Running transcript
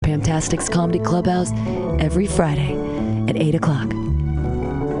Pamtastic's Comedy Clubhouse every Friday at 8 o'clock.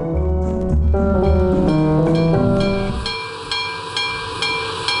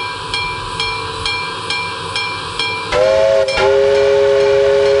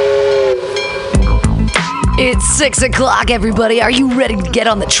 It's 6 o'clock, everybody. Are you ready to get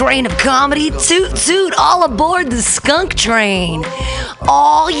on the train of comedy? Toot toot, all aboard the skunk train.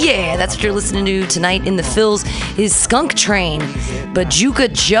 Oh yeah, that's what you're listening to tonight in the Phils is Skunk Train.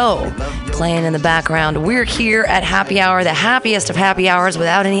 Bajuka Joe playing in the background. We're here at Happy Hour, the happiest of happy hours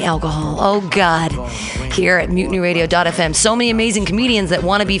without any alcohol. Oh God, here at MutinyRadio.fm. So many amazing comedians that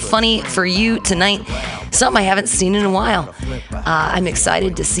want to be funny for you tonight. Something I haven't seen in a while. I'm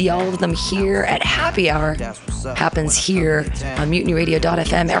excited to see all of them here at Happy Hour. Happens here on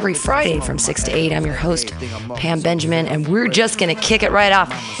MutinyRadio.fm every Friday from 6 to 8. I'm your host, Pam Benjamin, and we're just going to kick it right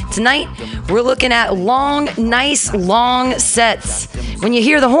off. Tonight, we're looking at nice long sets. When you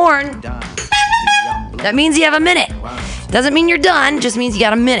hear the horn, that means you have a minute. Doesn't mean you're done, just means you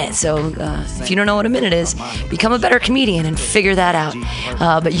got a minute. So if you don't know what a minute is, become a better comedian and figure that out.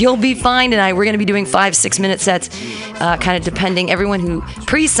 But you'll be fine tonight. We're going to be doing 5-6 minute sets, kind of depending. Everyone who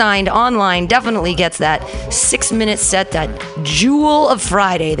pre-signed online definitely gets that 6-minute set, that jewel of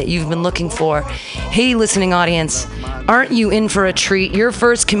Friday that you've been looking for. Hey, listening audience, aren't you in for a treat? Your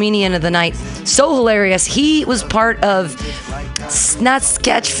first comedian of the night. So hilarious. He was part of, not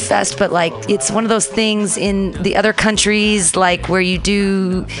Sketch Fest, but like it's one of those things in the other countries, like where you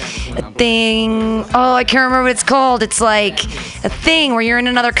do a thing. Oh, I can't remember what it's called. It's like a thing where you're in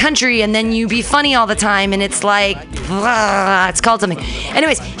another country and then you be funny all the time, and it's like, it's called something.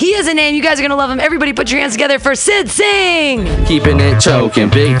 Anyways, he has a name. You guys are gonna love him. Everybody put your hands together for Sid Singh. Keeping it choking,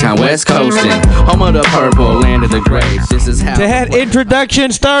 big time West Coasting, home of the purple, land of the greats. This is how that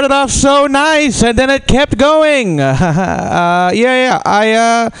introduction started off so nice, and then it kept going. I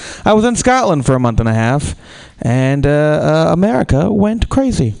was in Scotland for a month and a half, and America went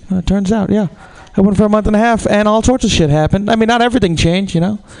crazy. It turns out, yeah. I went for a month and a half, and all sorts of shit happened. I mean, not everything changed, you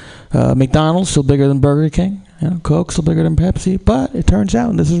know. McDonald's still bigger than Burger King. You know, Coke still bigger than Pepsi. But it turns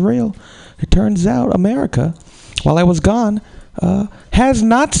out, and this is real, it turns out America, while I was gone, has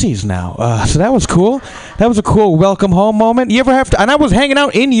Nazis now. So that was cool. That was a cool welcome home moment. You ever have to? And I was hanging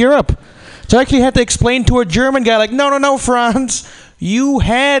out in Europe, so I actually had to explain to a German guy, like, no, Franz, you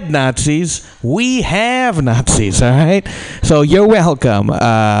had Nazis. We have Nazis, all right? So you're welcome.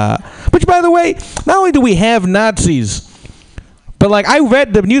 Which, by the way, not only do we have Nazis, but like I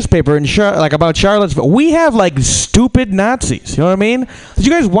read the newspaper in about Charlottesville. We have like stupid Nazis. You know what I mean? Did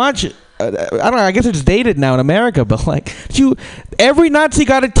you guys watch it? I don't know. I guess it's dated now in America, but like, every Nazi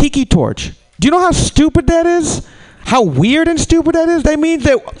got a tiki torch. Do you know how stupid that is? How weird and stupid that is? That means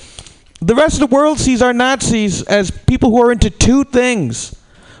that the rest of the world sees our Nazis as people who are into two things: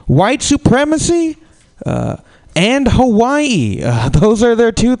 white supremacy and Hawaii. Those are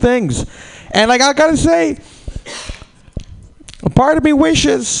their two things. And like, I gotta say, a part of me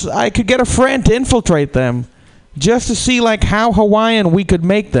wishes I could get a friend to infiltrate them, just to see like how Hawaiian we could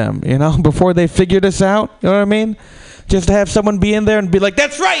make them, you know, before they figure this out. You know what I mean? Just to have someone be in there and be like,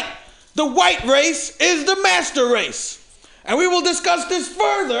 that's right, the white race is the master race. And we will discuss this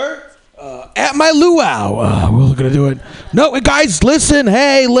further at my luau. We're going to do it. No, guys, listen.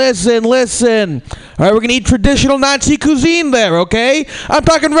 Hey, listen. All right, we're going to eat traditional Nazi cuisine there, okay? I'm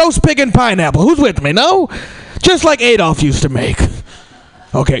talking roast pig and pineapple. Who's with me? No? Just like Adolf used to make.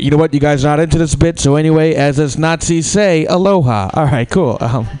 Okay, you know what? You guys are not into this bit, so anyway, as us Nazis say, aloha. All right, cool.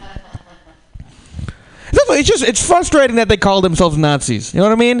 It's frustrating that they call themselves Nazis. You know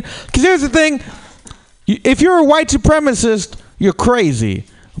what I mean? Because here's the thing. If you're a white supremacist, you're crazy.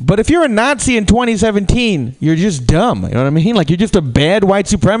 But if you're a Nazi in 2017, you're just dumb. You know what I mean? Like, you're just a bad white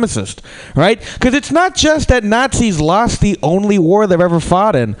supremacist, right? Because it's not just that Nazis lost the only war they've ever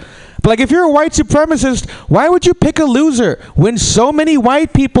fought in. But like, if you're a white supremacist, why would you pick a loser when so many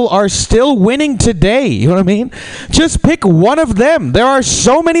white people are still winning today? You know what I mean? Just pick one of them. There are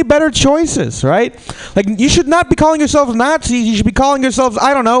so many better choices, right? Like, you should not be calling yourselves Nazis. You should be calling yourselves,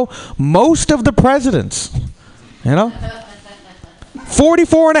 I don't know, most of the presidents. You know?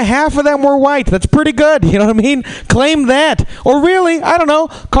 44 and a half of them were white. That's pretty good. You know what I mean? Claim that. Or really, I don't know,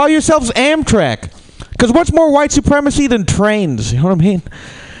 call yourselves Amtrak. Because what's more white supremacy than trains? You know what I mean?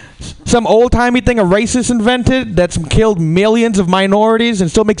 Some old-timey thing a racist invented that's killed millions of minorities and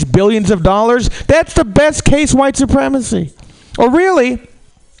still makes billions of dollars. That's the best case white supremacy. Or really,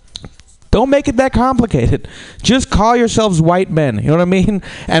 don't make it that complicated. Just call yourselves white men. You know what I mean?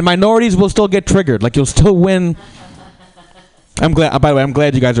 And minorities will still get triggered. Like, you'll still win. I'm glad. By the way, I'm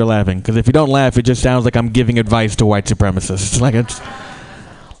glad you guys are laughing, because if you don't laugh, it just sounds like I'm giving advice to white supremacists. Like, it's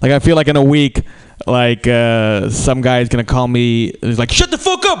Like I feel like in a week, like some guy is gonna call me. He's like, "Shut the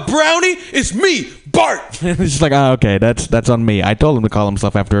fuck up, Brownie! It's me, Bart." It's just like, oh, okay, that's on me. I told him to call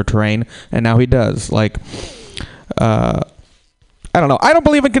himself after a train, and now he does. Like, I don't know. I don't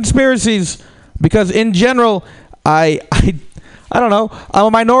believe in conspiracies because, in general, I don't know. I'm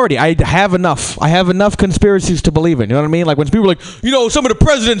a minority. I have enough conspiracies to believe in. You know what I mean? Like when people are like, some of the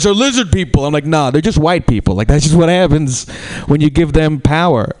presidents are lizard people. I'm like, nah, they're just white people. Like that's just what happens when you give them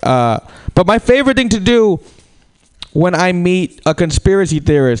power. But my favorite thing to do when I meet a conspiracy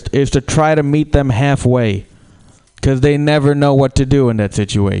theorist is to try to meet them halfway, because they never know what to do in that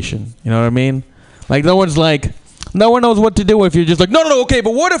situation. You know what I mean? Like no one knows what to do if you're just like, no, okay,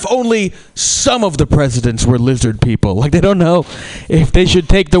 but what if only some of the presidents were lizard people? Like, they don't know if they should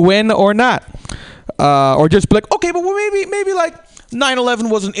take the win or not. Or just be like, okay, but maybe like 9/11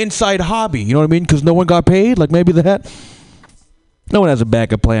 was an inside hobby. You know what I mean? Because no one got paid. Like, maybe that. No one has a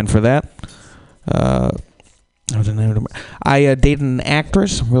backup plan for that. I dated an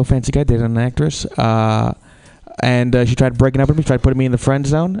actress, real fancy guy, dated an actress. And she tried breaking up with me, tried putting me in the friend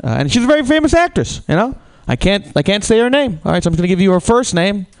zone. And she's a very famous actress, I can't say her name. All right, so I'm just going to give you her first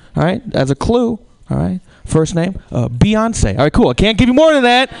name, all right, as a clue. All right, first name, Beyonce. All right, cool. I can't give you more than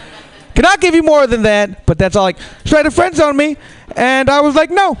that. Cannot give you more than that, but that's all. Like, she tried to friend zone me, and I was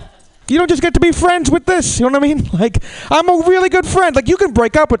like, no, you don't just get to be friends with this. You know what I mean? Like, I'm a really good friend. Like, you can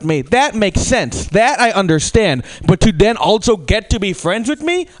break up with me. That makes sense. That I understand. But to then also get to be friends with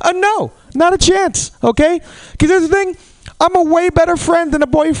me? No, not a chance, okay? Because here's the thing. I'm a way better friend than a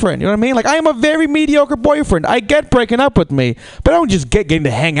boyfriend. You know what I mean? Like, I am a very mediocre boyfriend. I get breaking up with me, but I don't just get getting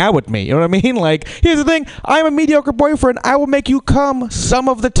to hang out with me. You know what I mean? Like, here's the thing. I'm a mediocre boyfriend. I will make you come some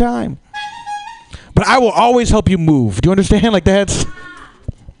of the time. But I will always help you move. Do you understand? Like, that's...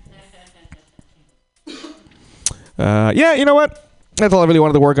 yeah, you know what? That's all I really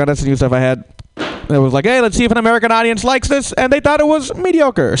wanted to work on. That's the new stuff I had. It was like, hey, let's see if an American audience likes this. And they thought it was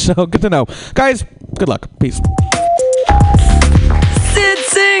mediocre. So, good to know. Guys, good luck. Peace. Sid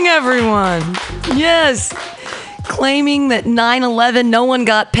Singh, everyone. Yes. Claiming that 9/11, no one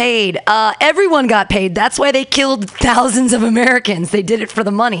got paid. Everyone got paid. That's why they killed thousands of Americans. They did it for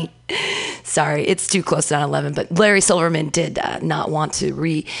the money. Sorry, it's too close to 9/11, but Larry Silverman did not want to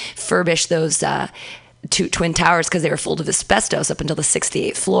refurbish those two Twin Towers because they were full of asbestos up until the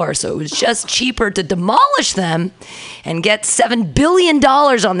 68th floor. So it was just cheaper to demolish them and get $7 billion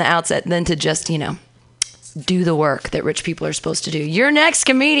on the outset than to just, do the work that rich people are supposed to do. Your next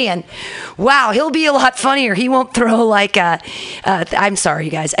comedian, wow, he'll be a lot funnier. He won't throw like I'm sorry,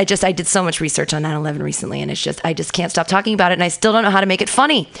 you guys. I did so much research on 9/11 recently, and I just can't stop talking about it, and I still don't know how to make it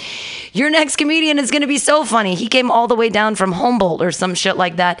funny. Your next comedian is going to be so funny. He came all the way down from Humboldt or some shit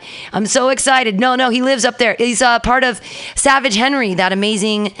like that. I'm so excited. No, he lives up there. He's part of Savage Henry, that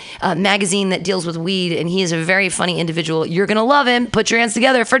amazing magazine that deals with weed, and he is a very funny individual. You're going to love him. Put your hands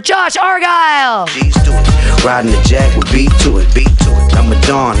together for Josh Argyle. Riding the jack with beat to it. I'm a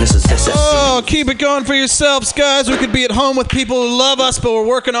Dawn, this is SSC. Oh, keep it going for yourselves, guys. We could be at home with people who love us, but we're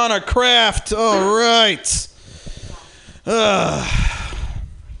working on our craft. All right.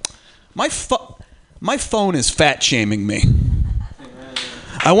 My phone is fat shaming me.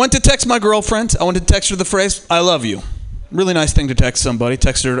 I went to text my girlfriend. I went to text her the phrase, I love you. Really nice thing to text somebody.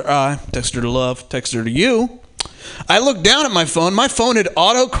 Text her to I, text her to love, text her to you. I looked down at my phone. My phone had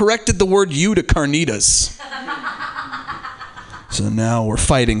auto-corrected the word you to carnitas. So now we're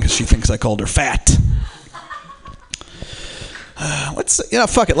fighting because she thinks I called her fat.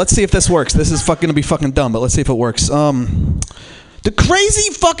 Fuck it. Let's see if this works. This is going to be fucking dumb, but let's see if it works. The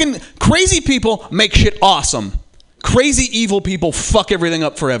crazy people make shit awesome. Crazy evil people fuck everything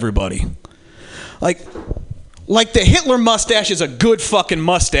up for everybody. Like the Hitler mustache is a good fucking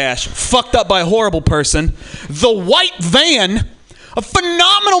mustache, fucked up by a horrible person. The white van, a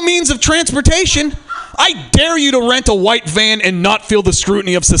phenomenal means of transportation. I dare you to rent a white van and not feel the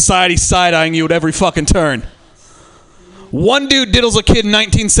scrutiny of society side-eyeing you at every fucking turn. One dude diddles a kid in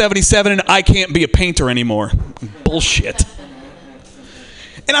 1977 and I can't be a painter anymore. Bullshit.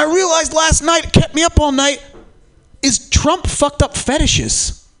 And I realized last night, it kept me up all night, is Trump fucked up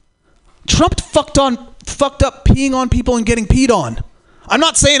fetishes. Trump fucked up peeing on people and getting peed on. I'm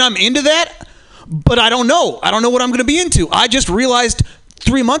not saying I'm into that, but I don't know. I don't know what I'm going to be into. I just realized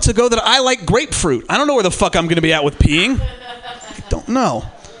 3 months ago that I like grapefruit. I don't know where the fuck I'm going to be at with peeing. I don't know.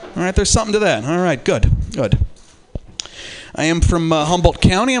 All right, there's something to that. All right, good. I am from Humboldt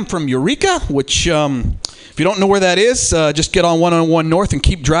County. I'm from Eureka, which, if you don't know where that is, just get on 101 North and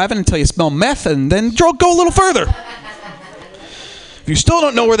keep driving until you smell meth, and then go a little further. If you still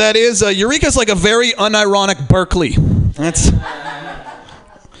don't know where that is, Eureka's like a very unironic Berkeley.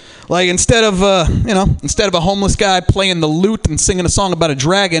 Like instead of a homeless guy playing the lute and singing a song about a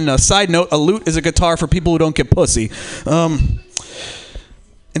dragon. Side note: a lute is a guitar for people who don't get pussy.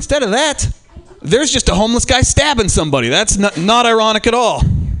 Instead of that, there's just a homeless guy stabbing somebody. That's not ironic at all.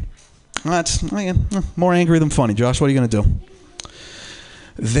 That's more angry than funny. Josh, what are you gonna do?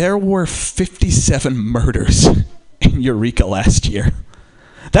 There were 57 murders in Eureka last year.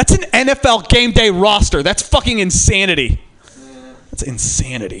 That's an NFL game day roster. That's fucking insanity. That's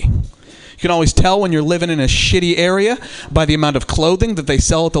insanity. You can always tell when you're living in a shitty area by the amount of clothing that they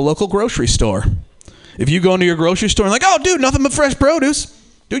sell at the local grocery store. If you go into your grocery store and like, oh, dude, nothing but fresh produce.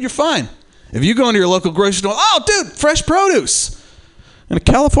 Dude, you're fine. If you go into your local grocery store, oh, dude, fresh produce. And a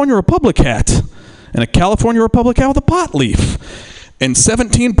California Republic hat. And a California Republic hat with a pot leaf. And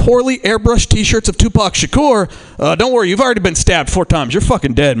 17 poorly airbrushed t-shirts of Tupac Shakur. Don't worry, you've already been stabbed 4 times. You're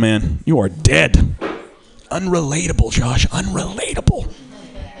fucking dead, man. You are dead. Unrelatable, Josh. Unrelatable.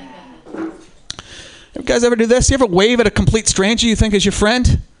 You guys ever do this? You ever wave at a complete stranger you think is your friend?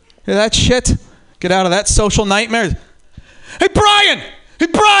 Hear that shit? Get out of that social nightmare. Hey, Brian! Hey,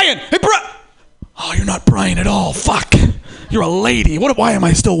 Brian! Hey, Brian! Oh, you're not Brian at all. Fuck. You're a lady. Why am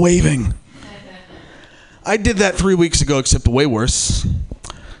I still waving? I did that 3 weeks ago, except way worse.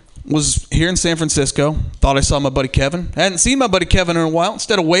 Was here in San Francisco. Thought I saw my buddy Kevin. Hadn't seen my buddy Kevin in a while.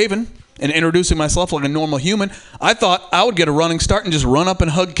 Instead of waving and introducing myself like a normal human, I thought I would get a running start and just run up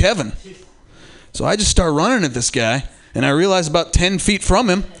and hug Kevin. So I just start running at this guy, and I realize about 10 feet from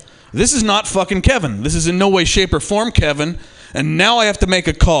him, this is not fucking Kevin. This is in no way, shape, or form Kevin, and now I have to make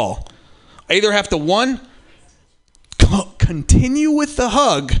a call. I either have to, one, continue with the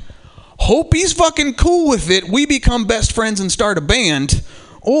hug, hope he's fucking cool with it, we become best friends and start a band,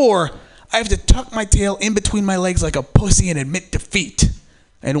 or I have to tuck my tail in between my legs like a pussy and admit defeat.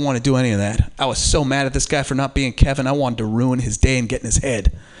 I didn't want to do any of that. I was so mad at this guy for not being Kevin. I wanted to ruin his day and get in his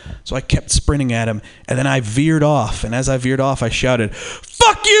head. So I kept sprinting at him, and then I veered off. And as I veered off, I shouted,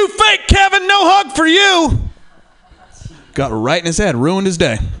 "Fuck you, fake Kevin! No hug for you!" Got right in his head. Ruined his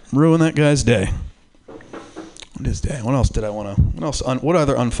day. Ruined that guy's day. Ruined his day. What else did I want to... What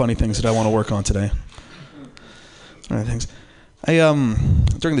other unfunny things did I want to work on today? Other things.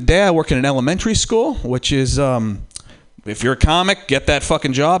 During the day, I work in an elementary school, which is... if you're a comic, get that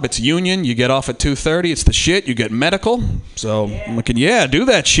fucking job. It's union. You get off at 2:30. It's the shit. You get medical. So, do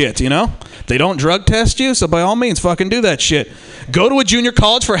that shit, you know? They don't drug test you, so by all means, fucking do that shit. Go to a junior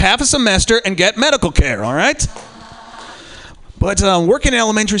college for half a semester and get medical care, all right? But working in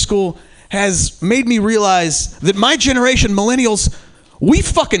elementary school has made me realize that my generation, millennials, we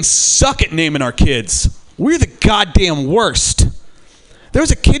fucking suck at naming our kids. We're the goddamn worst. There was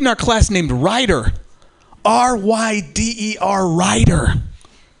a kid in our class named Ryder. R-Y-D-E-R, Ryder.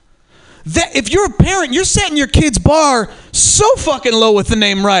 That, if you're a parent, you're setting your kid's bar so fucking low with the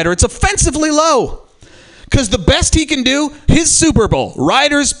name Ryder. It's offensively low. Because the best he can do, his Super Bowl,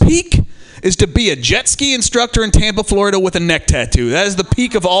 Ryder's peak, is to be a jet ski instructor in Tampa, Florida with a neck tattoo. That is the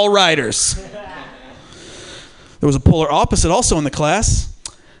peak of all riders. There was a polar opposite also in the class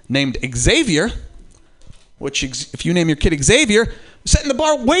named Xavier, which if you name your kid Xavier, setting the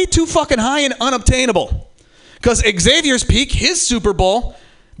bar way too fucking high and unobtainable. Because Xavier's peak, his Super Bowl,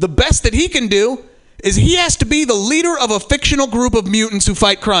 the best that he can do is he has to be the leader of a fictional group of mutants who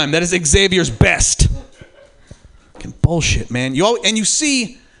fight crime. That is Xavier's best. Fucking bullshit, man. You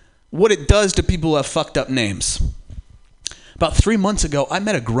see what it does to people who have fucked up names. About 3 months ago, I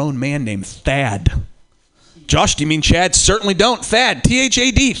met a grown man named Thad. Josh, do you mean Chad? Certainly don't. Thad.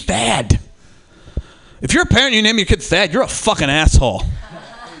 T-H-A-D. Thad. If you're a parent and you name your kid Thad, you're a fucking asshole.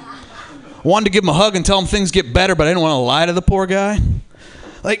 Wanted to give him a hug and tell him things get better, but I didn't want to lie to the poor guy.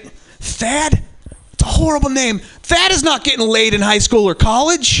 Like, Thad, it's a horrible name. Thad is not getting laid in high school or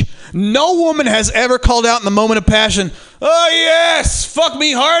college. No woman has ever called out in the moment of passion, "Oh yes, fuck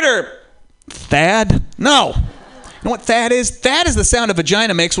me harder." Thad? No. You know what Thad is? Thad is the sound a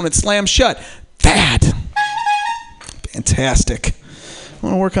vagina makes when it slams shut. Thad. Fantastic.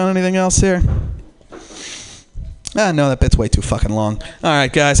 Want to work on anything else here? No, that bit's way too fucking long. All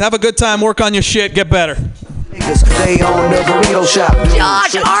right, guys, have a good time. Work on your shit. Get better. Josh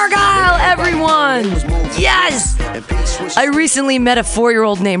Argyle, everyone. Yes. I recently met a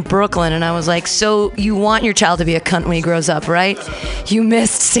 4-year-old named Brooklyn, and I was like, so you want your child to be a cunt when he grows up, right? You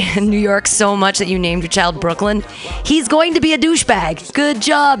missed New York so much that you named your child Brooklyn. He's going to be a douchebag. Good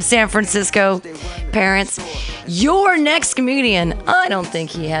job, San Francisco parents. Your next comedian, I don't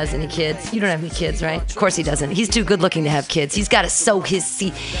think he has any kids. You don't have any kids, right? Of course he doesn't. He's too good looking to have kids. He's got to sow his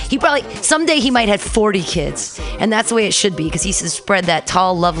seed. Someday he might have 40 kids. And that's the way it should be, because he should spread that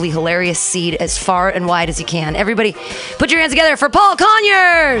tall, lovely, hilarious seed as far and wide as he can. Everybody, put your hands together for Paul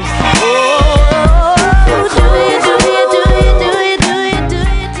Conyers!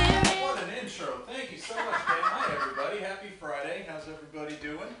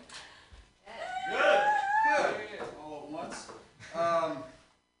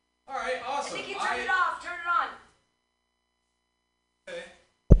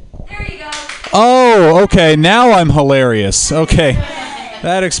 Oh, okay. Now I'm hilarious. Okay.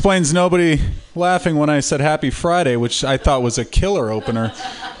 That explains nobody laughing when I said Happy Friday, which I thought was a killer opener.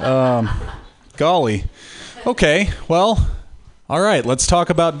 Golly. Okay, well, all right, let's talk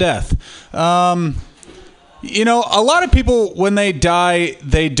about death. You know, a lot of people, when they die,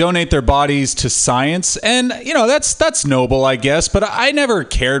 they donate their bodies to science. And, you know, that's noble, I guess. But I never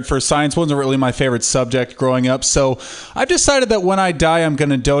cared for science. It wasn't really my favorite subject growing up. So I've decided that when I die, I'm going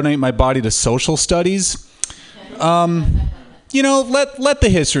to donate my body to social studies. You know, let the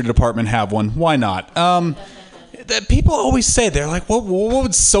history department have one. Why not? People always say, they're like, what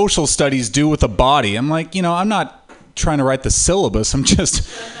would social studies do with a body? I'm like, you know, I'm not trying to write the syllabus. I'm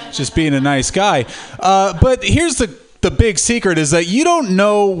just being a nice guy. But here's the big secret is that you don't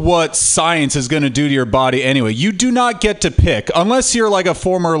know what science is going to do to your body anyway. You do not get to pick unless you're like a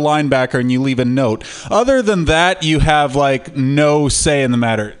former linebacker and you leave a note. Other than that, you have like no say in the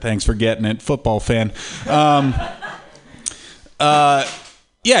matter. Thanks for getting it, football fan.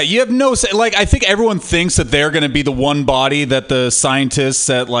 Yeah, you have no say. Like, I think everyone thinks that they're going to be the one body that the scientists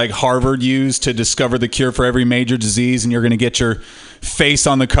at like Harvard use to discover the cure for every major disease, and you're going to get your face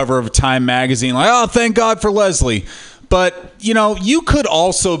on the cover of Time magazine like, oh, thank God for Leslie. But, you know, you could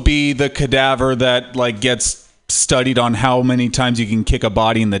also be the cadaver that like gets studied on how many times you can kick a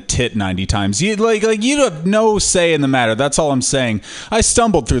body in the tit 90 times. You you have no say in the matter. That's all I'm saying. I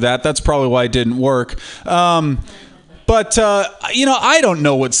stumbled through that. That's probably why it didn't work. But, you know, I don't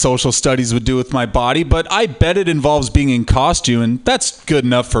know what social studies would do with my body, but I bet it involves being in costume, and that's good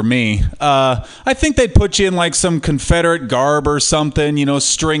enough for me. I think they'd put you in, like, some Confederate garb or something, you know,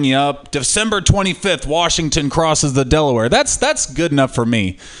 string you up. December 25th, Washington crosses the Delaware. That's good enough for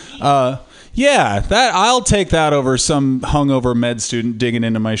me. Yeah, I'll take that over some hungover med student digging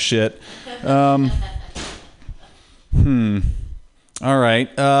into my shit. All right.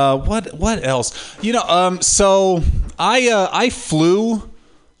 What else? You know, so I flew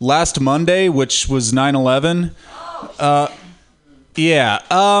last Monday, which was 9/11. Yeah.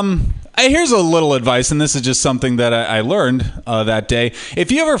 Here's a little advice, and this is just something that I learned that day.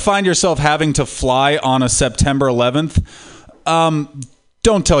 If you ever find yourself having to fly on a September 11th,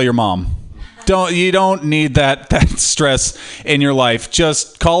 don't tell your mom. You don't need that stress in your life.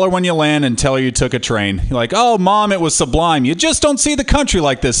 Just call her when you land and tell her you took a train. You're like, oh, Mom, it was sublime. You just don't see the country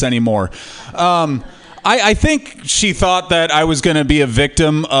like this anymore. I think she thought that I was going to be a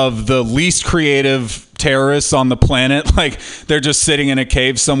victim of the least creative terrorists on the planet. Like, they're just sitting in a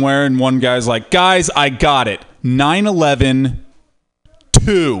cave somewhere, and one guy's like, guys, I got it. 9/11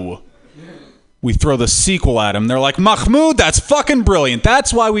 2. We throw the sequel at him. They're like, Mahmoud, that's fucking brilliant.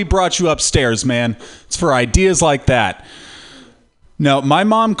 That's why we brought you upstairs, man. It's for ideas like that. No, my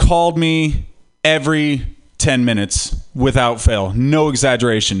mom called me every 10 minutes without fail. No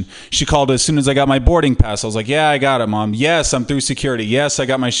exaggeration. She called as soon as I got my boarding pass. I was like, yeah, I got it, Mom. Yes, I'm through security. Yes, I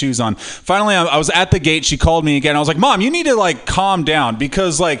got my shoes on. Finally, I was at the gate. She called me again. I was like, Mom, you need to like calm down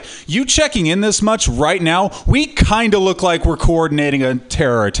because like you checking in this much right now, we kind of look like we're coordinating a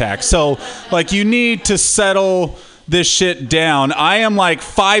terror attack. So like you need to settle this shit down. I am like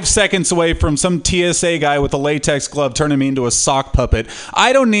 5 seconds away from some TSA guy with a latex glove turning me into a sock puppet.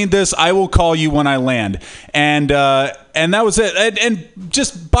 I don't need this. I will call you when I land. And that was it. And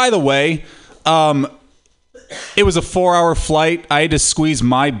just by the way, it was a 4-hour flight. I had to squeeze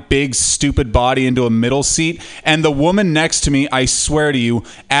my big stupid body into a middle seat. And the woman next to me, I swear to you,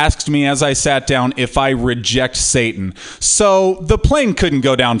 asked me as I sat down if I reject Satan. So the plane couldn't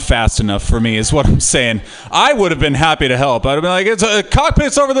go down fast enough for me is what I'm saying. I would have been happy to help. I'd have been like, it's a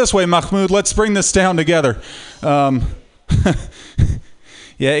cockpit's over this way, Mahmoud. Let's bring this down together. Yeah,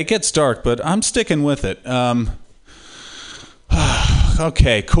 it gets dark, but I'm sticking with it.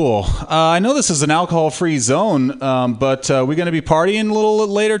 Okay, cool. I know this is an alcohol-free zone, but we're gonna be partying a little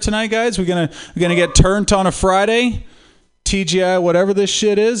later tonight, guys. We're gonna get turned on a Friday, TGI, whatever this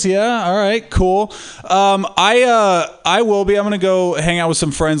shit is. Yeah, all right, cool. I will be. I'm gonna go hang out with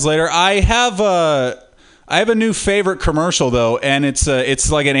some friends later. I have a new favorite commercial though, and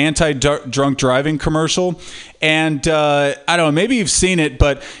it's like an anti-drunk driving commercial. And I don't know, maybe you've seen it,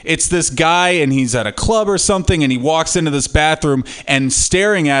 but it's this guy and he's at a club or something and he walks into this bathroom and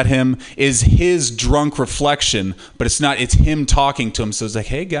staring at him is his drunk reflection, but it's not, it's him talking to him. So it's like,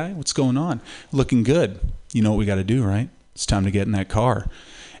 hey guy, what's going on? Looking good. You know what we got to do, right? It's time to get in that car.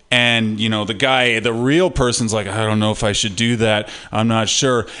 And, you know, the real person's like, I don't know if I should do that. I'm not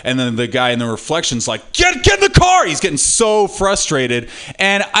sure. And then the guy in the reflection's like, get in the car. He's getting so frustrated.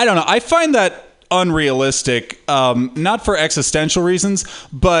 And I don't know. I find that unrealistic, not for existential reasons,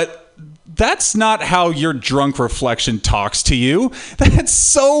 but That's not how your drunk reflection talks to you. That's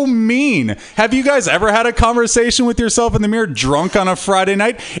so mean. Have you guys ever had a conversation with yourself in the mirror drunk on a Friday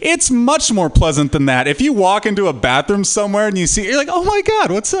night? It's much more pleasant than that. If you walk into a bathroom somewhere and you see, you're like, oh my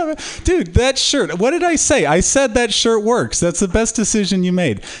God, what's up? Dude, that shirt, what did I say? I said that shirt works. That's the best decision you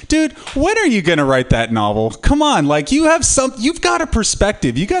made. Dude, when are you going to write that novel? Come on, like you've got a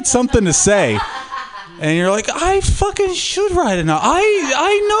perspective. You got something to say. And you're like, I fucking should write it now.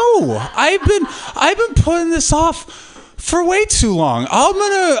 I know. I've been putting this off for way too long. I'm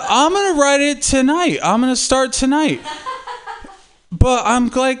gonna write it tonight. I'm gonna start tonight. But I'm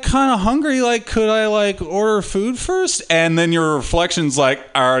like kind of hungry. Like, could I like order food first? And then your reflection's like,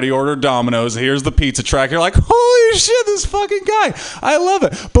 I already ordered Domino's. Here's the pizza track. You're like, holy shit, this fucking guy. I love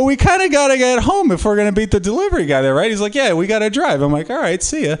it. But we kind of got to get home if we're going to beat the delivery guy there, right? He's like, yeah, we got to drive. I'm like, all right,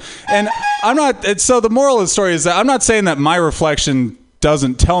 see ya. And I'm not, so the moral of the story is that I'm not saying that my reflection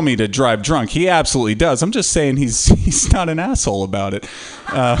doesn't tell me to drive drunk. He absolutely does. I'm just saying he's not an asshole about it.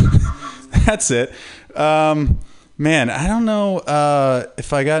 That's it. Man, I don't know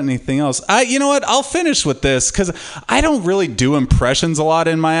if I got anything else. You know what? I'll finish with this because I don't really do impressions a lot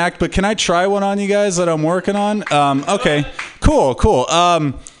in my act, but can I try one on you guys that I'm working on? Okay, cool.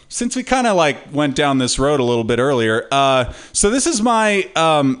 Since we kind of like went down this road a little bit earlier, so this is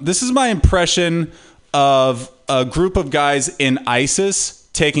my impression of a group of guys in ISIS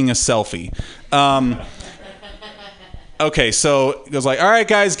taking a selfie. Okay, so it goes like, all right,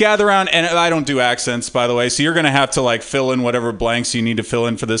 guys, gather around. And I don't do accents, by the way, so you're going to have to like fill in whatever blanks you need to fill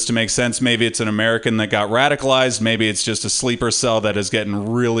in for this to make sense. Maybe it's an American that got radicalized. Maybe it's just a sleeper cell that is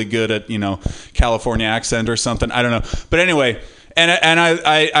getting really good at, California accent or something. I don't know. But anyway, and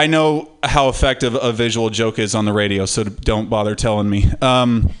I know how effective a visual joke is on the radio, so don't bother telling me.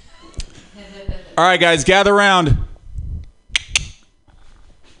 All right, guys, gather around.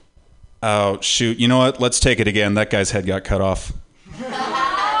 Oh, shoot. You know what? Let's take it again. That guy's head got cut off.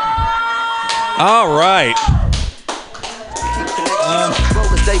 All right.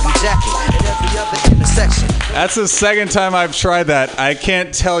 That's the second time I've tried that. I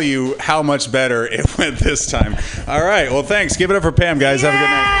can't tell you how much better it went this time. All right. Well, thanks. Give it up for Pam, guys. Have a good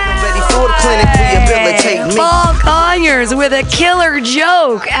night. Paul Conyers with a killer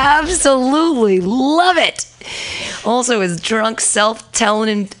joke. Absolutely love it. Also, his drunk self telling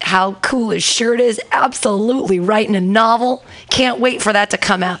him how cool his shirt is. Absolutely writing a novel. Can't wait for that to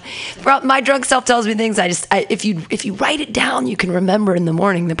come out. My drunk self tells me things. If you write it down, you can remember in the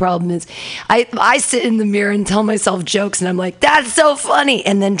morning. The problem is, I sit in the mirror and tell myself jokes, and I'm like, that's so funny.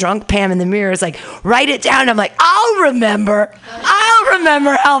 And then drunk Pam in the mirror is like, write it down. I'm like, I'll remember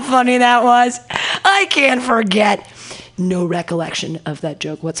how funny that was. I can't forget. No recollection of that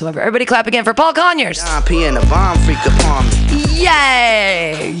joke whatsoever. Everybody clap again for Paul Conyers.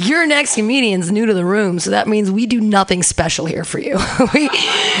 Yay! Your next comedian's new to the room, so that means we do nothing special here for you.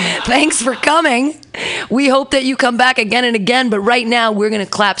 Thanks for coming. We hope that you come back again and again, but right now we're going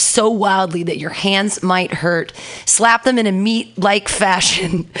to clap so wildly that your hands might hurt. Slap them in a meat-like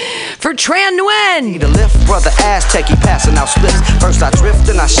fashion for Tran Nguyen. The lift, brother Aztec, he passing out splits. First I drift,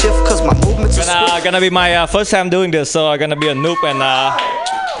 then I shift, cause my movements are swift. Gonna be my first time doing this, so I'm gonna be a noob and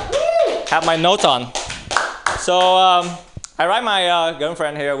have my notes on. So I ride my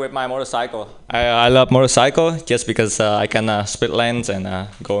girlfriend here with my motorcycle. I love motorcycle just because I can split lanes and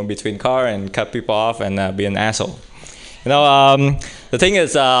go in between car and cut people off and be an asshole. The thing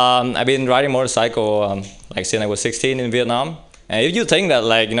is, I've been riding motorcycle like since I was 16 in Vietnam. And if you think that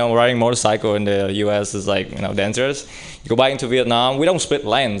riding motorcycle in the U.S. is dangerous, you go back into Vietnam. We don't split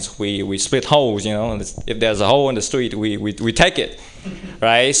lanes. We split holes. If there's a hole in the street, we take it,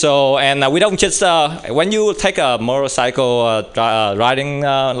 right? So we don't just when you take a motorcycle riding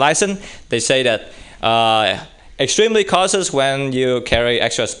license, they say that extremely cautious when you carry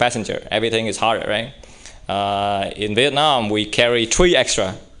extra passenger. Everything is harder, right? In Vietnam, we carry 3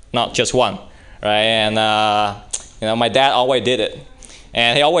 extra, not just 1, right? And my dad always did it,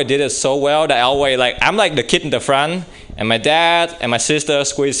 and he always did it so well that I'm like the kid in the front, and my dad and my sister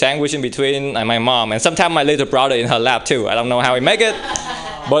squeeze sandwich in between, and my mom, and sometimes my little brother in her lap too. I don't know how he make it,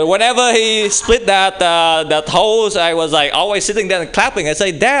 but whenever he split that holes, I was always sitting there and clapping. I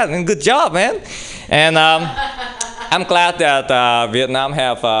say, "Dad, good job, man!" And I'm glad that Vietnam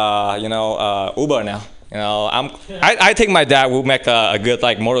have Uber now. I think my dad will make a good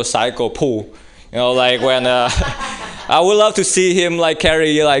motorcycle pool. When I would love to see him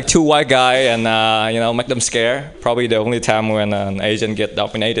carry 2 white guys and make them scare. Probably the only time when an Asian get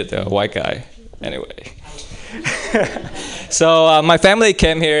dominated, a white guy. Anyway, so my family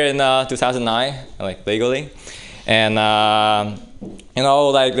came here in 2009, legally, and you know,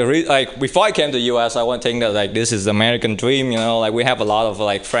 like like before I came to the U.S., I would think that like this is the American dream. You know, like we have a lot of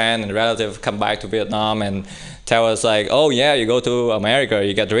like friends and relatives come back to Vietnam and tell us like, oh yeah, you go to America,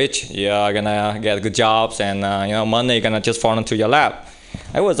 you get rich, you're gonna get good jobs, and you know, money gonna just fall into your lap.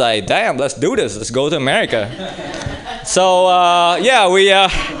 I was like, damn, let's do this. Let's go to America. So yeah, we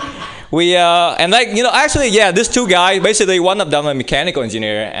and like, you know, actually, yeah, these two guys, basically one of them a mechanical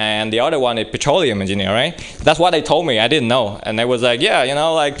engineer and the other one a petroleum engineer, right? That's what they told me. I didn't know. And they was like, yeah, you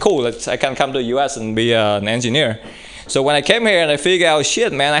know, like, cool, I can come to the US and be an engineer. So when I came here and I figured out,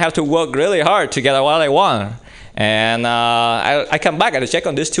 shit, man, I have to work really hard to get what I want. And I come back and I check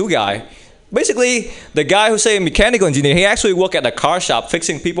on these two guys. Basically, the guy who's a mechanical engineer, he actually worked at a car shop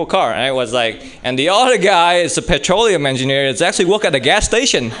fixing people's car. And I was like, and the other guy is a petroleum engineer, it's actually work at a gas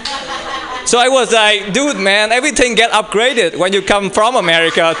station. So I was like, dude, man, everything get upgraded when you come from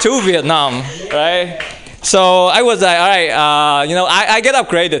America to Vietnam, right? So I was like, all right, you know, I get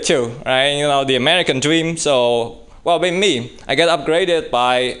upgraded too, right? You know, the American dream. So, well, by me, I get upgraded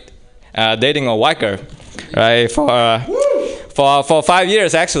by dating a white girl, right? For 5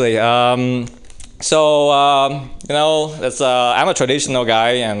 years actually. You know, I'm a traditional guy,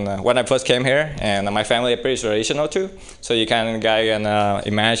 and when I first came here, and my family is pretty traditional too. So you can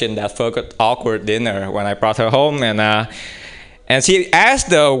imagine that awkward dinner when I brought her home, and she asked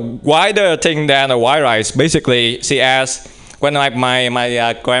the wider thing than the white rice. Basically, she asked when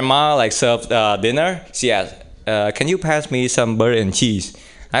my grandma like served dinner. She asked, "Can you pass me some butter and cheese?"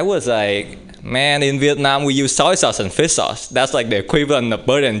 I was like, man, in Vietnam we use soy sauce and fish sauce. That's like the equivalent of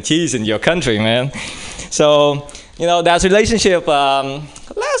butter and cheese in your country, man. So, you know, that relationship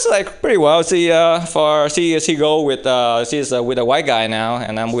lasts like pretty well. She go with she's with a white guy now,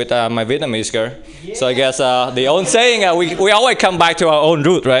 and I'm with my Vietnamese girl. Yeah. So I guess the old saying, we always come back to our own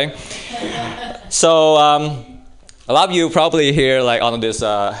root, right? So a lot of you probably hear like on this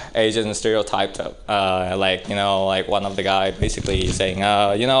Asian stereotype, like, you know, like one of the guys basically saying,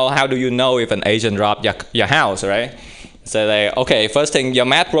 you know, how do you know if an Asian robbed your house, right? So like, okay, first thing, your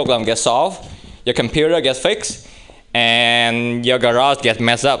math program gets solved, your computer gets fixed, and your garage gets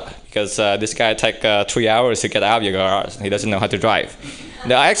messed up because this guy take 3 hours to get out of your garage. He doesn't know how to drive.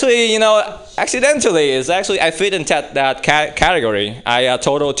 Now, actually, you know, accidentally, I fit in that category. I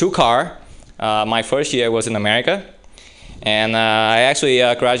totaled 2 cars. My first year was in America. And I actually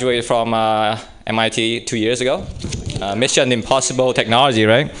graduated from MIT 2 years ago. Mission Impossible technology,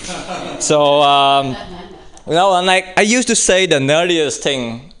 right? So, you know, and like I used to say the nerdiest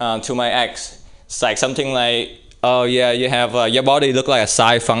thing to my ex. It's like something like, oh yeah, you have your body look like a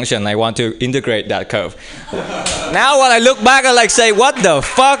psi function. I want to integrate that curve. Now when I look back, I like say, what the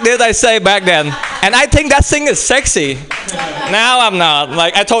fuck did I say back then? And I think that thing is sexy. Now I'm not.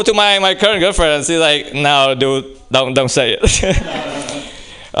 Like I told to my current girlfriend, she's like, no, dude, don't say it.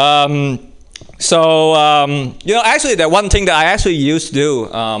 You know, actually, the one thing that I actually used to do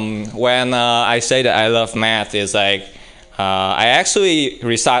when I say that I love math is like, I actually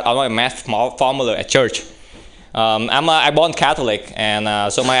recite all my math formula at church. I'm born Catholic,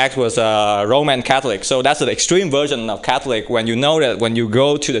 and so my ex was Roman Catholic. So that's the extreme version of Catholic. When you know that when you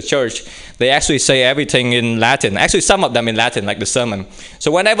go to the church, they actually say everything in Latin. Actually, some of them in Latin, like the sermon. So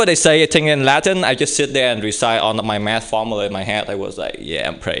whenever they say anything in Latin, I just sit there and recite all of my math formula in my head. I was like, yeah,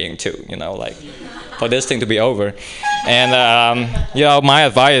 I'm praying too, you know, like for this thing to be over. And you know, my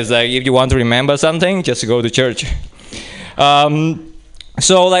advice is like, if you want to remember something, just go to church.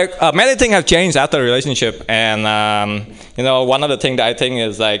 So like many things have changed after the relationship, and you know, one of the things that I think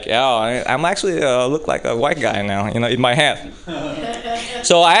is like, yeah, I'm actually look like a white guy now, you know, in my head.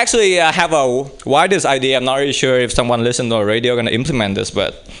 So I actually have a widest idea. I'm not really sure if someone listening to the radio going to implement this,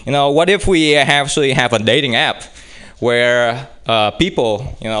 but you know, what if we actually have a dating app where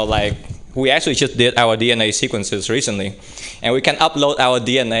people, you know, like we actually just did our DNA sequences recently, and we can upload our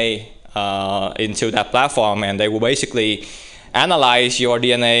DNA into that platform, and they will basically analyze your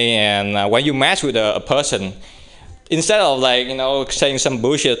DNA, and when you match with a person, instead of like, you know, saying some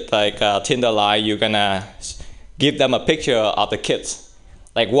bullshit like Tinder lie, you're gonna give them a picture of the kids,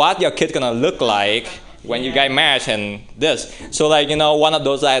 like what your kid's gonna look like when you guys match and this. So like, you know, one of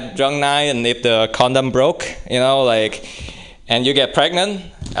those like drunk night, and if the condom broke, you know, like, and you get pregnant,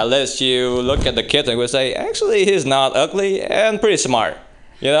 at least you look at the kid and will say, actually he's not ugly and pretty smart.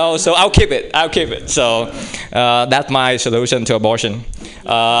 You know, so I'll keep it. So that's my solution to abortion.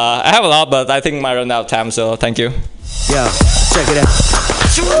 I have a lot, but I think I might run out of time, so thank you. Yeah, check it out.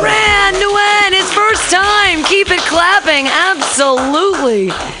 Tran Nguyen, his first time. Keep it clapping. laughing. Absolutely.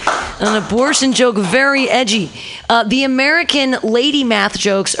 An abortion joke, very edgy. The American lady math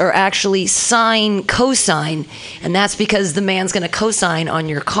jokes are actually sine, cosine, and that's because the man's going to cosine on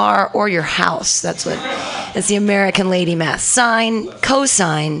your car or your house. That's the American lady math. Sine,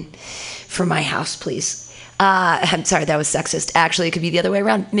 cosine for my house, please. I'm sorry, that was sexist. Actually, it could be the other way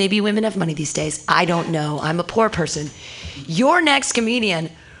around. Maybe women have money these days. I don't know. I'm a poor person. Your next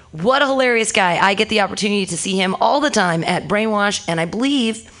comedian, what a hilarious guy. I get the opportunity to see him all the time at Brainwash, and I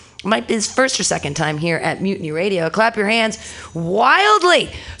believe might be his first or second time here at Mutiny Radio. Clap your hands wildly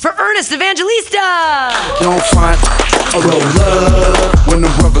for Ernest Evangelista. Don't find a little love when the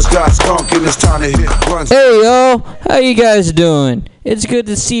brothers got skunk and it's time to hit runs. Hey yo, how you guys doing? It's good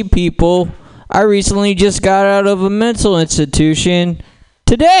to see people. I recently just got out of a mental institution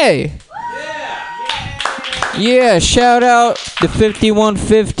today. Yeah, shout out to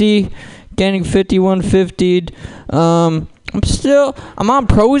 5150, getting 5150'd. I'm on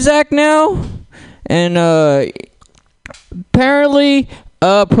Prozac now, and apparently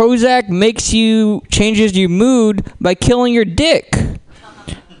Prozac changes your mood by killing your dick.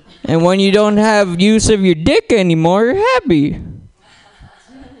 And when you don't have use of your dick anymore, you're happy.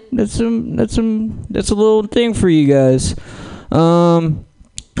 That's a little thing for you guys.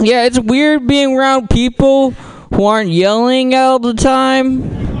 Yeah, it's weird being around people who aren't yelling all the time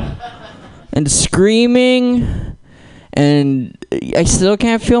and screaming, and I still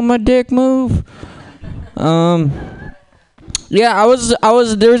can't feel my dick move. Yeah, I was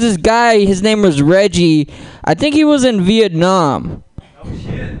there was this guy, his name was Reggie. I think he was in Vietnam. Oh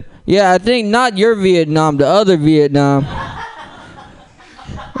shit. Yeah, I think not your Vietnam, the other Vietnam.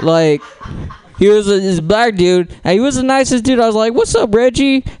 Like, he was this black dude, and he was the nicest dude. I was like, "What's up,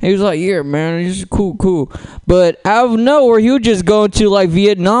 Reggie?" And he was like, "Yeah, man, he's cool." But out of nowhere, he would just go into like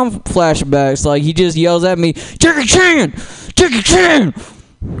Vietnam flashbacks. Like, he just yells at me, "Jackie Chan, Jackie Chan!"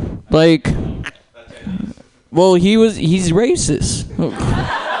 Like, well, he's racist.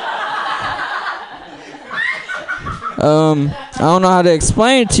 I don't know how to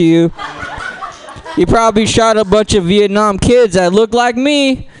explain it to you. He probably shot a bunch of Vietnam kids that look like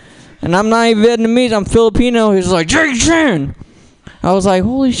me. And I'm not even Vietnamese, I'm Filipino. He's like, "Jackie Chan!" I was like,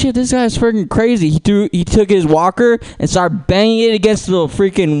 holy shit, this guy's freaking crazy. He took his walker and started banging it against the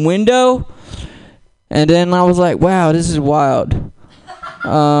freaking window. And then I was like, wow, this is wild.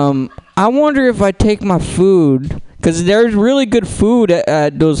 I wonder if I take my food, because there's really good food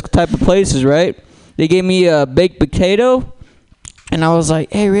at those type of places, right? They gave me a baked potato. And I was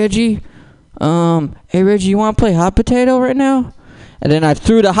like, hey, Reggie, you want to play hot potato right now? And then I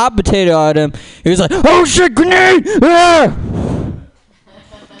threw the hot potato at him. He was like, "Oh shit, grenade!" Ah!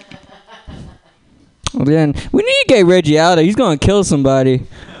 Well, then we need to get Reggie out of there. He's gonna kill somebody.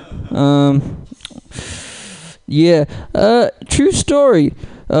 Yeah. True story.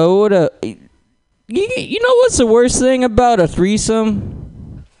 You know what's the worst thing about a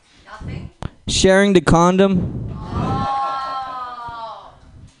threesome? Nothing. Sharing the condom. Oh.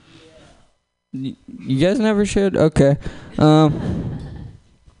 You guys never shared? Okay.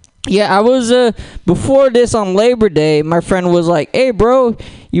 Yeah, I was before this on Labor Day. My friend was like, "Hey, bro,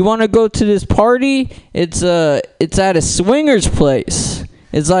 you want to go to this party? It's at a swingers place.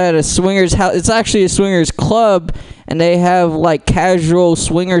 It's like at a swingers house. It's actually a swingers club, and they have like casual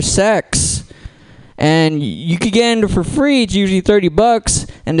swinger sex, and you could get into for free. It's usually $30,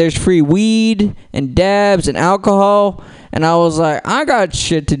 and there's free weed and dabs and alcohol." And I was like, I got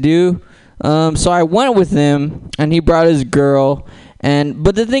shit to do. So I went with him, and he brought his girl.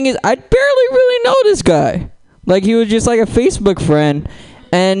 But the thing is, I barely really know this guy. Like, he was just like a Facebook friend.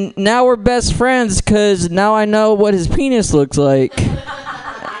 And now we're best friends because now I know what his penis looks like.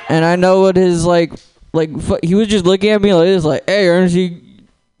 And I know what his, like, he was just looking at me like this, like, "Hey, Ernest, you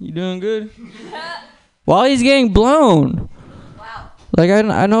doing good?" While he's getting blown. Wow. Like,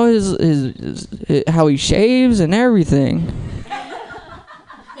 I know his how he shaves and everything.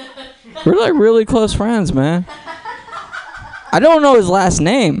 We're like really close friends, man. I don't know his last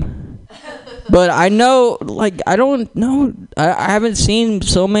name, but I know, like, I don't know. I haven't seen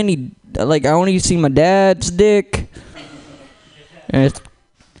so many. Like, I only seen my dad's dick. And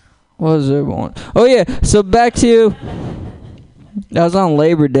what was everyone? Oh yeah. So back to that was on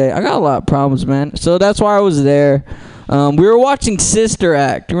Labor Day. I got a lot of problems, man. So that's why I was there. We were watching Sister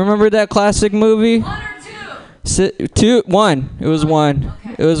Act. Remember that classic movie? 1 or 2? One. It was one.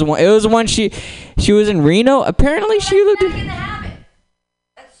 Okay. It was one. It was one. She was in Reno. Apparently, she lived Back in in. the habit.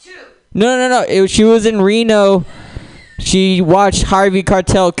 That's 2. No. She was in Reno. She watched Harvey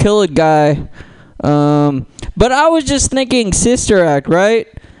Keitel kill a guy. But I was just thinking, Sister Act, right?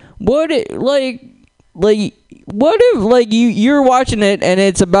 What it like what if like you're watching it and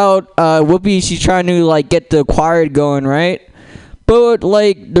it's about Whoopi? She's trying to like get the choir going, right? But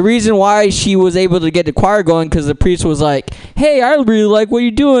like the reason why she was able to get the choir going because the priest was like, "Hey, I really like what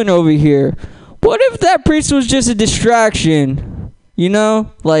you're doing over here." What if that priest was just a distraction? You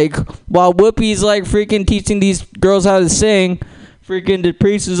know, like while Whoopi's like freaking teaching these girls how to sing, freaking the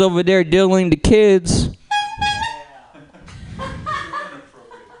priest is over there dealing the kids.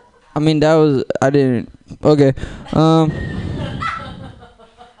 I mean, I didn't. Okay.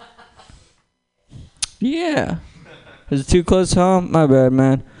 Yeah. Is it too close to home? My bad,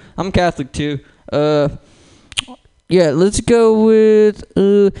 man. I'm Catholic too. Yeah, let's go with,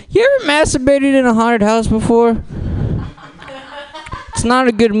 you ever masturbated in a haunted house before? It's not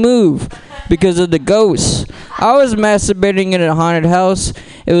a good move because of the ghosts. I was masturbating in a haunted house.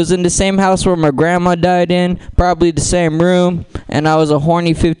 It was in the same house where my grandma died in, probably the same room, and I was a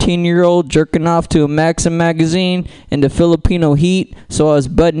horny 15-year-old jerking off to a Maxim magazine in the Filipino heat, so I was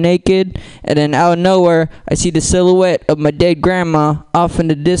butt naked, and then out of nowhere, I see the silhouette of my dead grandma off in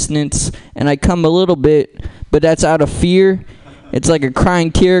the distance, and I come a little bit, but that's out of fear. It's like a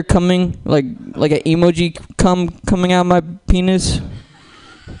crying tear coming, like an emoji coming out of my penis.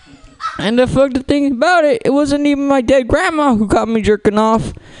 And the fucked thing about it, it wasn't even my dead grandma who caught me jerking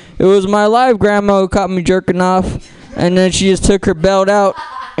off. It was my live grandma who caught me jerking off. And then she just took her belt out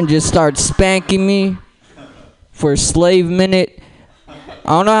and just started spanking me for a slave minute. I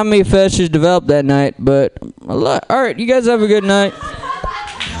don't know how many fetishes developed that night, but alright, you guys have a good night.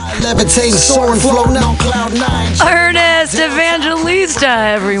 Levitating, soaring, floating on cloud nine. Ernest Evangelista,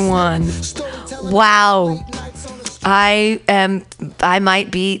 everyone. Wow. I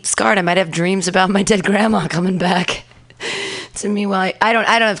might be scarred. I might have dreams about my dead grandma coming back to me. While I don't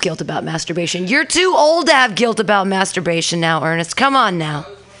have guilt about masturbation. You're too old to have guilt about masturbation now, Ernest. Come on now.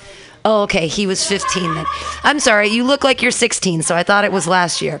 Oh, okay. He was 15 then. I'm sorry. You look like you're 16, so I thought it was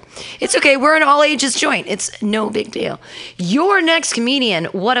last year. It's okay. We're an all ages joint. It's no big deal. Your next comedian,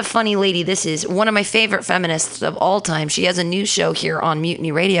 what a funny lady this is. One of my favorite feminists of all time. She has a new show here on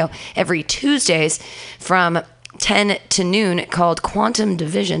Mutiny Radio every Tuesdays from 10 to noon called Quantum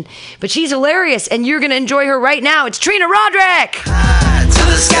Division. But she's hilarious, and you're going to enjoy her right now. It's Trina Roderick. To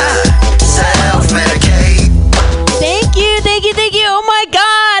the sky, self-medicate. Thank you. Oh my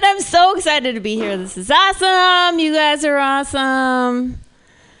God, I'm so excited to be here. This is awesome. You guys are awesome.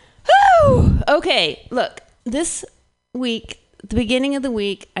 Woo! Okay, look, this week, the beginning of the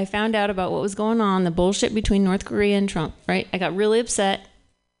week, I found out about what was going on, the bullshit between North Korea and Trump, right? I got really upset.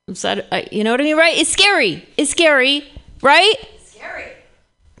 You know what I mean, right? It's scary, right? Scary.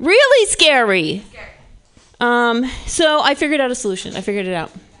 Really scary. So I figured out a solution. I figured it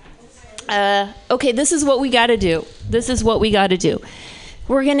out. Okay, this is what we got to do.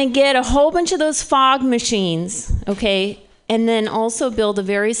 We're going to get a whole bunch of those fog machines, okay? And then also build a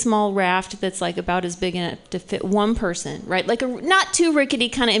very small raft that's like about as big enough to fit one person, right? Like a not too rickety,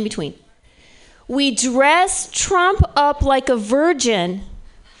 kind of in between. We dress Trump up like a virgin,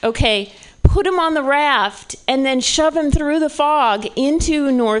 okay? Put him on the raft and then shove him through the fog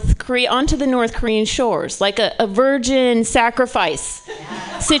into North Korea, onto the North Korean shores, like a virgin sacrifice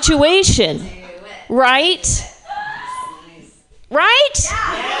situation, right? Right?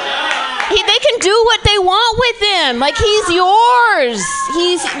 They can do what they want with him. Like, he's yours.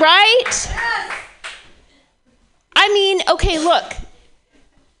 He's, right? I mean, okay, look.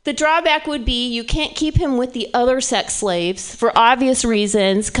 The drawback would be you can't keep him with the other sex slaves for obvious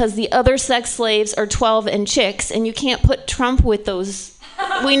reasons, because the other sex slaves are 12 and chicks, and you can't put Trump with those.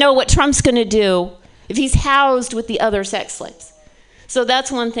 We know what Trump's going to do if he's housed with the other sex slaves. So that's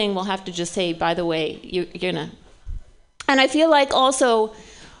one thing we'll have to just say, by the way, you're going to. And I feel like also,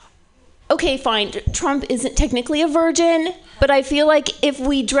 okay, fine, Trump isn't technically a virgin, but I feel like if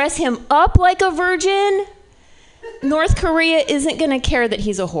we dress him up like a virgin, North Korea isn't going to care that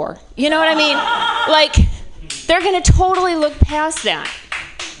he's a whore. You know what I mean? Like, they're going to totally look past that.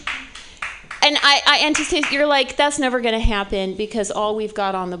 And I anticipate, you're like, that's never going to happen because all we've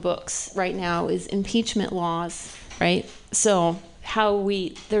got on the books right now is impeachment laws, right? So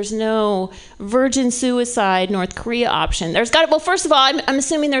there's no virgin suicide North Korea option. Well, first of all, I'm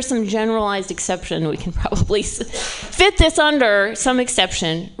assuming there's some generalized exception. We can probably fit this under some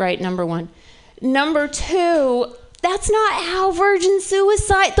exception, right? Number one. Number two, that's not how virgin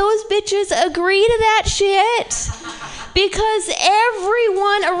suicide, those bitches agree to that shit. Because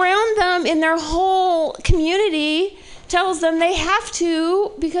everyone around them in their whole community tells them they have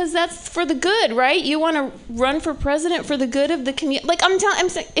to, because that's for the good, right? You want to run for president for the good of the community. Like, I'm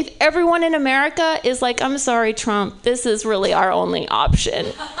saying, if everyone in America is like, I'm sorry, Trump, this is really our only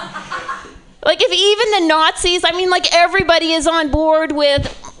option. Like, if even the Nazis, I mean, like, everybody is on board with,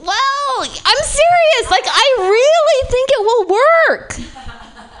 well, I'm serious. Like, I really think it will work.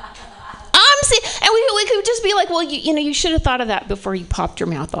 And we could just be like, well, you should have thought of that before you popped your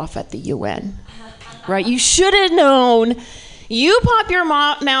mouth off at the UN. Right? You should have known. You pop your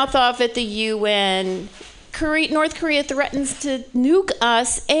mouth off at the UN. North Korea threatens to nuke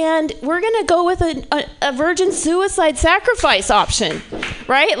us, and we're going to go with a virgin suicide sacrifice option,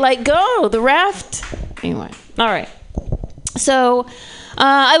 right? Like, go, the raft. Anyway, all right. So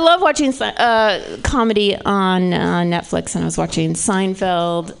I love watching comedy on Netflix, and I was watching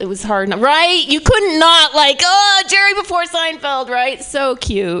Seinfeld. It was hard, right? You couldn't not, like, oh, Jerry before Seinfeld, right? So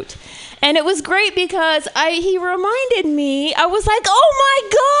cute. And it was great because he reminded me, I was like, oh my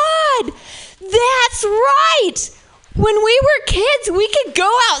God, that's right. When we were kids, we could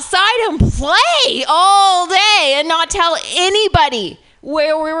go outside and play all day and not tell anybody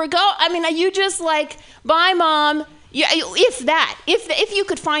where we were going. I mean, you just like, bye, Mom. Yeah, if you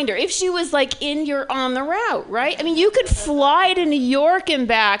could find her, if she was like on the route, right? I mean, you could fly to New York and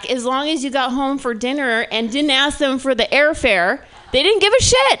back as long as you got home for dinner and didn't ask them for the airfare. They didn't give a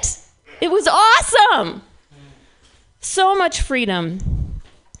shit. It was awesome. So much freedom.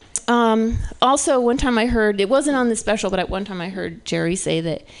 Also, one time I heard, it wasn't on the special, but at one time I heard Jerry say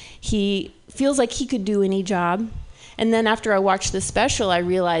that he feels like he could do any job. And then after I watched the special, I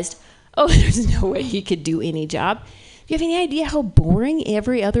realized, oh, there's no way he could do any job. Do you have any idea how boring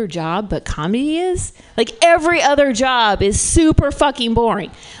every other job but comedy is? Like, every other job is super fucking boring.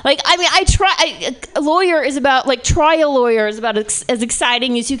 Like, I mean, a lawyer is about, like, trial lawyer is about as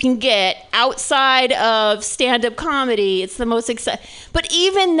exciting as you can get outside of stand-up comedy. It's the most exciting. But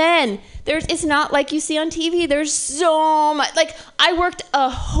even then, it's not like you see on TV. There's so much. Like, I worked a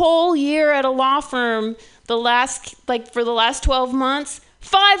whole year at a law firm for the last 12 months.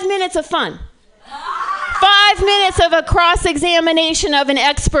 5 minutes of fun. 5 minutes of a cross-examination of an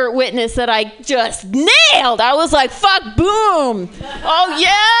expert witness that I just nailed. I was like, fuck, boom. Oh,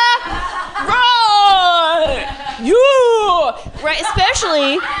 yeah? Right. You. Right,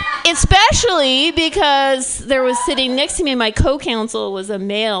 especially because there was sitting next to me, my co-counsel was a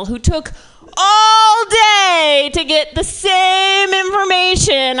male who took all day to get the same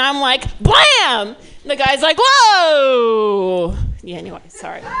information. I'm like, blam. The guy's like, whoa. Yeah, anyway,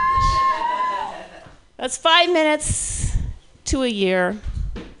 sorry. That's 5 minutes to a year.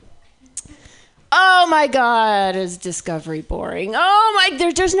 Oh my God, is Discovery boring? Oh my,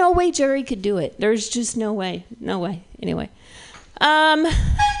 there's no way Jerry could do it. There's just no way. No way. Anyway. So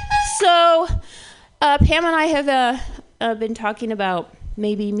Pam and I have been talking about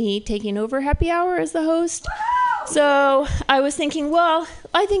maybe me taking over Happy Hour as the host. So I was thinking, well,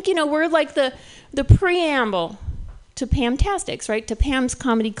 I think, we're like the preamble to Pamtastics, right? To Pam's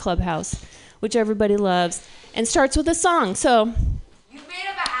Comedy Clubhouse, which everybody loves, and starts with a song. So, you made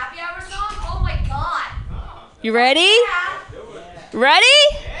up a Happy Hour song? Oh my God! You ready? Yeah. Ready?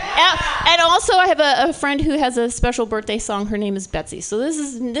 Yeah. And also, I have a friend who has a special birthday song. Her name is Betsy. So this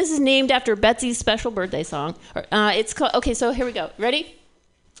is named after Betsy's special birthday song. It's called. Okay, so here we go. Ready?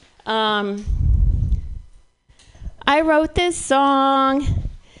 I wrote this song.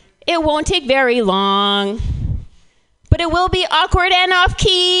 It won't take very long, but it will be awkward and off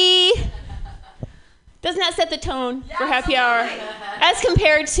key. Doesn't that set the tone for Happy Hour? As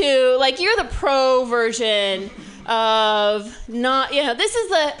compared to, like, you're the pro version of not, this is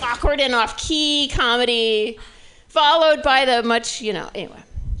the awkward and off key comedy, followed by the much, anyway.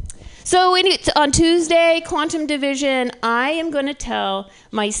 So on Tuesday, Quantum Division, I am going to tell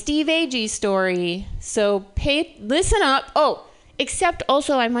my Steve Agee story. So listen up. Oh, except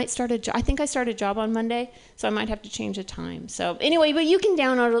also I might start a job. I think I start a job on Monday, so I might have to change the time. So anyway, but you can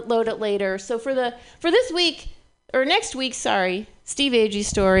download it later. So for this week, or next week, sorry, Steve Agee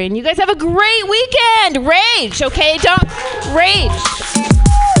story. And you guys have a great weekend. Rage, okay? Don't rage.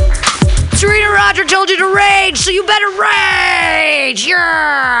 Serena Roger told you to rage, so you better rage.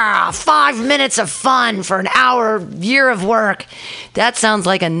 Yeah, 5 minutes of fun for an year of work. That sounds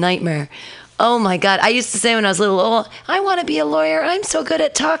like a nightmare. Oh my God. I used to say when I was little, oh, I want to be a lawyer. I'm so good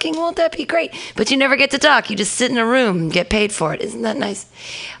at talking. Won't that be great? But you never get to talk. You just sit in a room and get paid for it. Isn't that nice?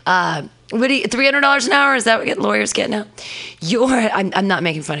 What do you, $300 an hour? Is that what lawyers get now? I'm not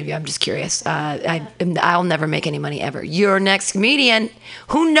making fun of you. I'm just curious. I'll never make any money ever. Your next comedian,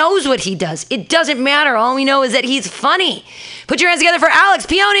 who knows what he does? It doesn't matter. All we know is that he's funny. Put your hands together for Alex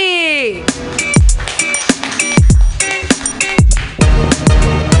Peone.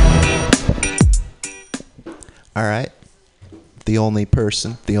 All right. The only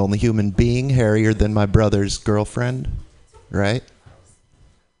human being hairier than my brother's girlfriend, right?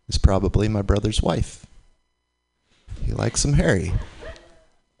 is probably my brother's wife. He likes them hairy.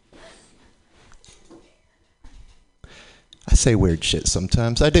 I say weird shit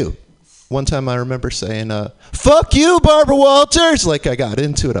sometimes. I do. One time I remember saying, fuck you, Barbara Walters! Like, I got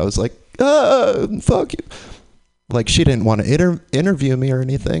into it. I was like, fuck you. Like, she didn't want to interview me or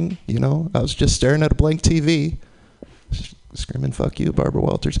anything, you know? I was just staring at a blank TV, screaming, fuck you, Barbara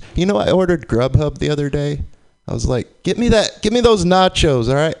Walters. You know, I ordered Grubhub the other day. I was like, get me those nachos,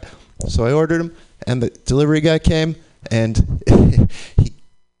 all right? So I ordered them, and the delivery guy came, and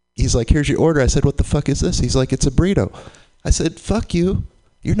he's like, here's your order. I said, what the fuck is this? He's like, it's a burrito. I said, fuck you.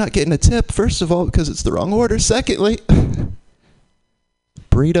 You're not getting a tip, first of all, because it's the wrong order. Secondly,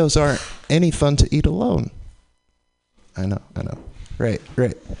 burritos aren't any fun to eat alone. I know. Right. All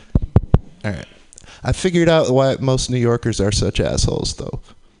right. I figured out why most New Yorkers are such assholes, though.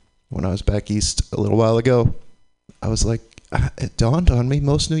 When I was back east a little while ago, I was like, it dawned on me,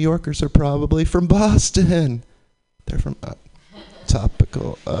 most New Yorkers are probably from Boston. They're from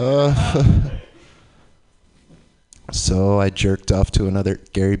topical. So I jerked off to another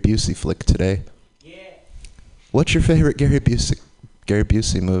Gary Busey flick today. Yeah. What's your favorite Gary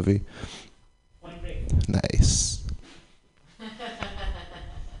Busey movie? Point Break. Nice.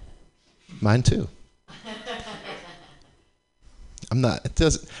 Mine too.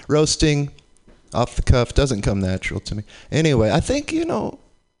 Roasting off the cuff doesn't come natural to me. Anyway, I think,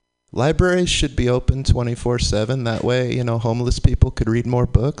 libraries should be open 24/7. That way, homeless people could read more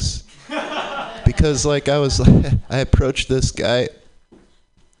books. Because, I approached this guy.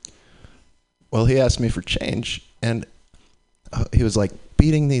 Well, he asked me for change, and he was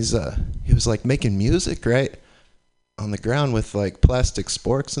beating these. He was making music, right, on the ground with plastic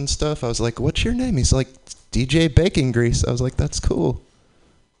sporks and stuff. I was like, "What's your name?" He's like, "DJ Bacon Grease." I was like, "That's cool."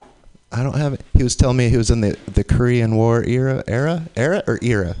 I don't have it. He was telling me he was in the Korean War era.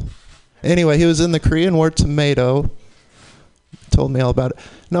 Anyway, he was in the Korean War tomato. Told me all about it.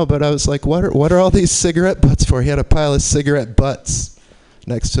 No, but I was like, what are all these cigarette butts for? He had a pile of cigarette butts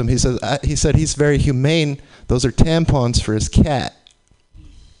next to him. He said he's very humane. Those are tampons for his cat.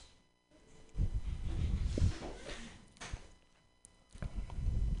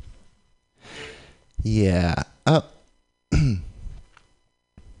 Yeah.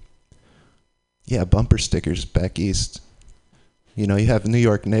 Yeah, bumper stickers back east. You have New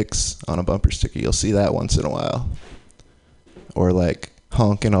York Knicks on a bumper sticker. You'll see that once in a while. Or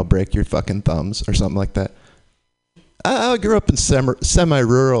honk and I'll break your fucking thumbs or something like that. I grew up in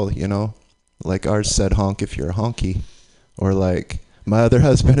semi-rural, ours said honk if you're a honky. Or my other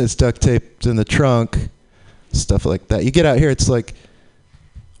husband is duct taped in the trunk. Stuff like that. You get out here, it's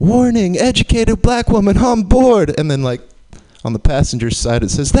warning, educated black woman on board. And then on the passenger side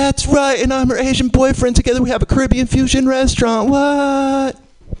it says, that's right, and I'm her Asian boyfriend. Together we have a Caribbean fusion restaurant. What?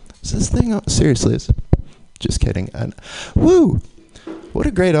 Is this thing on? Seriously, just kidding. Woo! What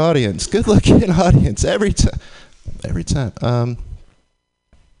a great audience. Good looking audience every time.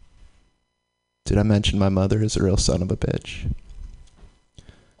 Did I mention my mother is a real son of a bitch?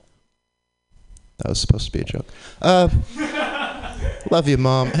 That was supposed to be a joke. Love you,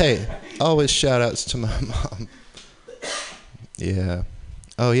 Mom. Hey, always shout outs to my mom. Yeah.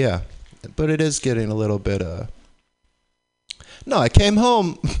 Oh, yeah. But it is getting a little bit, No, I came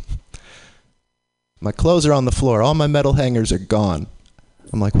home. My clothes are on the floor. All my metal hangers are gone.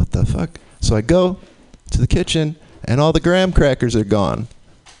 I'm like, what the fuck? So I go to the kitchen, and all the graham crackers are gone.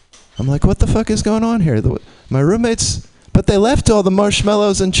 I'm like, what the fuck is going on here? My roommates, but they left all the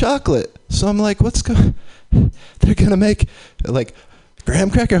marshmallows and chocolate. So I'm like, what's going? They're gonna make graham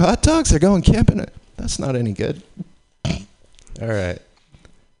cracker hot dogs. They're going camping. That's not any good. All right.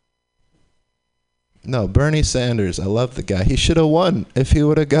 No, Bernie Sanders. I love the guy. He should have won if he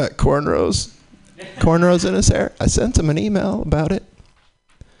would have got cornrows in his hair. I sent him an email about it.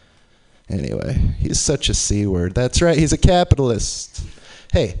 Anyway, he's such a C word. That's right, he's a capitalist.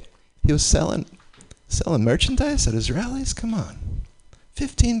 Hey, he was selling merchandise at his rallies? Come on.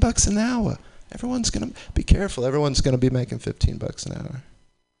 $15 an hour. Everyone's going to be careful. Everyone's going to be making $15 an hour.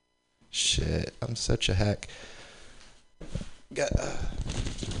 Shit, I'm such a hack.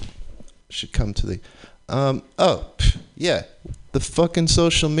 Should come to the yeah, the fucking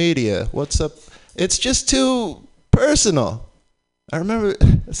social media. What's up? It's just too personal. I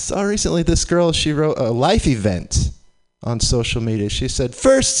saw recently this girl, she wrote a life event on social media. She said,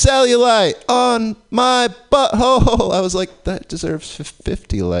 first cellulite on my butthole. I was like, that deserves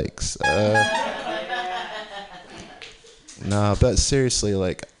 50 likes. No, but seriously,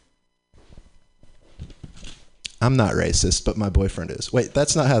 I'm not racist, but my boyfriend is. Wait,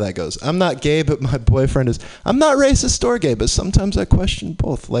 that's not how that goes. I'm not gay, but my boyfriend is. I'm not racist or gay, but sometimes I question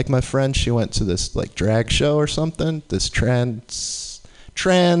both. Like my friend, she went to this like drag show or something. This trans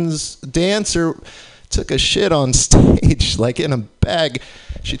dancer took a shit on stage, like in a bag.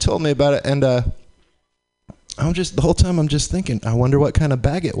 She told me about it, and the whole time I'm just thinking, I wonder what kind of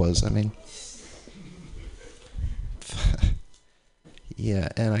bag it was. I mean, yeah,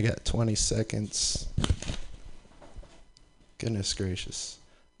 and I got 20 seconds. Goodness gracious.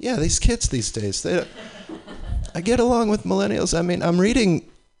 Yeah, these kids these days, I get along with millennials. I mean, I'm reading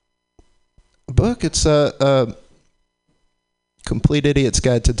a book. It's a Complete Idiot's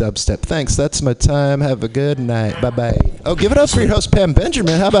Guide to Dubstep. Thanks, that's my time. Have a good night. Bye-bye. Oh, give it up for your host, Pam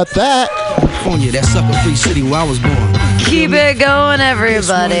Benjamin. How about that? California, that sucker-free city where I was born. Keep it going,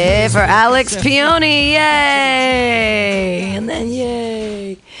 everybody, for Alex Peony. Yay! And then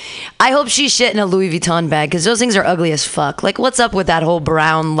yay. I hope she's shit in a Louis Vuitton bag, because those things are ugly as fuck. Like, what's up with that whole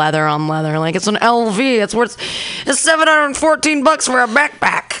brown leather on leather? Like, it's an LV. It's $714 for a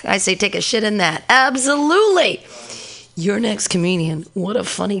backpack. I say take a shit in that. Absolutely. Your next comedian, what a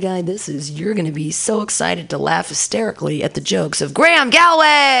funny guy this is. You're going to be so excited to laugh hysterically at the jokes of Graham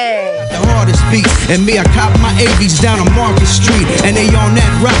Galloway. The hardest beat, and me, I cop my AVs down on Market Street, and they on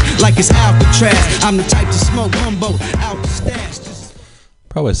that rock like it's Alcatraz. I'm the type to smoke gumbo out the stash.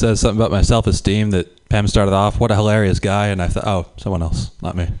 Probably says something about my self-esteem that Pam started off, what a hilarious guy, and I thought, oh, someone else,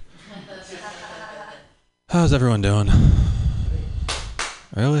 not me. How's everyone doing?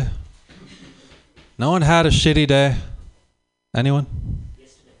 Really? No one had a shitty day? Anyone?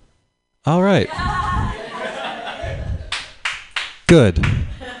 All right. Good.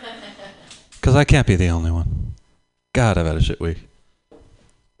 Because I can't be the only one. God, I've had a shit week.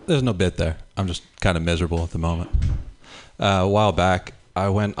 There's no bit there. I'm just kind of miserable at the moment. A while back, I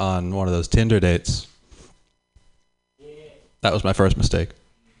went on one of those Tinder dates. That was my first mistake.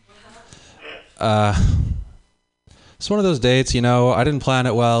 It's one of those dates, you know, I didn't plan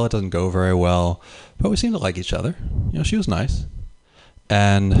it well. It doesn't go very well. But we seemed to like each other. You know, she was nice.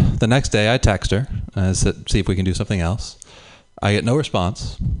 And the next day I text her and said, see if we can do something else. I get no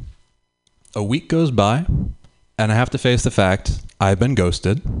response. A week goes by and I have to face the fact I've been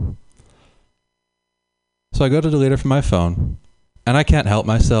ghosted. So I go to delete her from my phone and I can't help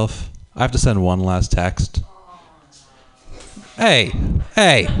myself. I have to send one last text. Hey.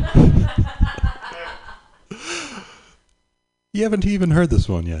 You haven't even heard this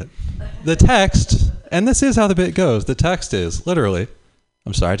one yet. The text, and this is how the bit goes, the text is literally,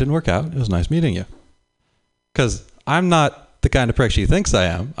 I'm sorry it didn't work out. It was nice meeting you. Because I'm not the kind of prick she thinks I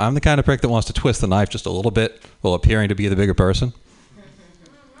am. I'm the kind of prick that wants to twist the knife just a little bit while appearing to be the bigger person.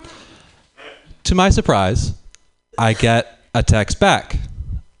 To my surprise, I get a text back.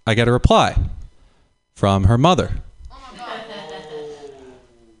 I get a reply from her mother.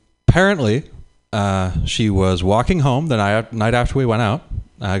 Apparently, she was walking home the night after we went out.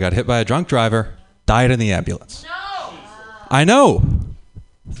 Got hit by a drunk driver, died in the ambulance. No! I know.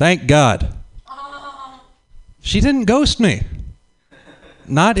 Thank God. She didn't ghost me.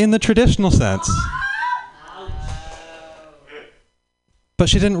 Not in the traditional sense. But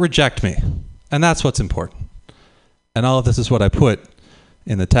she didn't reject me. And that's what's important. And all of this is what I put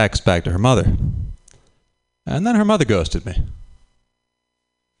in the text back to her mother. And then her mother ghosted me.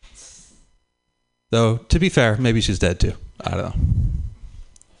 Though, to be fair, maybe she's dead too. I don't know.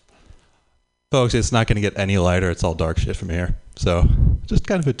 Folks, it's not going to get any lighter. It's all dark shit from here. So, just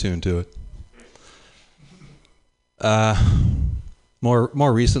kind of attuned to it.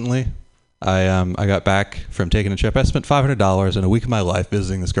 More recently, I got back from taking a trip. I spent $500 in a week of my life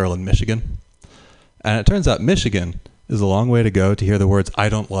visiting this girl in Michigan. And it turns out Michigan is a long way to go to hear the words, I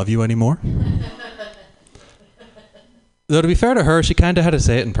don't love you anymore. Though to be fair to her, she kind of had to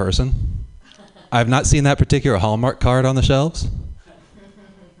say it in person. I've not seen that particular Hallmark card on the shelves.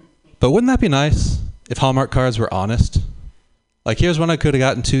 But wouldn't that be nice if Hallmark cards were honest? Like, here's one I could have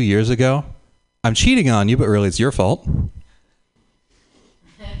gotten 2 years ago. I'm cheating on you, but really it's your fault.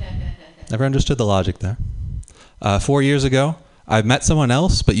 Never understood the logic there. 4 years ago, I've met someone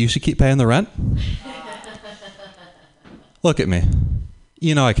else, but you should keep paying the rent. Look at me.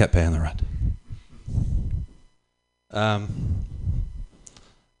 You know I kept paying the rent.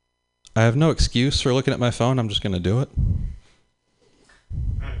 I have no excuse for looking at my phone. I'm just going to do it.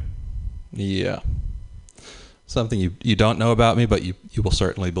 Yeah. Something you don't know about me, but you will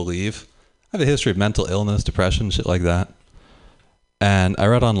certainly believe. I have a history of mental illness, depression, shit like that. And I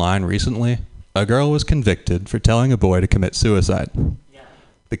read online recently, a girl was convicted for telling a boy to commit suicide. Yeah.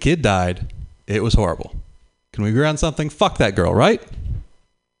 The kid died. It was horrible. Can we agree on something? Fuck that girl, right?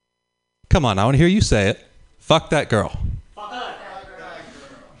 Come on, I want to hear you say it. Fuck that girl.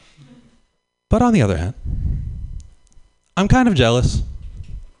 But on the other hand, I'm kind of jealous.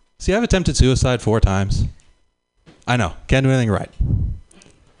 See, I've attempted suicide 4 times. I know, can't do anything right.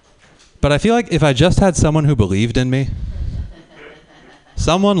 But I feel like if I just had someone who believed in me,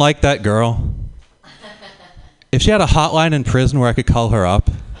 someone like that girl, if she had a hotline in prison where I could call her up,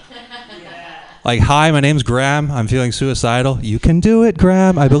 like, hi, my name's Graham, I'm feeling suicidal. You can do it,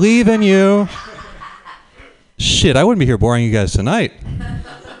 Graham, I believe in you. Shit, I wouldn't be here boring you guys tonight.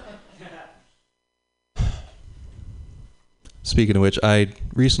 Speaking of which, I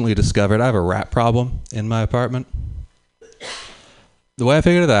recently discovered I have a rat problem in my apartment. The way I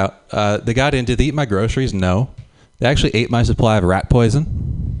figured it out, they got in, did they eat my groceries? No. They actually ate my supply of rat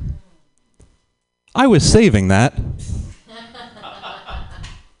poison. I was saving that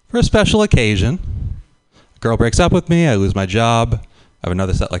for a special occasion. A girl breaks up with me, I lose my job, I have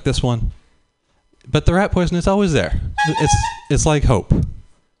another set like this one. But the rat poison is always there. It's like hope.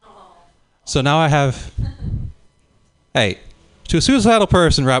 So now I have... Hey, to a suicidal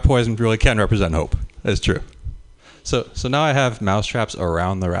person, rat poison really can represent hope. That's true. So now I have mouse traps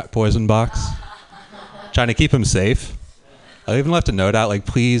around the rat poison box, trying to keep them safe. I even left a note out like,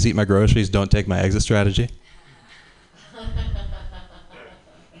 please eat my groceries, don't take my exit strategy.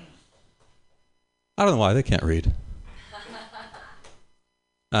 I don't know why, they can't read.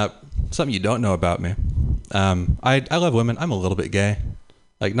 Something you don't know about me. I love women. I'm a little bit gay.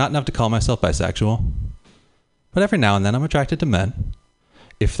 Like, not enough to call myself bisexual. But every now and then I'm attracted to men.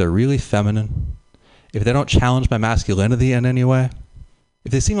 If they're really feminine, if they don't challenge my masculinity in any way,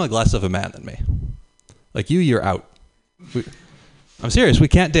 if they seem like less of a man than me. Like you're out. I'm serious, we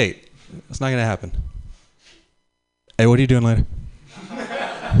can't date. It's not gonna happen. Hey, what are you doing later?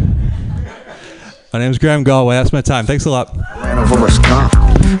 My name's Graham Galway, that's my time. Thanks a lot. Ran over a skunk,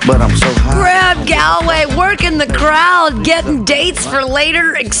 but I'm so high. Graham Galway working the crowd, getting dates for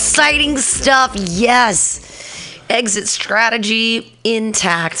later, exciting stuff. Yes. Exit strategy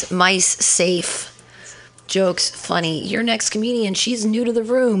intact, mice safe. Jokes funny. Your next comedian, she's new to the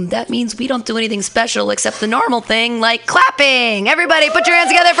room. That means we don't do anything special except the normal thing like clapping. Everybody put your hands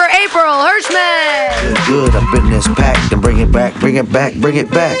together for April Hirschman. Good up in this pack, then bring it back, bring it back, bring it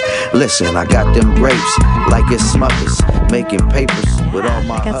back. Listen, I got them grapes like it's Smuckers, making papers with all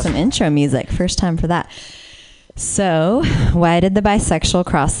my I got some intro music. First time for that. So, why did the bisexual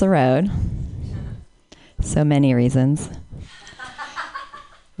cross the road? So many reasons.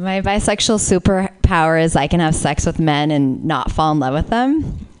 My bisexual superpower is I can have sex with men and not fall in love with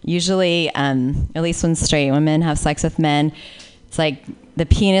them. Usually, at least when straight women have sex with men, it's like the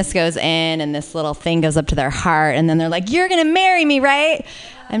penis goes in and this little thing goes up to their heart and then they're like, you're going to marry me, right?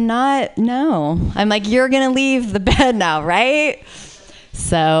 I'm not, no. I'm like, you're going to leave the bed now, right?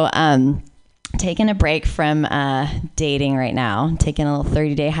 So, taking a break from dating right now, taking a little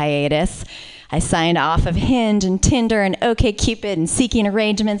 30-day hiatus. I signed off of Hinge and Tinder and OkCupid and Seeking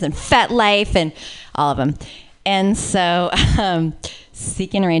Arrangements and FetLife and all of them. And so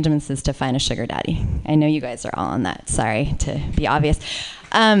Seeking Arrangements is to find a sugar daddy. I know you guys are all on that. Sorry to be obvious.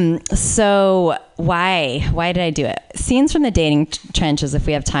 So why did I do it? Scenes from the dating trenches, if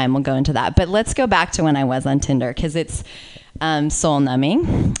we have time, we'll go into that. But let's go back to when I was on Tinder because it's soul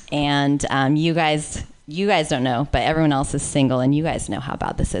numbing. And you guys don't know, but everyone else is single, and you guys know how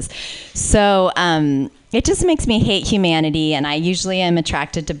bad this is. So it just makes me hate humanity, and I usually am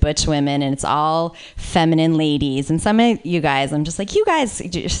attracted to butch women, and it's all feminine ladies. And some of you guys, I'm just like, you guys,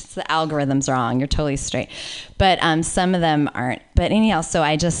 just the algorithm's wrong. You're totally straight. But some of them aren't. But anyhow, so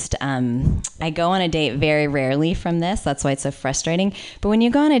I just, I go on a date very rarely from this. That's why it's so frustrating. But when you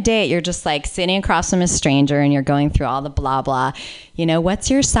go on a date, you're just like sitting across from a stranger, and you're going through all the blah, blah. You know, what's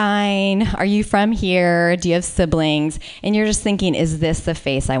your sign? Are you from here? Do you have siblings? And you're just thinking, is this the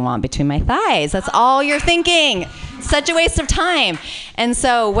face I want between my thighs? That's all you're thinking. Such a waste of time. And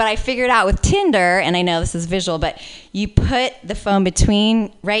so what I figured out with Tinder, and I know this is visual, but you put the phone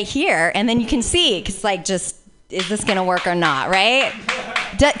between right here, and then you can see, because like just, is this going to work or not, right?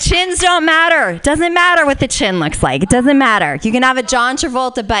 Chins don't matter. It doesn't matter what the chin looks like. It doesn't matter. You can have a John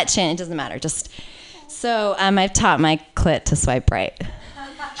Travolta butt chin. It doesn't matter. So I've taught my clit to swipe right.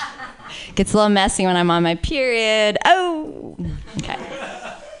 Gets a little messy when I'm on my period. Oh, okay.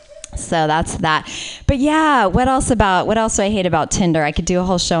 So that's that. But yeah, what else do I hate about Tinder? I could do a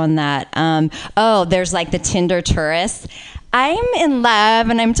whole show on that. There's like the Tinder tourists. I'm in love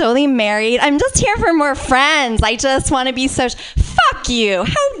and I'm totally married. I'm just here for more friends. I just want to be social. Fuck you.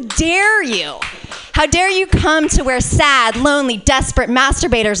 How dare you? How dare you come to where sad, lonely, desperate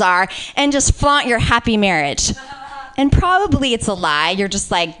masturbators are and just flaunt your happy marriage? and probably it's a lie. You're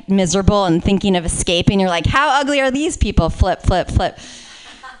just like miserable and thinking of escaping. You're like, how ugly are these people? Flip, flip, flip.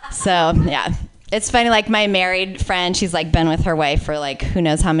 So yeah, it's funny. Like my married friend, she's like been with her wife for like who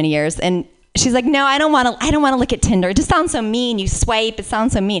knows how many years, and she's like, no, I don't want to look at Tinder. It just sounds so mean. You swipe. It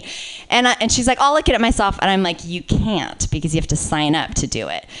sounds so mean. And she's like, I'll look at it myself. And I'm like, you can't, because you have to sign up to do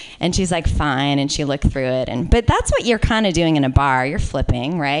it. And she's like, fine. And she looked through it. But that's what you're kind of doing in a bar. You're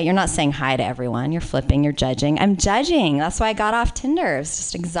flipping, right? You're not saying hi to everyone. You're flipping. You're judging. I'm judging. That's why I got off Tinder. It's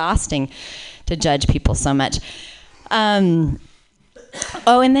just exhausting to judge people so much.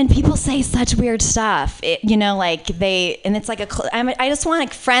 Oh, and then people say such weird stuff. And it's like I just want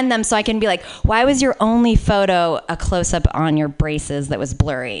to friend them so I can be like, why was your only photo a close-up on your braces that was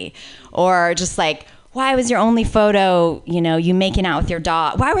blurry? Or just like, why was your only photo, you making out with your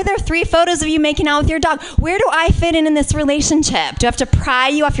dog? Why were there 3 photos of you making out with your dog? Where do I fit in this relationship? Do I have to pry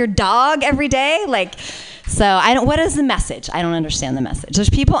you off your dog every day? What is the message? I don't understand the message. There's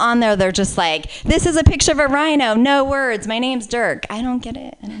people on there, they're just like, this is a picture of a rhino, no words, my name's Dirk. I don't get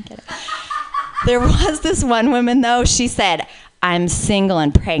it. There was this one woman, though, she said, I'm single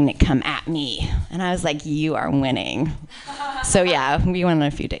and pregnant, come at me. And I was like, you are winning. So yeah, we went on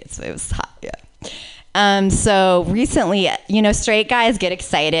a few dates, so it was hot, yeah. So recently, straight guys get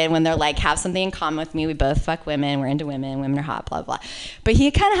excited when they're like, have something in common with me. We both fuck women. We're into women. Women are hot, blah, blah. But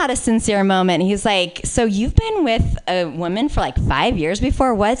he kind of had a sincere moment. He's like, so you've been with a woman for like 5 years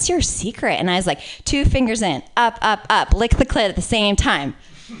before? What's your secret? And I was like, 2 fingers in, up, up, up, lick the clit at the same time.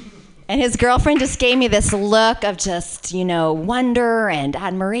 And his girlfriend just gave me this look of just, wonder and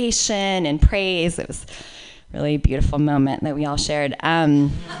admiration and praise. It was a really beautiful moment that we all shared.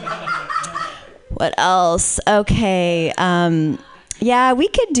 What else? Okay. Yeah, we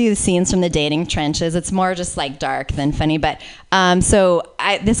could do scenes from the dating trenches. It's more just like dark than funny. But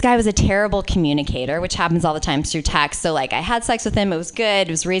this guy was a terrible communicator, which happens all the time through text. So like I had sex with him. It was good.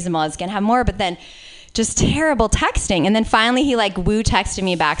 It was reasonable. I was going to have more. But then just terrible texting. And then finally he like woo texted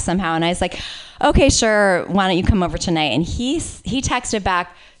me back somehow. And I was like, okay, sure. Why don't you come over tonight? And he texted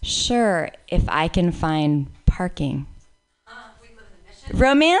back, sure, if I can find parking.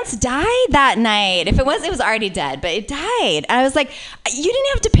 Romance died that night. If it was already dead, but it died. I was like, you didn't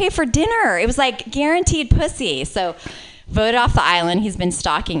have to pay for dinner. It was like guaranteed pussy. So voted off the island. He's been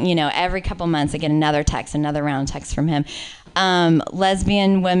stalking, every couple months I get another text, another round of text from him.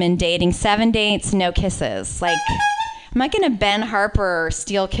 Lesbian women dating, 7 dates, no kisses. Like, I'm not going to Ben Harper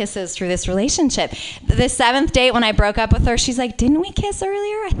steal kisses through this relationship. The 7th date when I broke up with her, she's like, didn't we kiss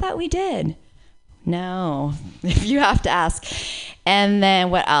earlier? I thought we did. No, if you have to ask. And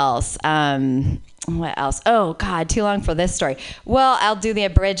then what else? Oh, God, too long for this story. Well, I'll do the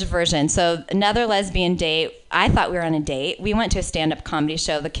abridged version. So another lesbian date. I thought we were on a date. We went to a stand-up comedy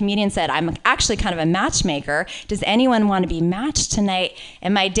show. The comedian said, I'm actually kind of a matchmaker. Does anyone want to be matched tonight?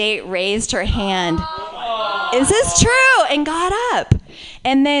 And my date raised her hand. Is this true? And got up.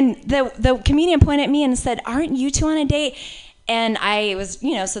 And then the comedian pointed at me and said, aren't you 2 on a date? And I was,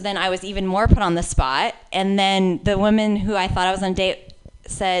 so then I was even more put on the spot. And then the woman who I thought I was on a date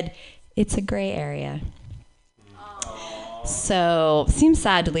said, it's a gray area. So seems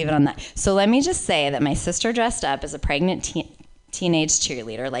sad to leave it on that. So let me just say that my sister dressed up as a pregnant teenage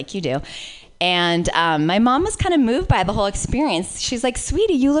cheerleader, like you do. And my mom was kind of moved by the whole experience. She's like,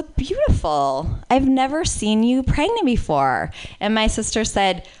 sweetie, you look beautiful. I've never seen you pregnant before. And my sister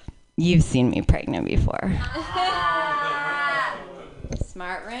said, you've seen me pregnant before.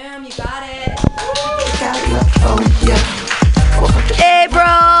 Smart room, you got it. April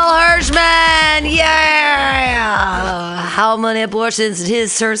Hirschman, yeah. How many abortions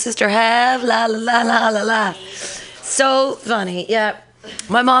did her sister have? La la la la la la. So funny, yeah.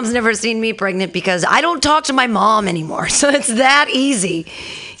 My mom's never seen me pregnant because I don't talk to my mom anymore, so it's that easy.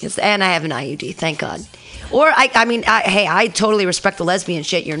 And I have an IUD, thank God. Or I totally respect the lesbian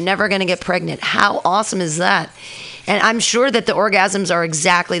shit. You're never gonna get pregnant. How awesome is that? And I'm sure that the orgasms are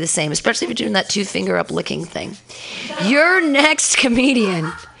exactly the same, especially if you're doing that 2-finger up licking thing. Your next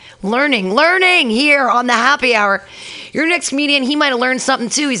comedian, learning here on the Happy Hour. Your next comedian, he might have learned something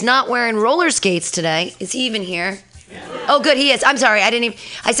too. He's not wearing roller skates today. Is he even here? Oh, good, he is. I'm sorry, I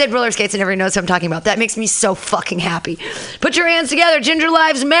said roller skates and everybody knows what I'm talking about. That makes me so fucking happy. Put your hands together, Ginger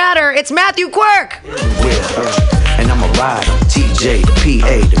Lives Matter. It's Matthew Quirk. And I'm a ride, TJ, the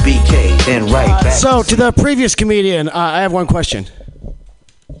PA, the BK, then right back. So, to the previous comedian, I have one question. Is it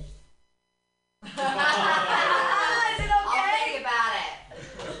okay? I'll think about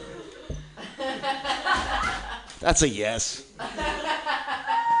it. That's a yes.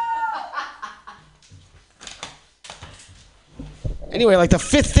 Anyway, like the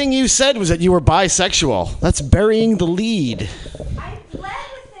fifth thing you said was that you were bisexual. That's burying the lead. I led with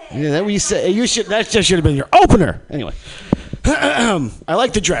it. Yeah, that what you said. You should. That just should have been your opener. Anyway, I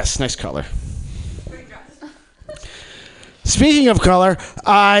like the dress. Nice color. Speaking of color,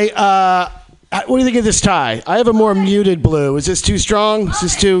 what do you think of this tie? I have a more muted blue. Is this too strong? Is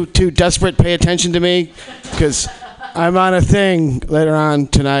this too desperate? Pay attention to me, because I'm on a thing later on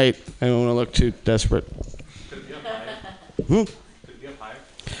tonight. I don't want to look too desperate. Could it be up higher? Hmm? Could it be up higher?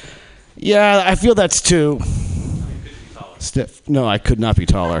 Yeah, I feel that's too Could you be taller? stiff. No, I could not be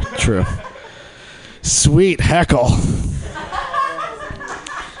taller. True. Sweet heckle.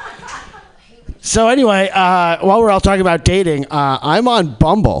 So anyway, while we're all talking about dating, I'm on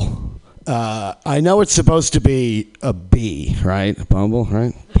Bumble. I know it's supposed to be a bee, right? Bumble,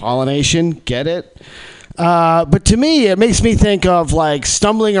 right? Pollination, get it? But to me, it makes me think of like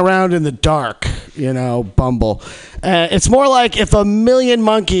stumbling around in the dark, Bumble. It's more like if a million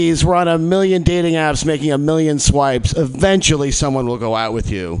monkeys were on a million dating apps making a million swipes, eventually someone will go out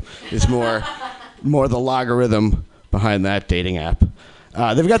with you, is more the logarithm behind that dating app.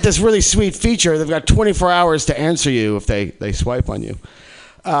 They've got this really sweet feature. They've got 24 hours to answer you if they swipe on you.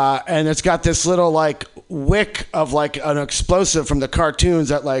 And it's got this little like wick of like an explosive from the cartoons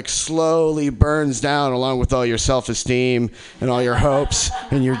that like slowly burns down along with all your self-esteem and all your hopes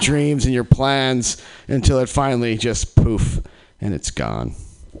and your dreams and your plans until it finally just poof and it's gone.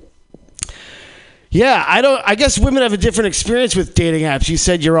 Yeah, I guess women have a different experience with dating apps. You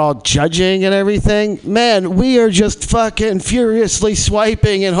said you're all judging and everything. Man, we are just fucking furiously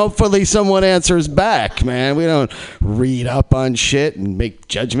swiping and hopefully someone answers back, man. We don't read up on shit and make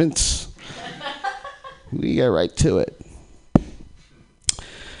judgments. We get right to it.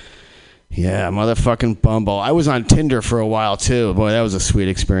 Yeah, motherfucking Bumble. I was on Tinder for a while too. Boy, that was a sweet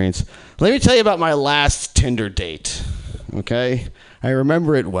experience. Let me tell you about my last Tinder date, okay? I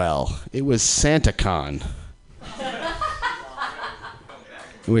remember it well. It was SantaCon,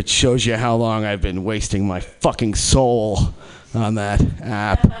 which shows you how long I've been wasting my fucking soul on that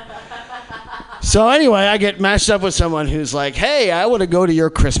app. So anyway, I get matched up with someone who's like, hey, I want to go to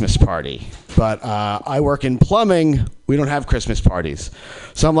your Christmas party, but I work in plumbing. We don't have Christmas parties.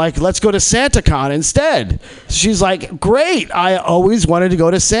 So I'm like, let's go to SantaCon instead. She's like, great. I always wanted to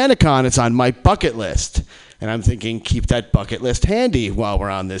go to SantaCon. It's on my bucket list. And I'm thinking, keep that bucket list handy while we're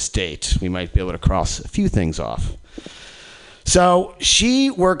on this date. We might be able to cross a few things off. So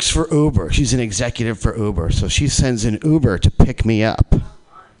she works for Uber. She's an executive for Uber. So she sends an Uber to pick me up.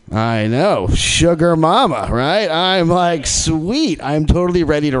 I know, sugar mama, right? I'm like, sweet. I'm totally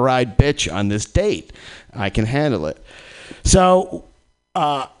ready to ride bitch on this date. I can handle it. So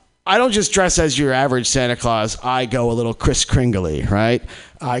I don't just dress as your average Santa Claus. I go a little Kris Kringle-y, right?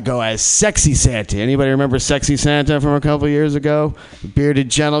 I go as Sexy Santa. Anybody remember Sexy Santa from a couple years ago? A bearded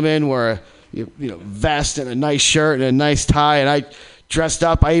gentleman wore a vest and a nice shirt and a nice tie, and I dressed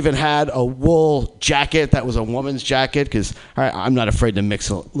up. I even had a wool jacket that was a woman's jacket because I'm not afraid to mix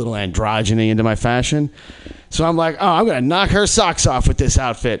a little androgyny into my fashion. So I'm like, oh, I'm going to knock her socks off with this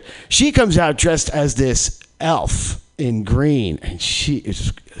outfit. She comes out dressed as this elf in green, and she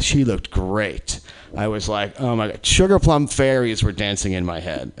looked great. I was like, oh my God, sugar plum fairies were dancing in my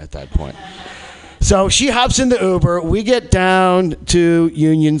head at that point. So she hops in the Uber. We get down to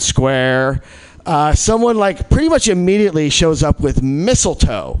Union Square. Someone like pretty much immediately shows up with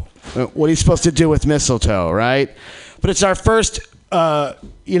mistletoe. What are you supposed to do with mistletoe, right? But it's our first,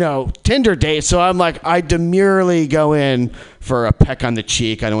 Tinder date. So I'm like, I demurely go in for a peck on the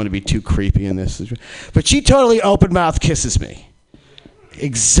cheek. I don't want to be too creepy in this. But she totally open mouth kisses me.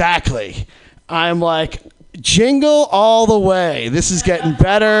 Exactly. I'm like, jingle all the way. This is getting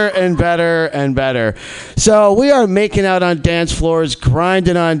better and better and better. So we are making out on dance floors,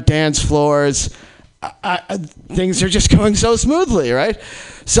 grinding on dance floors. Things are just going so smoothly, right?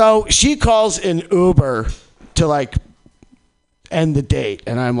 So she calls an Uber to like end the date.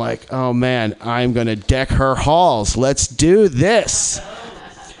 And I'm like, oh man, I'm going to deck her halls. Let's do this.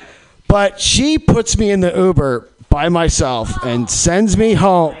 But she puts me in the Uber by myself and sends me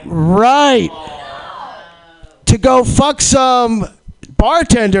home. Right. To go fuck some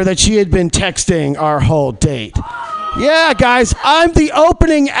bartender that she had been texting our whole date. Yeah, guys, I'm the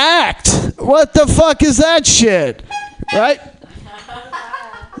opening act. What the fuck is that shit? Right?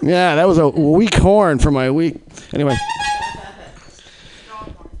 Yeah, that was a weak horn for my weak. Anyway.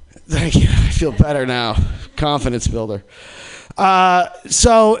 Thank you. I feel better now. Confidence builder.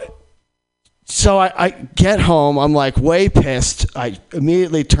 So I get home. I'm like way pissed. I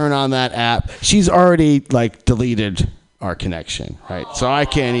immediately turn on that app. She's already like deleted our connection, right? So I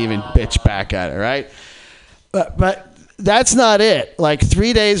can't even bitch back at her, right? But that's not it. Like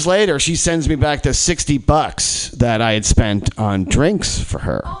 3 days later, she sends me back the $60 that I had spent on drinks for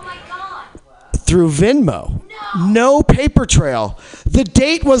her. Oh my God. Through Venmo. No paper trail. The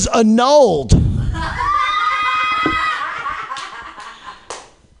date was annulled.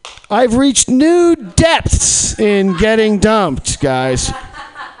 I've reached new depths in getting dumped, guys.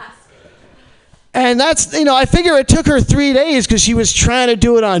 And that's, I figure it took her 3 days because she was trying to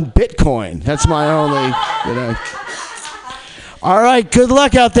do it on Bitcoin. That's my only, All right, good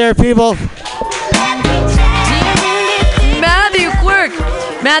luck out there, people. Matthew Quirk.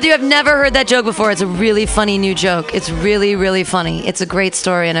 Matthew, I've never heard that joke before. It's a really funny new joke. It's really, really funny. It's a great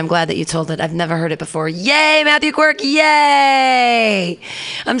story, and I'm glad that you told it. I've never heard it before. Yay, Matthew Quirk. Yay.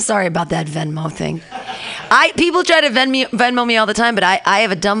 I'm sorry about that Venmo thing. People try to Venmo me all the time, but I have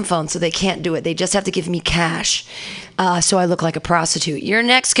a dumb phone, so they can't do it. They just have to give me cash. So I look like a prostitute. Your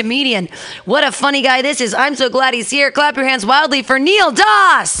next comedian. What a funny guy this is. I'm so glad he's here. Clap your hands wildly for Neil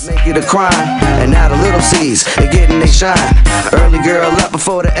Doss. Make it a crime, and now the little C's are getting they shine. Early girl up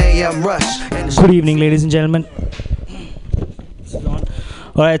before the AM rush. Good evening, ladies and gentlemen.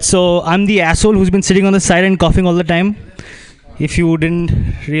 Alright, so I'm the asshole who's been sitting on the side and coughing all the time. If you didn't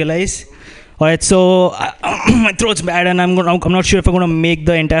realize. Alright, so my throat's bad and I'm not sure if I'm going to make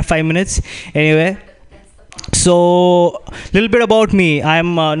the entire 5 minutes. Anyway. So, a little bit about me.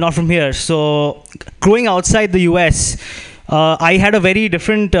 I'm not from here. So, growing outside the US, I had a very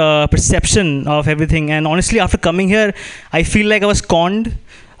different perception of everything. And honestly, after coming here, I feel like I was conned.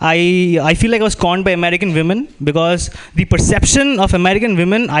 I feel like I was conned by American women because the perception of American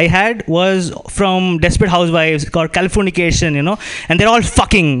women I had was from Desperate Housewives or Californication, and they're all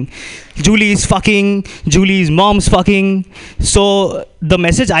fucking. Julie's fucking, Julie's mom's fucking. So, the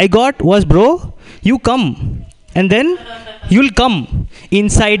message I got was, bro, you come and then you'll come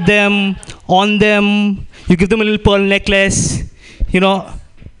inside them, on them, you give them a little pearl necklace,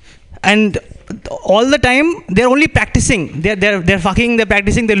 and all the time they're only practicing. They're fucking, they're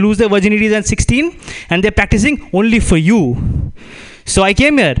practicing, they lose their virginities at 16 and they're practicing only for you. So I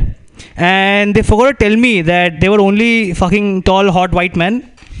came here and they forgot to tell me that they were only fucking tall, hot white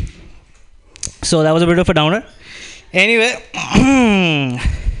men. So that was a bit of a downer. Anyway,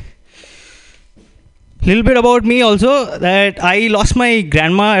 little bit about me also, that I lost my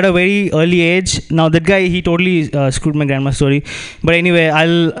grandma at a very early age. Now that guy, he totally screwed my grandma's story. But anyway,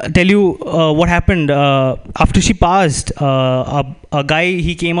 I'll tell you what happened. After she passed, a guy,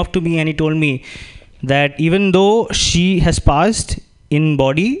 he came up to me and he told me that even though she has passed in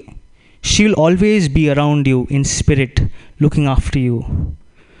body, she'll always be around you in spirit, looking after you.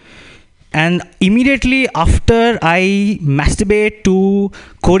 And immediately after I masturbate to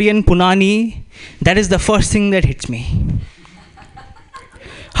Korean punani, that is the first thing that hits me.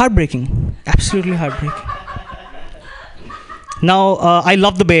 Heartbreaking. Absolutely heartbreaking. Now, I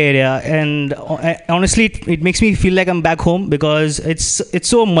love the Bay Area, and honestly, it makes me feel like I'm back home because it's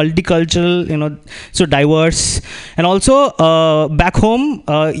so multicultural, so diverse, and also back home,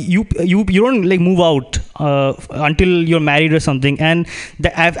 you don't like move out until you're married or something, and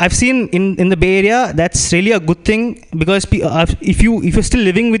I've seen in the Bay Area that's really a good thing because if you're still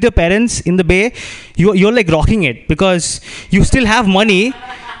living with your parents in the Bay, you're like rocking it because you still have money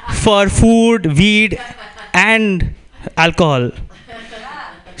for food, weed, and alcohol.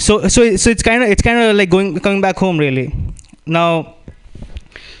 So it's kind of like coming back home really. Now,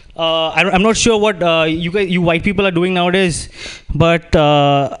 I'm not sure what you white people are doing nowadays, but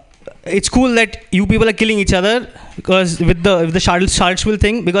it's cool that you people are killing each other because with the Charlottesville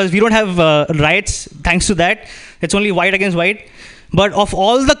thing, because we don't have riots thanks to that. It's only white against white. But of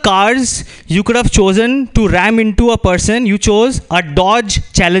all the cars you could have chosen to ram into a person, you chose a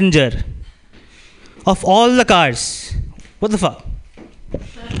Dodge Challenger. Of all the cars. What the fuck?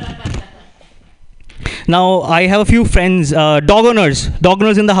 Now, I have a few friends, dog owners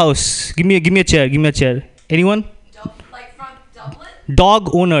in the house. Give me a chair. Anyone? Like from Dublin?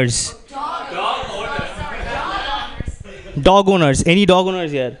 Dog owners. Dog owners. Any dog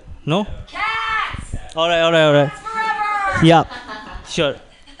owners here? No? Cats! Alright. Forever! Yeah, sure.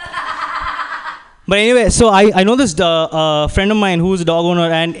 But anyway, so I know this friend of mine who's a dog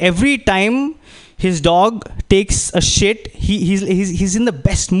owner, and every time his dog takes a shit, he's in the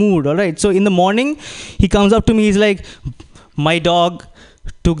best mood, all right? So in the morning, he comes up to me, he's like, my dog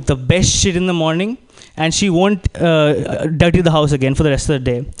took the best shit in the morning and she won't dirty the house again for the rest of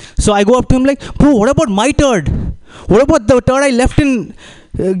the day. So I go up to him like, bro, what about my turd? What about the turd I left in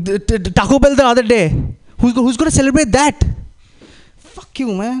Taco Bell the other day? Who's going to celebrate that? Fuck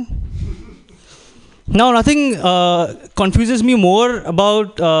you, man. Now, nothing confuses me more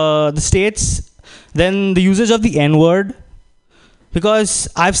about the States Then the usage of the N-word. Because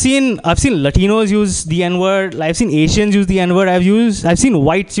I've seen Latinos use the N-word. I've seen Asians use the N-word. I've seen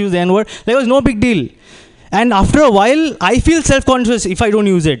whites use the N-word. There was no big deal. And after a while, I feel self-conscious if I don't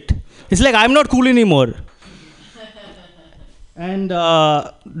use it. It's like I'm not cool anymore. And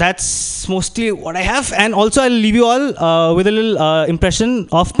that's mostly what I have. And also, I'll leave you all with a little impression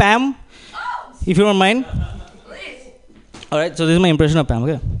of Pam, if you don't mind. All right, so this is my impression of Pam,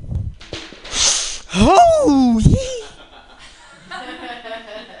 okay? Oh, yeah.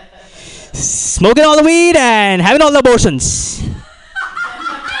 Smoking all the weed and having all the abortions.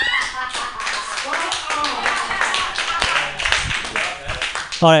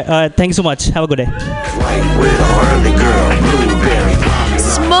 All right, thank you so much. Have a good day.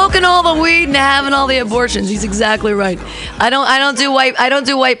 Smoking all the weed and having all the abortions. He's exactly right. I don't do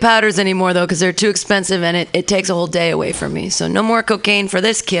white powders anymore though, because they're too expensive and it takes a whole day away from me. So no more cocaine for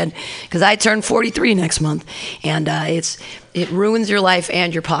this kid, because I turn 43 next month, and it ruins your life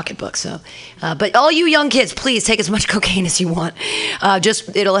and your pocketbook. So, but all you young kids, please take as much cocaine as you want.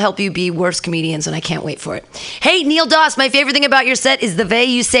 It'll help you be worse comedians, and I can't wait for it. Hey, Neil Doss, my favorite thing about your set is the way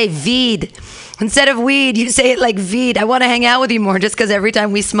you say "veed" instead of weed. You say it like "veed." I want to hang out with you more, just because every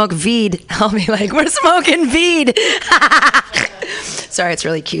time we smoke veed, I'll be like, "We're smoking veed." Sorry, it's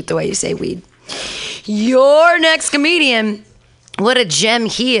really cute the way you say weed. Your next comedian, what a gem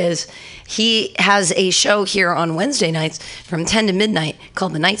he is. He has a show here on Wednesday nights from 10 to midnight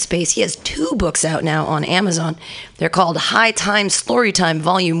called The Night Space. He has 2 books out now on Amazon. They're called High Time, Story Time,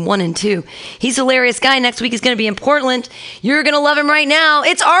 Volume 1 and 2. He's a hilarious guy. Next week he's going to be in Portland. You're going to love him right now.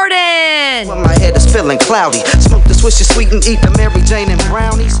 It's Arden! When my head is feeling cloudy, smoke the swisher sweet and eat the Mary Jane and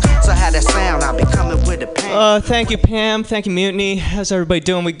brownies. So how that sound, I'll be coming with a pain. Thank you, Pam. Thank you, Mutiny. How's everybody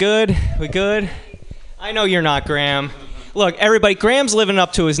doing? We good? We good? I know you're not, Graham. Look, everybody, Graham's living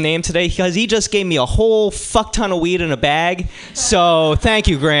up to his name today because he just gave me a whole fuck ton of weed in a bag. So thank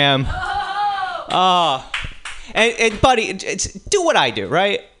you, Graham. And buddy, do what I do,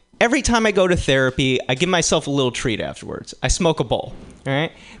 right? Every time I go to therapy, I give myself a little treat afterwards. I smoke a bowl, all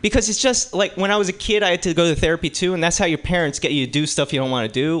right? Because it's just like when I was a kid, I had to go to therapy too, and that's how your parents get you to do stuff you don't want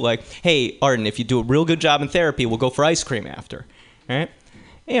to do. Like, hey, Arden, if you do a real good job in therapy, we'll go for ice cream after, all right?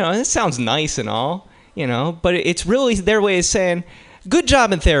 You know, it sounds nice and all. You know, but it's really their way of saying, good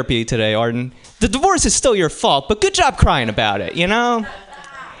job in therapy today, Arden. The divorce is still your fault, but good job crying about it, you know?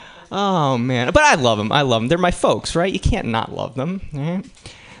 Oh, man. But I love them. I love them. They're my folks, right? You can't not love them. Right?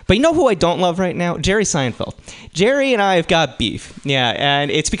 But you know who I don't love right now? Jerry Seinfeld. Jerry and I have got beef. Yeah,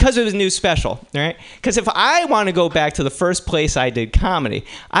 and it's because of his new special, right? Because if I want to go back to the first place I did comedy,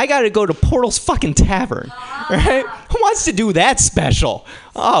 I got to go to Portal's fucking Tavern, right? Who wants to do that special?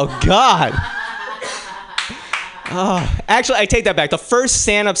 Oh, God. Oh, actually, I take that back. The first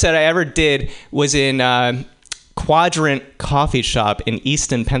stand-up set I ever did was in Quadrant Coffee Shop in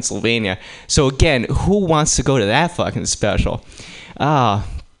Easton, Pennsylvania. So again, who wants to go to that fucking special? But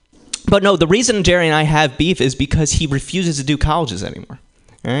no, the reason Jerry and I have beef is because he refuses to do colleges anymore.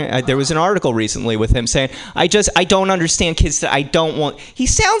 Right? There was an article recently with him saying, I don't understand kids that I don't want. He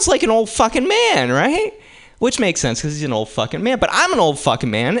sounds like an old fucking man, right? Which makes sense because he's an old fucking man. But I'm an old fucking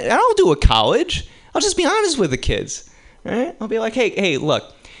man. I don't do a college. I'll just be honest with the kids, right? I'll be like, hey,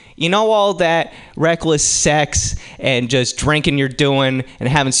 look, you know all that reckless sex and just drinking you're doing and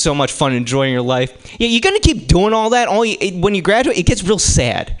having so much fun enjoying your life? Yeah, you're going to keep doing all that. When you graduate, it gets real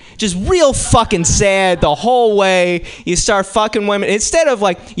sad. Just real fucking sad the whole way. You start fucking women. Instead of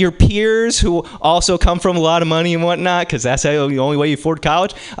like your peers who also come from a lot of money and whatnot, because that's the only way you afford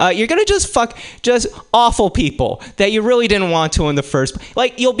college, you're going to just fuck just awful people that you really didn't want to in the first.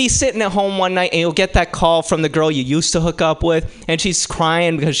 Like you'll be sitting at home one night and you'll get that call from the girl you used to hook up with, and she's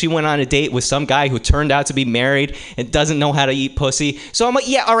crying because she went on a date with some guy who turned out to be married and doesn't know how to eat pussy. So I'm like,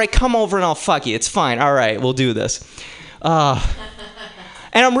 yeah, all right, come over and I'll fuck you. It's fine. All right, we'll do this.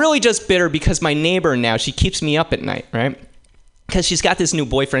 And I'm really just bitter because my neighbor now, she keeps me up at night, right? Because she's got this new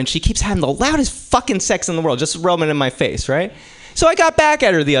boyfriend. She keeps having the loudest fucking sex in the world, just rubbing in my face, right? So I got back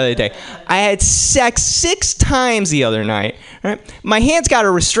at her the other day. I had sex 6 times the other night, right? My hand's got a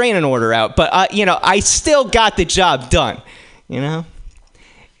restraining order out, but, I still got the job done, you know?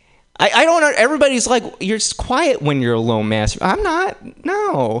 I don't know. Everybody's like, you're just quiet when you're alone, master. I'm not.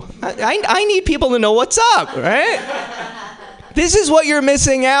 No. I need people to know what's up, right? This is what you're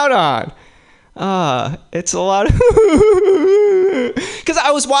missing out on. It's a lot of... Because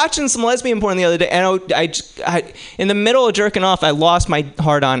I was watching some lesbian porn the other day, and I in the middle of jerking off, I lost my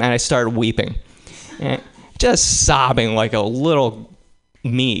hard-on, and I started weeping. Just sobbing like a little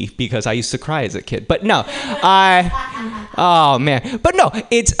me, because I used to cry as a kid. But no, Oh man, but no,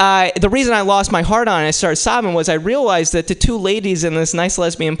 it's the reason I lost my heart on it and I started sobbing was I realized that the two ladies in this nice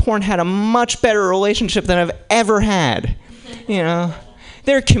lesbian porn had a much better relationship than I've ever had. You know,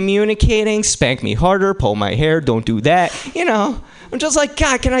 they're communicating, spank me harder, pull my hair, don't do that. You know, I'm just like,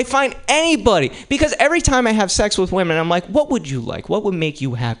 God, can I find anybody? Because every time I have sex with women, I'm like, what would you like? What would make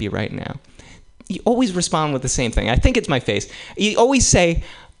you happy right now? You always respond with the same thing. I think it's my face. You always say,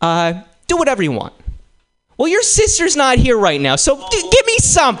 do whatever you want. Well, your sister's not here right now, so give me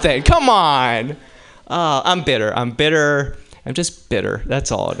something. Come on. I'm bitter. I'm just bitter.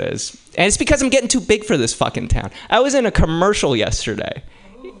 That's all it is. And it's because I'm getting too big for this fucking town. I was in a commercial yesterday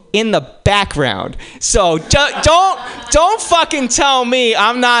in the background. So don't fucking tell me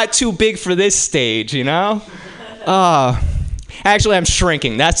I'm not too big for this stage, you know? Actually, I'm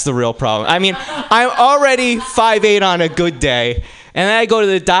shrinking. That's the real problem. I mean, I'm already 5'8" on a good day. And then I go to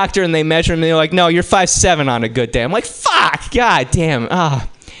the doctor and they measure me. They're like, no, you're 5'7" on a good day. I'm like, fuck, god damn.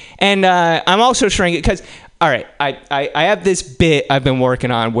 And I'm also shrinking because, all right, I have this bit I've been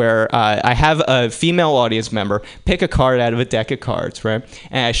working on where I have a female audience member pick a card out of a deck of cards, right?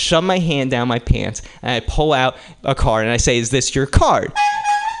 And I shove my hand down my pants and I pull out a card and I say, is this your card?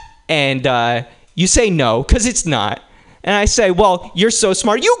 And you say no, because it's not. And I say, well, you're so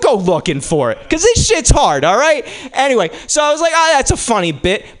smart. You go looking for it. Because this shit's hard, all right? Anyway, so I was like, that's a funny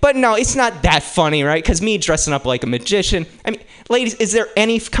bit. But no, it's not that funny, right? Because me dressing up like a magician. I mean, ladies, is there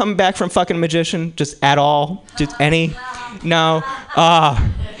any coming back from fucking magician? Just at all? Just any? No?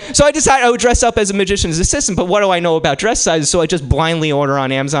 So I decided I would dress up as a magician's assistant. But what do I know about dress sizes? So I just blindly order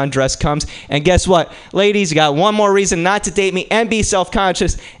on Amazon. Dress comes. And guess what? Ladies, you got one more reason not to date me and be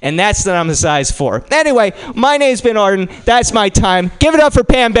self-conscious. And that's that I'm a size 4. Anyway, my name's been Arden. That's my time. Give it up for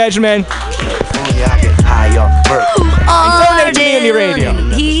Pam Benjamin. Arden,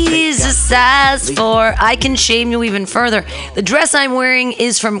 MutinyRadio. He's a size 4. I can shame you even further. The dress I'm wearing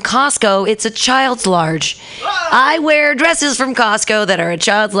is from Costco. It's a child's large. I wear dresses from Costco that are a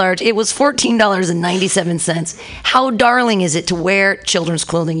child's large. It was $14.97. How darling is it to wear children's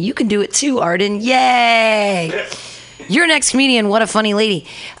clothing? You can do it too, Arden. Yay! Your next comedian, what a funny lady.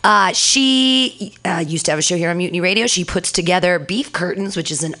 She used to have a show here on Mutiny Radio. She puts together Beef Curtains,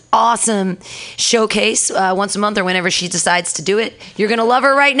 which is an awesome showcase once a month or whenever she decides to do it. You're going to love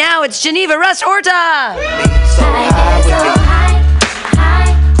her right now. It's Geneva Russ Horta.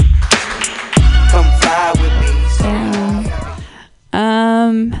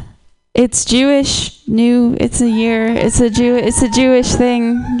 It's Jewish. It's a year. It's a Jewish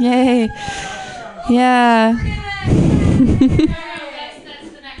thing. Yay. Yeah.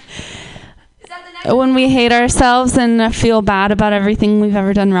 When we hate ourselves and feel bad about everything we've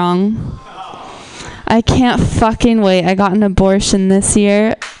ever done wrong. I can't fucking wait. I got an abortion this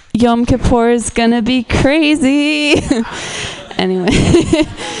year. Yom Kippur is gonna be crazy. Anyway.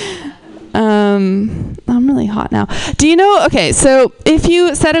 I'm really hot now. Do you know, okay, so if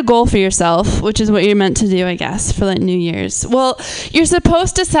you set a goal for yourself, which is what you're meant to do, I guess, for like New Year's, well, you're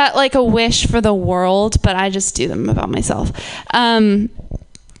supposed to set like a wish for the world, but I just do them about myself.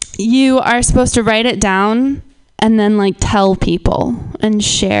 You are supposed to write it down and then like tell people and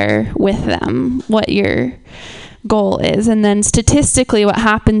share with them what your goal is. And then statistically what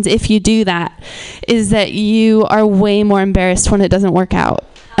happens if you do that is that you are way more embarrassed when it doesn't work out.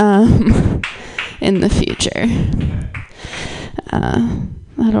 In the future.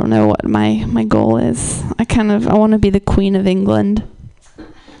 I don't know what my goal is. I want to be the Queen of England.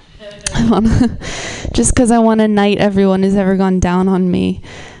 Just because I want to knight everyone who's ever gone down on me,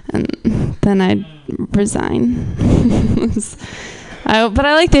 and then I'd resign. But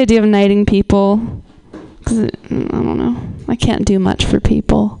I like the idea of knighting people. Cause I don't know. I can't do much for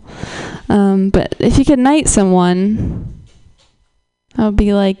people. But if you could knight someone, that would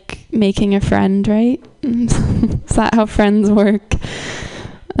be like making a friend, right? Is that how friends work?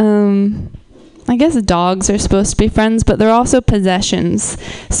 I guess dogs are supposed to be friends, but they're also possessions.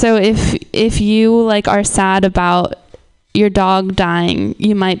 So if you like are sad about your dog dying,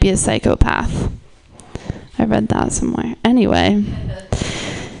 you might be a psychopath. I read that somewhere. Anyway,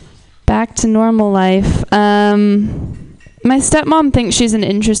 back to normal life. My stepmom thinks she's an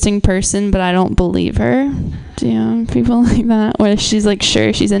interesting person, but I don't believe her. Do you know people like that? Where she's like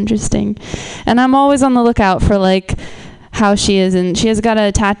sure she's interesting. And I'm always on the lookout for like how she is. And she has got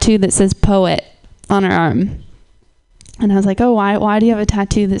a tattoo that says poet on her arm. And I was like, oh, why do you have a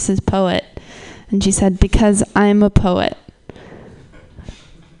tattoo that says poet? And she said, because I'm a poet.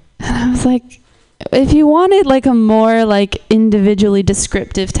 And I was like, if you wanted like a more like individually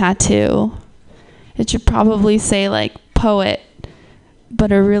descriptive tattoo, it should probably say like poet,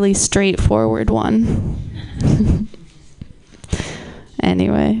 but a really straightforward one.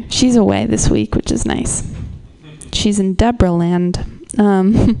 Anyway, she's away this week, which is nice. She's in Deborah land.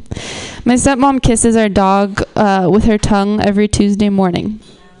 My stepmom kisses our dog with her tongue every Tuesday morning.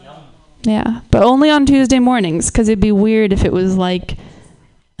 Yeah, but only on Tuesday mornings, because it'd be weird if it was like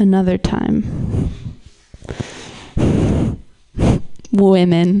another time.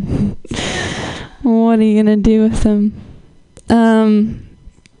 Women. What are you gonna do with them?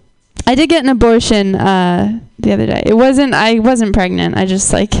 I did get an abortion the other day. I wasn't pregnant. I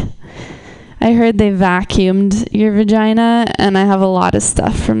just I heard they vacuumed your vagina, and I have a lot of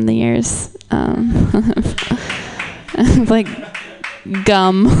stuff from the years. Like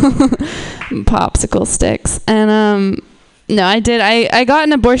gum, popsicle sticks. And no, I did. I got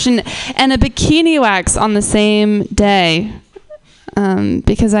an abortion and a bikini wax on the same day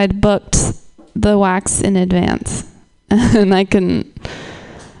because I'd booked the wax in advance. And I couldn't.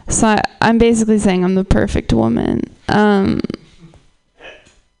 So I'm basically saying I'm the perfect woman.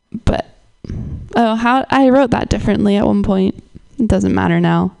 But how I wrote that differently at one point. It doesn't matter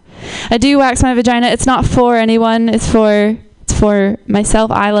now. I do wax my vagina. It's not for anyone. It's for myself.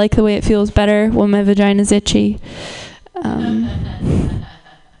 I like the way it feels better when my vagina's itchy. No,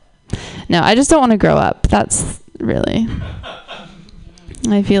 I just don't want to grow up. That's really.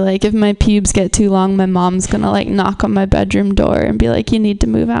 I feel like if my pubes get too long, my mom's gonna knock on my bedroom door and be like, "You need to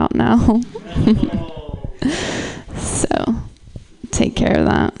move out now." So, take care of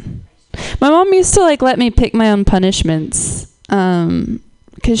that. My mom used to let me pick my own punishments,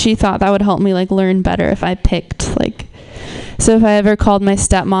 because she thought that would help me learn better if I picked So if I ever called my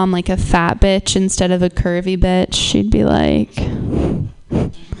stepmom a fat bitch instead of a curvy bitch, she'd be like,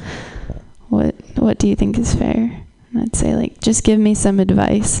 "What do you think is fair?" And I'd say "Just give me some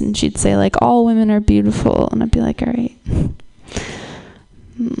advice." And she'd say "All women are beautiful." And I'd be like, "All right,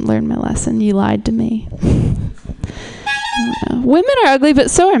 learn my lesson. You lied to me." Women are ugly,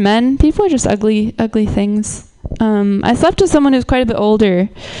 but so are men. People are just ugly things. I slept with someone who's quite a bit older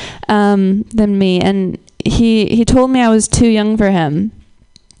than me, and he told me I was too young for him.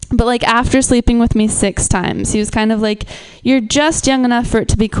 But after sleeping with me 6 times, he was kind of "You're just young enough for it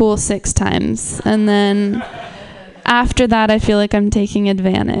to be cool 6 times." And then after that, I feel like I'm taking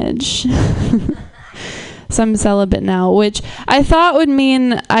advantage. So I'm celibate now, which I thought would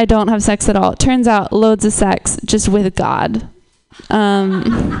mean I don't have sex at all. It turns out loads of sex, just with God. So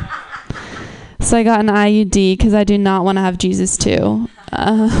I got an IUD because I do not want to have Jesus too.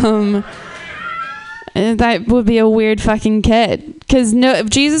 That would be a weird fucking kid. Because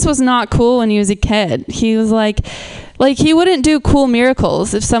Jesus was not cool when he was a kid. He was he wouldn't do cool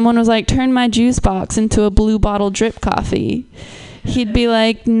miracles. If someone was turn my juice box into a blue bottle drip coffee, he'd be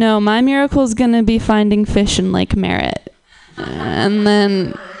like, "No, my miracle's gonna be finding fish in Lake Merritt." And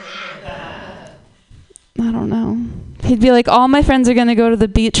then, I don't know. He'd be like, "All my friends are gonna go to the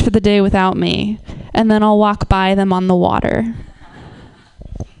beach for the day without me, and then I'll walk by them on the water."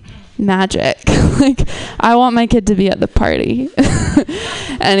 Magic. I want my kid to be at the party.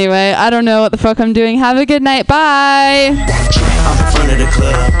 Anyway, I don't know what the fuck I'm doing. Have a good night. Bye.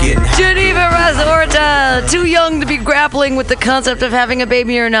 Geneva Resorta, too young to be grappling with the concept of having a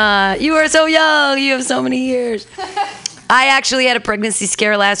baby or not. You are so young. You have so many years. I actually had a pregnancy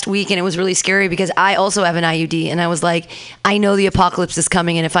scare last week, and it was really scary because I also have an IUD, and I was like, I know the apocalypse is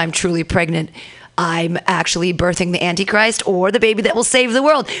coming, and if I'm truly pregnant, I'm actually birthing the Antichrist or the baby that will save the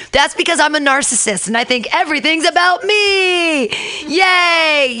world. That's because I'm a narcissist and I think everything's about me.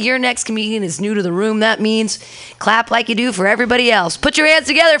 Yay! Your next comedian is new to the room. That means clap like you do for everybody else. Put your hands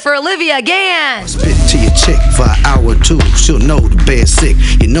together for Olivia Gann. Spit to your chick for an hour or two. She'll know the bed's sick.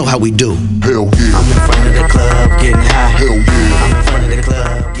 You know how we do. Hell yeah. I'm in front of the club getting high. Hell yeah. I'm in front of the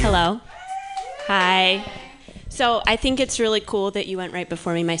club. Hello. Hi. So I think it's really cool that you went right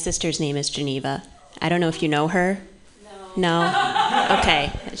before me. My sister's name is Geneva. I don't know if you know her. No?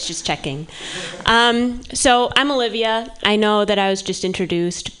 Okay, it's just checking. So I'm Olivia. I know that I was just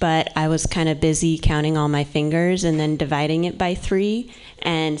introduced, but I was kind of busy counting all my fingers and then dividing it by 3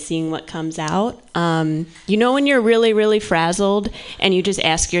 and seeing what comes out. You know when you're really, really frazzled and you just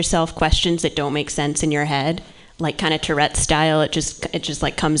ask yourself questions that don't make sense in your head, like kind of Tourette style, it just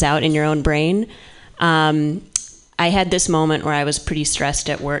like comes out in your own brain. I had this moment where I was pretty stressed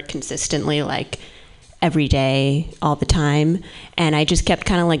at work consistently, like every day, all the time. And I just kept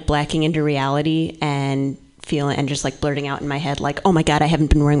kind of like blacking into reality and just like blurting out in my head, like, oh my God, I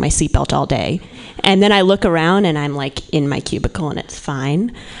haven't been wearing my seatbelt all day. And then I look around and I'm like in my cubicle and it's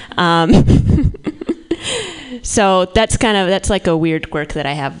fine. So that's like a weird quirk that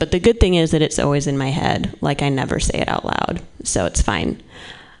I have. But the good thing is that it's always in my head. Like I never say it out loud. So it's fine.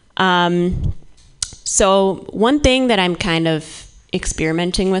 So one thing that I'm kind of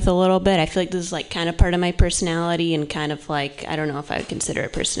experimenting with a little bit. I feel like this is like kind of part of my personality and kind of like, I don't know if I would consider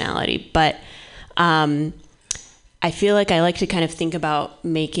it personality, but I feel like I like to kind of think about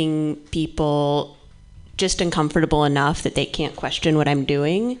making people just uncomfortable enough that they can't question what I'm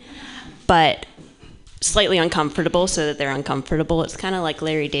doing, but slightly uncomfortable so that they're uncomfortable. It's kind of like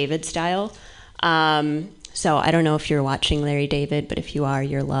Larry David style. So I don't know if you're watching Larry David, but if you are,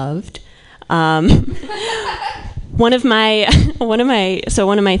 you're loved. One of my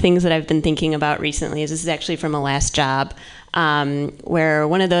things that I've been thinking about recently is, this is actually from a last job, where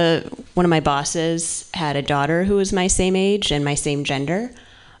one of my bosses had a daughter who was my same age and my same gender.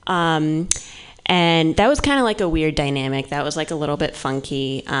 And that was kind of like a weird dynamic. That was like a little bit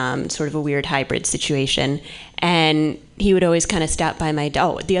funky, sort of a weird hybrid situation. And he would always kind of stop by my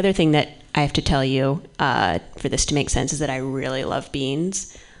door. Oh, the other thing that I have to tell you for this to make sense is that I really love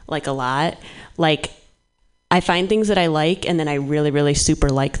beans, like a lot. Like, I find things that I like, and then I really, really super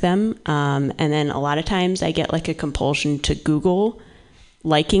like them. And then a lot of times I get like a compulsion to Google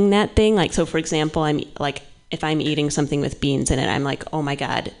liking that thing. Like, so for example, I'm like, if I'm eating something with beans in it, I'm like, oh my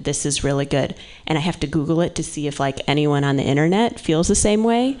God, this is really good. And I have to Google it to see if like anyone on the internet feels the same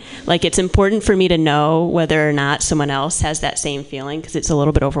way. Like, it's important for me to know whether or not someone else has that same feeling, because it's a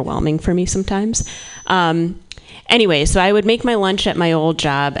little bit overwhelming for me sometimes. Anyway, so I would make my lunch at my old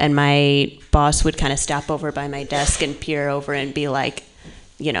job, and my boss would kind of stop over by my desk and peer over and be like,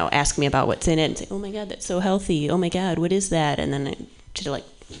 you know, ask me about what's in it and say, oh my God, that's so healthy. Oh my God, what is that? And then to like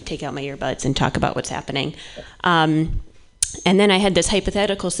take out my earbuds and talk about what's happening. And then I had this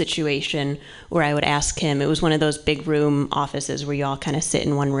hypothetical situation where I would ask him, it was one of those big room offices where you all kind of sit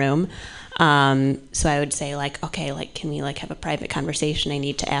in one room. So I would say like, okay, like, can we like have a private conversation? I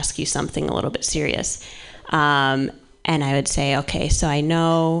need to ask you something a little bit serious. And I would say, okay, so I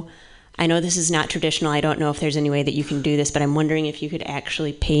know this is not traditional. I don't know if there's any way that you can do this, but I'm wondering if you could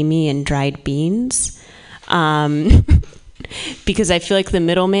actually pay me in dried beans. Because I feel like the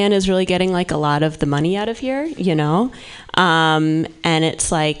middleman is really getting like a lot of the money out of here, you know? And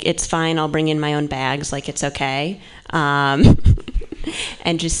it's like, it's fine. I'll bring in my own bags. Like, it's okay. And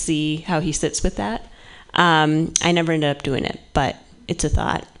just see how he sits with that. I never ended up doing it, but it's a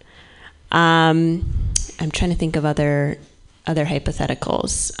thought. I'm trying to think of other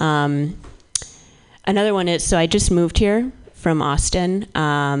hypotheticals. Another one is, so I just moved here from Austin,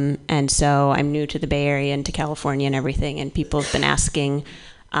 and so I'm new to the Bay Area and to California and everything, and people have been asking,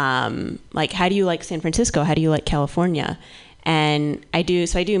 like, how do you like San Francisco? How do you like California? And I do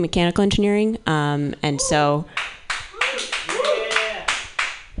mechanical engineering, and so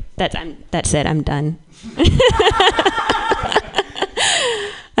that's it, I'm done.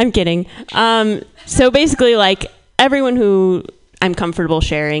 I'm kidding. So basically, like, everyone who I'm comfortable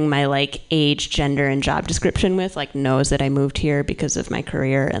sharing my like age, gender, and job description with, like, knows that I moved here because of my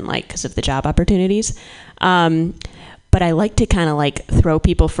career and like because of the job opportunities. But I like to kind of like throw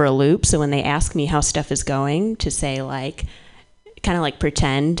people for a loop. So when they ask me how stuff is going, to say like, kind of like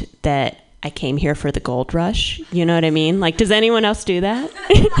pretend that I came here for the gold rush. You know what I mean? Like, does anyone else do that?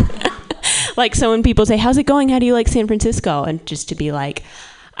 Like, so when people say, how's it going? How do you like San Francisco? And just to be like,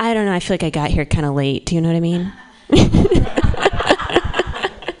 I don't know, I feel like I got here kind of late. Do you know what I mean?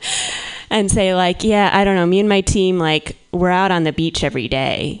 And say like, yeah, I don't know, me and my team, like, we're out on the beach every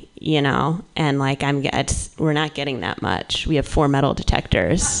day, you know, and like we're not getting that much. We have 4 metal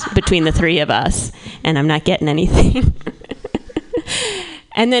detectors between the 3 of us, and I'm not getting anything.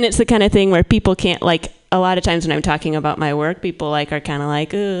 And then it's the kind of thing where people can't, like, a lot of times when I'm talking about my work, people like are kind of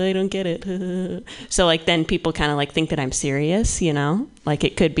like, oh, I don't get it. So like then people kind of like think that I'm serious, you know, like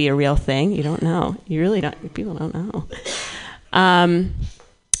it could be a real thing. You don't know. You really don't. People don't know. I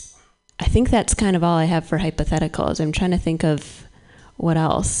think that's kind of all I have for hypotheticals. I'm trying to think of what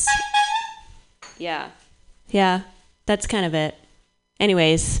else. Yeah, that's kind of it.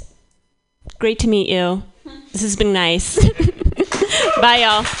 Anyways, great to meet you. This has been nice. Bye,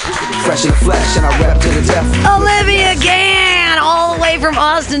 y'all. Fresh in the flesh, and I rap to the death. Olivia Gann, all the way from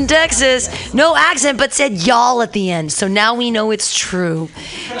Austin, Texas. No accent, but said y'all at the end. So now we know it's true.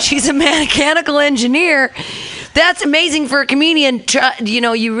 She's a mechanical engineer. That's amazing for a comedian. You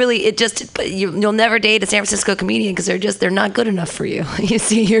know, you'll never date a San Francisco comedian because they're not good enough for you. You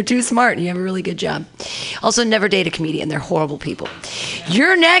see, you're too smart and you have a really good job. Also, never date a comedian. They're horrible people.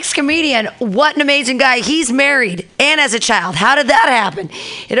 Your next comedian, what an amazing guy. He's married and has a child. How did that happen?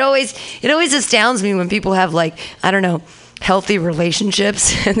 It always astounds me when people have, like, I don't know, healthy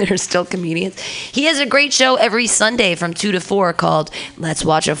relationships and they're still comedians. He has a great show every Sunday from 2 to 4 called Let's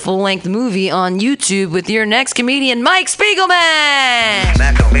Watch a Full-Length Movie on YouTube with your next comedian, Mike Spiegelman.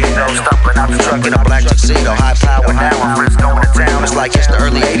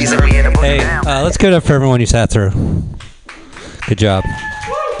 Hey, let's give it up for everyone you sat through. Good job.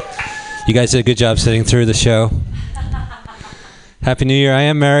 You guys did a good job sitting through the show. Happy New Year. I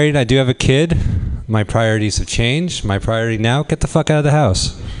am married. I do have a kid. My priorities have changed. My priority now, get the fuck out of the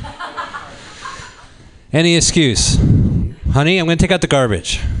house. Any excuse. Honey, I'm going to take out the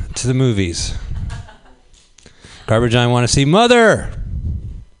garbage to the movies. Garbage, I want to see Mother.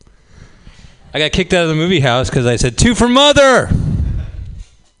 I got kicked out of the movie house because I said 2 for Mother.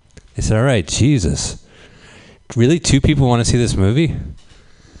 They said, all right, Jesus. Really? 2 people want to see this movie?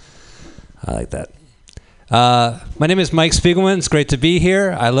 I like that. My name is Mike Spiegelman. It's great to be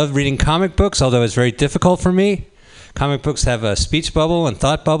here. I love reading comic books, although it's very difficult for me. Comic books have a speech bubble and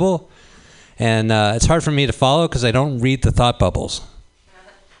thought bubble, and it's hard for me to follow because I don't read the thought bubbles.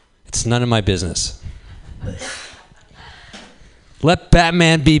 It's none of my business. Let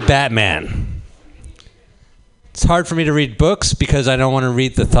Batman be Batman. It's hard for me to read books because I don't want to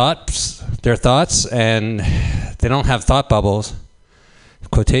read their thoughts, and they don't have thought bubbles,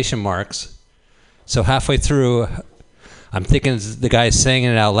 quotation marks. So halfway through, I'm thinking the guy's saying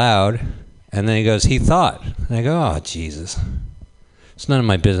it out loud, and then he goes, he thought. And I go, oh, Jesus. It's none of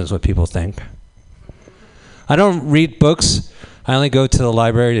my business what people think. I don't read books. I only go to the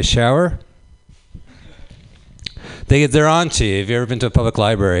library to shower. They're on to you. Have you ever been to a public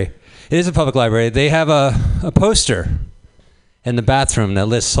library? It is a public library. They have a poster in the bathroom that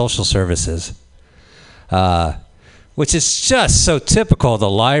lists social services, which is just so typical of the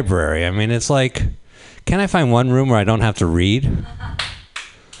library. I mean, it's like, can I find one room where I don't have to read?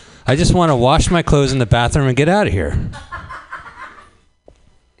 I just want to wash my clothes in the bathroom and get out of here.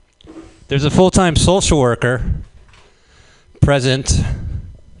 There's a full-time social worker present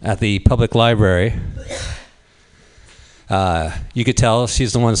at the public library. You could tell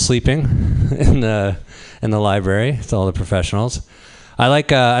she's the one sleeping in the library. It's all the professionals. I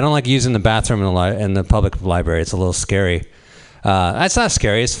don't like using the bathroom in the public library. It's a little scary. It's not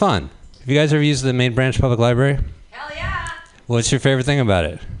scary. It's fun. Have you guys ever used the main branch public library? Hell yeah. What's your favorite thing about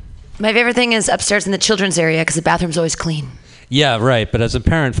it? My favorite thing is upstairs in the children's area because the bathroom's always clean. Yeah, right. But as a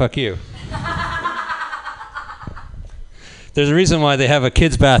parent, fuck you. There's a reason why they have a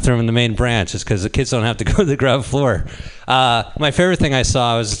kid's bathroom in the main branch. It's because the kids don't have to go to the ground floor. My favorite thing I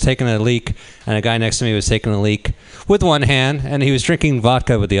saw, I was taking a leak, and a guy next to me was taking a leak with one hand, and he was drinking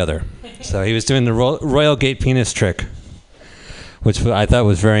vodka with the other. So he was doing the Royal Gate penis trick, which I thought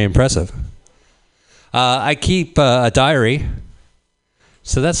was very impressive. I keep a diary.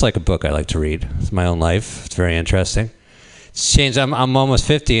 So that's like a book I like to read. It's my own life. It's very interesting. It's changed. I'm almost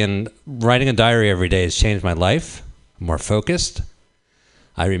 50, and writing a diary every day has changed my life. I'm more focused.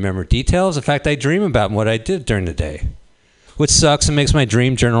 I remember details. In fact, I dream about what I did during the day, which sucks and makes my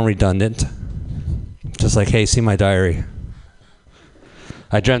dream journal redundant. Just like, hey, see my diary.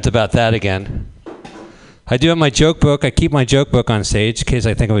 I dreamt about that again. I do have my joke book. I keep my joke book on stage in case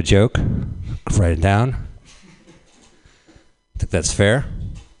I think of a joke. Write it down. I think that's fair.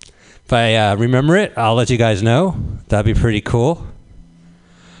 If I remember it, I'll let you guys know. That'd be pretty cool.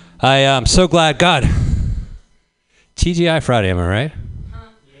 I am so glad. God. TGI Friday, am I right?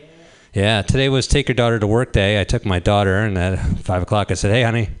 Yeah, today was take your daughter to work day. I took my daughter, and at 5 o'clock I said, hey,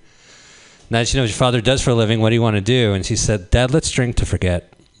 honey, now that you know what your father does for a living, what do you want to do? And she said, Dad, let's drink to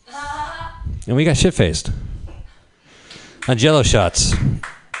forget. And we got shit-faced on Jell-O shots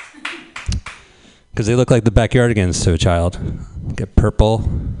because they look like the backyardigans to a child. Get purple,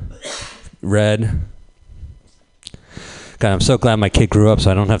 red. God, I'm so glad my kid grew up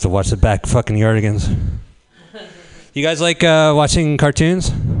so I don't have to watch the back fucking yardigans. You guys like watching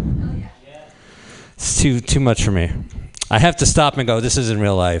cartoons? It's too much for me. I have to stop and go, this isn't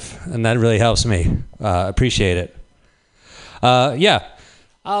real life. And that really helps me appreciate it. Yeah.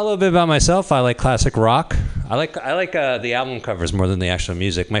 A little bit about myself. I like classic rock. I like the album covers more than the actual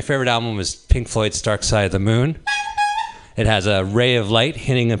music. My favorite album is Pink Floyd's Dark Side of the Moon. It has a ray of light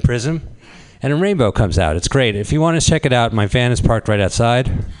hitting a prism, and a rainbow comes out. It's great. If you want to check it out, my van is parked right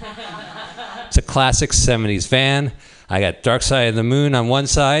outside. It's a classic 70s van. I got Dark Side of the Moon on one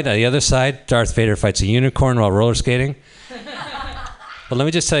side. On the other side, Darth Vader fights a unicorn while roller skating. But let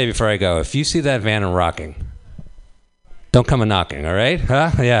me just tell you before I go, if you see that van and rocking, Don't come a knocking, all right?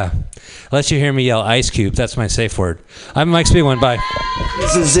 Huh? Yeah. Unless you hear me yell Ice Cube, that's my safe word. I'm Mike Spiegelman. Bye.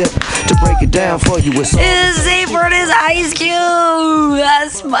 This is it to break it down for you. His safe word is Ice Cube.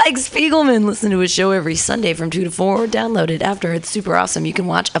 That's Mike Spiegelman. Listen to his show every Sunday from 2 to 4. Download it after. It's super awesome. You can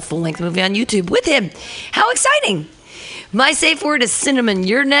watch a full-length movie on YouTube with him. How exciting. My safe word is cinnamon.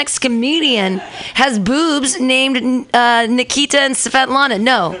 Your next comedian has boobs named Nikita and Svetlana.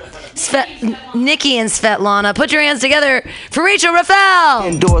 No, Nikki and Svetlana. Put your hands together for Rachel Rafael.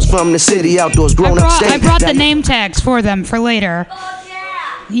 Indoors from the city, outdoors grown up state. I brought the name tags for them for later.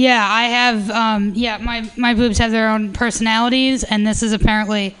 Yeah, I have. My boobs have their own personalities, and this is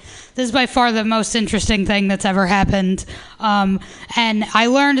by far the most interesting thing that's ever happened. And I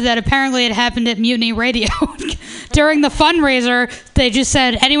learned that apparently it happened at Mutiny Radio. During the fundraiser, they just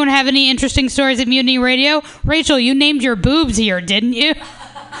said, anyone have any interesting stories at Mutiny Radio? Rachel, you named your boobs here, didn't you?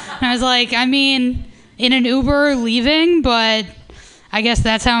 And I was like, I mean, in an Uber leaving, but I guess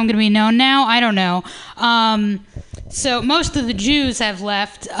that's how I'm going to be known now. I don't know. So most of the Jews have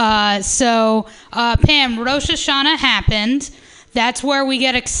left. Pam, Rosh Hashanah happened. That's where we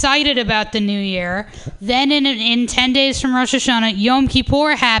get excited about the new year. Then in 10 days from Rosh Hashanah, Yom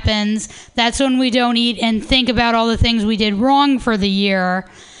Kippur happens. That's when we don't eat and think about all the things we did wrong for the year.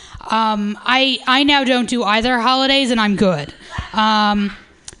 I now don't do either holidays, and I'm good.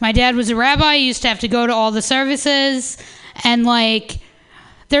 My dad was a rabbi. He used to have to go to all the services. And,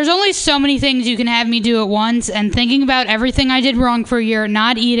 there's only so many things you can have me do at once. And thinking about everything I did wrong for a year,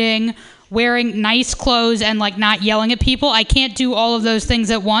 not eating, wearing nice clothes, and not yelling at people. I can't do all of those things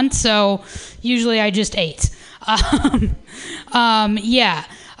at once, so usually I just ate.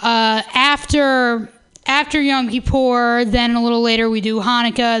 After Yom Kippur, then a little later we do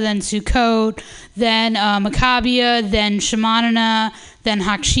Hanukkah, then Sukkot, then Maccabia, then Shemoneh, then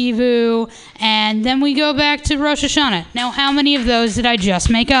Hakshivu, and then we go back to Rosh Hashanah. Now, how many of those did I just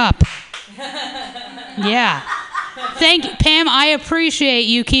make up? Yeah. Thank you, Pam. I appreciate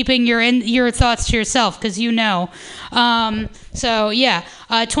you keeping your thoughts to yourself because you know.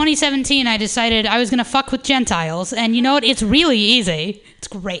 2017, I decided I was going to fuck with Gentiles. And you know what? It's really easy. It's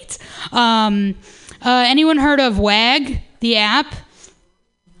great. Anyone heard of WAG, the app?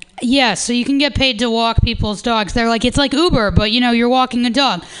 Yeah, so you can get paid to walk people's dogs. They're it's like Uber, but you're walking a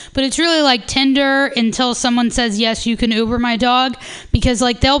dog. But it's really like Tinder until someone says, yes, you can Uber my dog. Because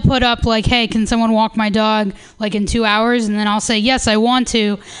they'll put up hey, can someone walk my dog in 2 hours? And then I'll say, yes, I want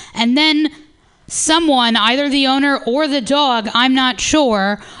to. And then someone, either the owner or the dog, I'm not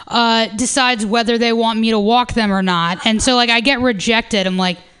sure, decides whether they want me to walk them or not. And so I get rejected. I'm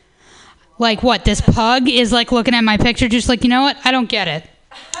like what? This pug is looking at my picture just you know what? I don't get it.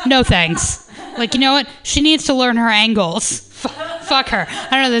 No thanks. You know what? She needs to learn her angles. Fuck her. I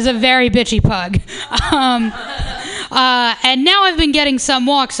don't know. There's a very bitchy pug. And now I've been getting some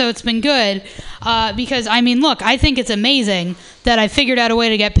walks, so it's been good. Because, look, I think it's amazing that I figured out a way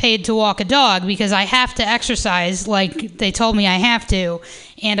to get paid to walk a dog because I have to exercise like they told me I have to.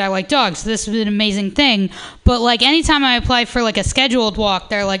 And I like dogs, so this is an amazing thing. But, anytime I apply for, a scheduled walk,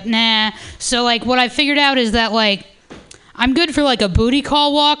 they're like, nah. So, what I figured out is that, I'm good for a booty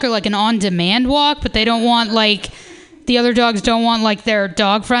call walk or an on-demand walk, but they don't want the other dogs don't want their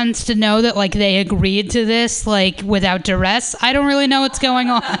dog friends to know that they agreed to this without duress. I don't really know what's going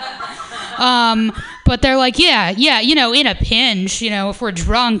on. But they're yeah, in a pinch, if we're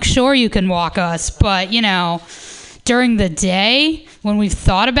drunk, sure you can walk us, but during the day when we've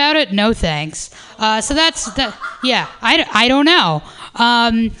thought about it, no thanks. So that's that. Yeah, I don't know.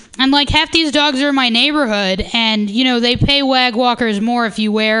 And half these dogs are in my neighborhood, and they pay WAG walkers more if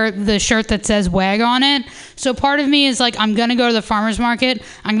you wear the shirt that says WAG on it. So part of me is I'm gonna go to the farmer's market.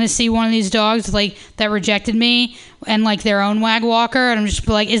 I'm gonna see one of these dogs that rejected me and their own WAG walker, and I'm just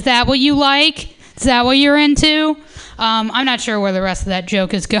is that what you like? Is that what you're into? I'm not sure where the rest of that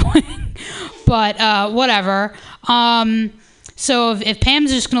joke is going, but whatever. So if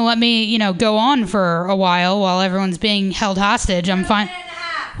Pam's just going to let me, go on for a while everyone's being held hostage, I'm fine.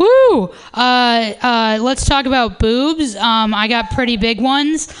 Woo! Let's talk about boobs. I got pretty big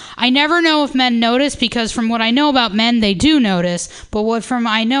ones. I never know if men notice because from what I know about men, they do notice. But from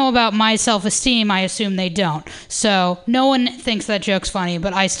I know about my self-esteem, I assume they don't. So no one thinks that joke's funny,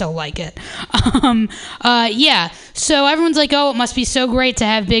 but I still like it. So everyone's like, oh, it must be so great to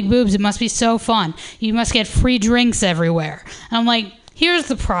have big boobs. It must be so fun. You must get free drinks everywhere. And I'm like, here's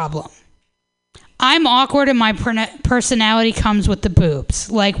the problem. I'm awkward and my personality comes with the boobs.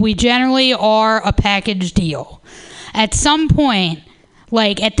 We generally are a package deal. At some point,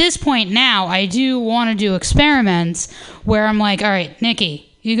 at this point now, I do want to do experiments where I'm all right,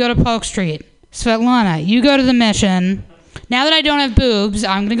 Nikki, you go to Polk Street. Svetlana, you go to the Mission. now that I don't have boobs,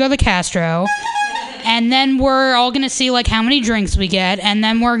 I'm gonna go to the Castro, and then we're all gonna see like how many drinks we get, and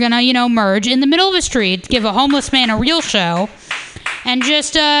then we're gonna, you know, merge in the middle of a street, give a homeless man a real show, and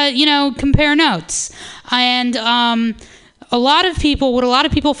just you know, compare notes. And what a lot of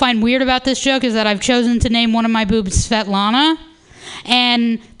people find weird about this joke is that I've chosen to name one of my boobs Svetlana.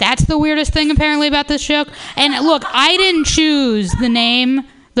 And that's the weirdest thing apparently about this joke. And look, I didn't choose the name.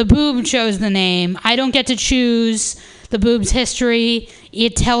 The boob chose the name. I don't get to choose the boob's history.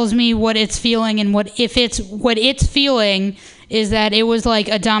 It tells me what it's feeling, and what it's feeling is that it was like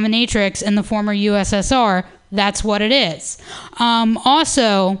a dominatrix in the former USSR. That's what it is.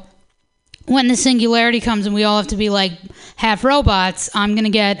 Also, when the singularity comes and we all have to be like half robots, I'm going to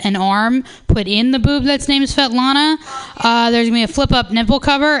get an arm put in the boob that's named Svetlana. There's going to be a flip-up nipple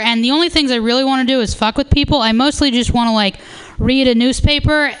cover. And the only things I really want to do is fuck with people. I mostly just want to like read a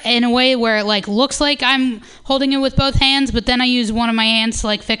newspaper in a way where it like looks like I'm holding it with both hands, but then I use one of my hands to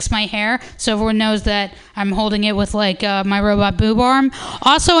like fix my hair so everyone knows that I'm holding it with like my robot boob arm.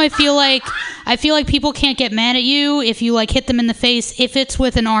 Also, I feel like people can't get mad at you if you like hit them in the face if it's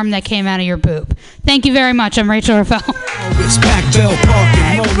with an arm that came out of your boob. Thank you very much. I'm Rachel Raffel.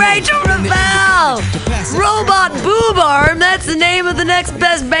 Hey, Rachel Raffel! Robot boob arm. That's the name of the next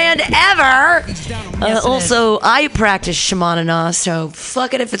best band ever. Also, I practice Shamanana, so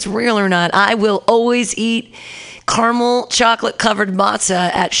fuck it if it's real or not. I will always eat caramel chocolate covered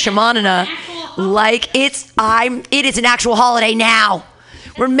matzah at Shamanana like it is an actual holiday now.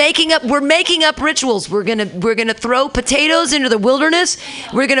 We're making up rituals. We're gonna throw potatoes into the wilderness.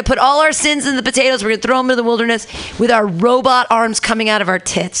 We're gonna put all our sins in the potatoes. We're gonna throw them into the wilderness with our robot arms coming out of our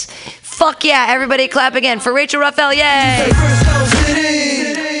tits. Fuck yeah! Everybody clap again for Rachel Raffel. Yay!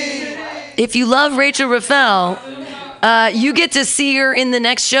 If you love Rachel Raffel, you get to see her in the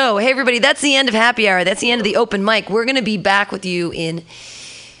next show. Hey everybody, that's the end of Happy Hour. That's the end of the open mic. We're gonna be back with you in,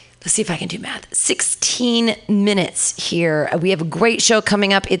 let's see if I can do math, 16 minutes here. We have a great show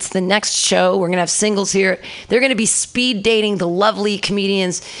coming up. It's the next show. We're going to have singles here. They're going to be speed dating the lovely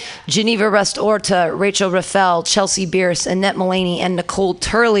comedians Geneva Restorta, Rachel Raffel, Chelsea Bierce, Annette Mulaney, and Nicole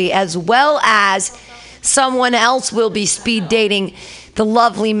Turley, as well as someone else will be speed dating the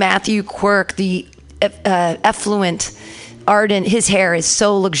lovely Matthew Quirk, the effluent Arden. His hair is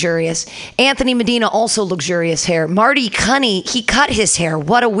so luxurious. Anthony Medina, also luxurious hair. Marty Cunny, he cut his hair.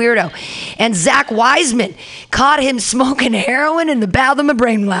 What a weirdo. And Zach Wiseman caught him smoking heroin in the bathroom of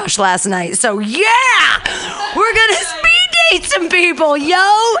Brainwash last night. So yeah, we're gonna speed date some people, yo,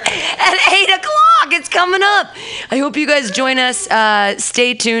 at 8 o'clock. It's coming up. I hope you guys join us.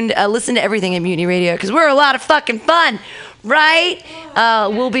 Stay tuned. Listen to everything at Mutiny Radio because we're a lot of fucking fun, right?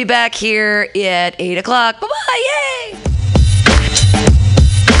 We'll be back here at 8 o'clock. Bye-bye. Yay!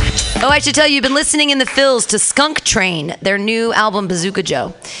 Oh, I should tell you, you've been listening in the Phils to Skunk Train, their new album, Bazooka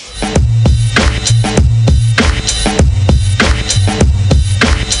Joe.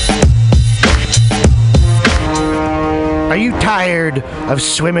 Are you tired of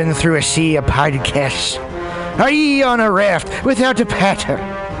swimming through a sea of podcasts? Are ye on a raft without a paddle?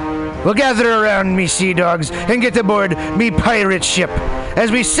 Well, gather around me, sea dogs, and get aboard me pirate ship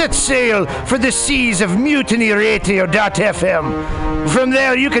as we set sail for the seas of MutinyRadio.fm. From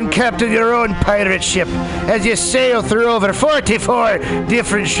there, you can captain your own pirate ship as you sail through over 44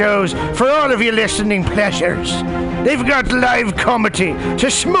 different shows for all of your listening pleasures. They've got live comedy to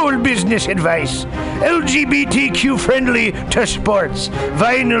small business advice, LGBTQ friendly to sports,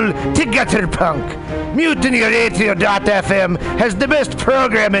 vinyl to gutter punk. MutinyRadio.fm has the best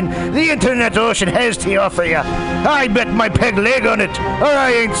programming the internet ocean has to offer you. I bet my peg leg on it, or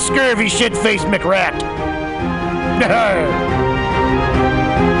I ain't scurvy shit-faced McRat.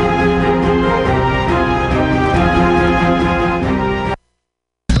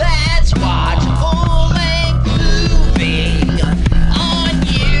 Let's watch a full-length movie on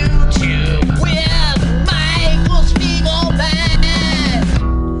YouTube with Michael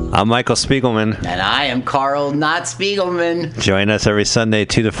Spiegelman. I'm Michael Spiegelman. And I am Carl Not Spiegelman. Join us every Sunday,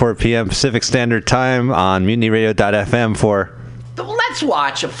 2 to 4 p.m. Pacific Standard Time on MutinyRadio.fm for Let's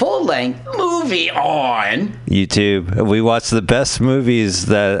watch a full-length movie on YouTube. We watch the best movies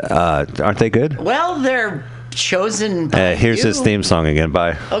that aren't they good? Well, they're chosen by Here's you. his theme song again.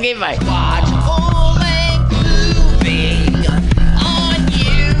 Bye. Okay, bye. Watch a full-length movie on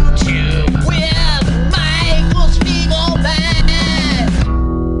YouTube with Michael Spiegelman.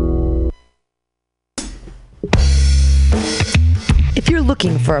 If you're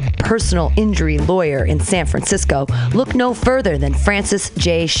looking for a personal injury lawyer in San Francisco, look no further than Francis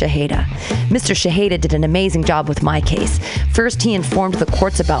J. Shaheda. Mr. Shaheda did an amazing job with my case. First, he informed the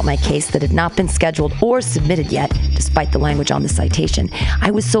courts about my case that had not been scheduled or submitted yet to despite the language on the citation.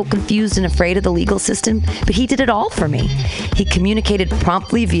 I was so confused and afraid of the legal system, but he did it all for me. He communicated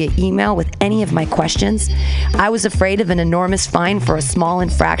promptly via email with any of my questions. I was afraid of an enormous fine for a small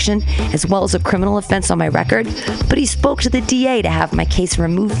infraction, as well as a criminal offense on my record, but he spoke to the DA to have my case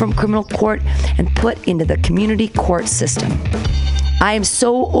removed from criminal court and put into the community court system. I am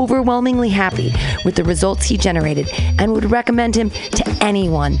so overwhelmingly happy with the results he generated and would recommend him to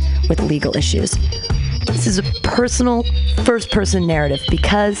anyone with legal issues. This is a personal, first-person narrative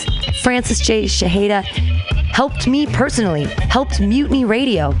because Francis J. Shaheda helped me personally, helped Mutiny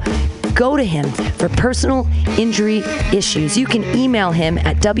Radio. Go to him for personal injury issues. You can email him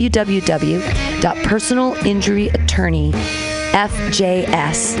at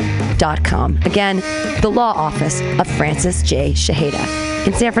www.personalinjuryattorneyfjs.com. Again, the law office of Francis J. Shaheda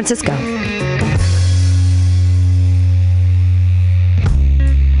in San Francisco.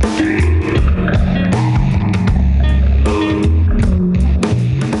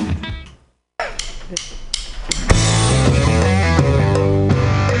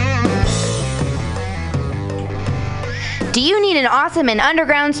 Do you need an awesome and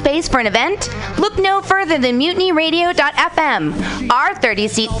underground space for an event? Look no further than MutinyRadio.fm. Our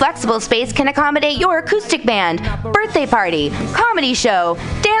 30-seat flexible space can accommodate your acoustic band, birthday party, comedy show,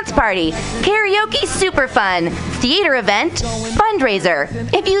 dance party, karaoke super fun, theater event, fundraiser.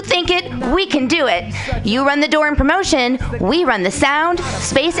 If you think it, we can do it. You run the door and promotion, we run the sound,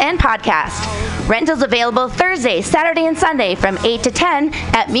 space, and podcast. Rentals available Thursday, Saturday, and Sunday from 8 to 10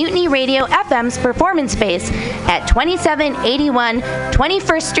 at Mutiny Radio FM's performance space at 2781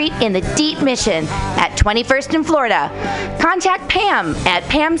 21st Street in the Deep Mission at 21st in Florida. Contact Pam at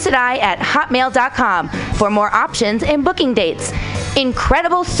pamsadai@hotmail.com for more options and booking dates.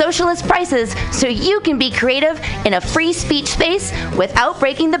 Incredible socialist prices so you can be creative in a free speech space without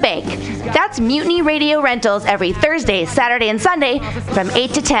breaking the bank. That's Mutiny Radio Rentals every Thursday, Saturday, and Sunday from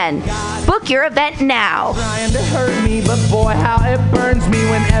 8 to 10. Book your event now. Trying to hurt me, but boy, how it burns me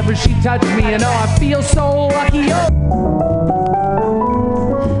whenever she touches me. And oh, I feel so lucky.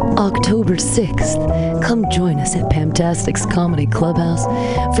 October 6th, come join us at Pamtastic's Comedy Clubhouse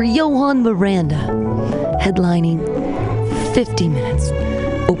for Johan Miranda, headlining 50 minutes.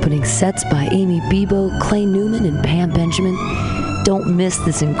 Opening sets by Amy Bebo, Clay Newman, and Pam Benjamin. Don't miss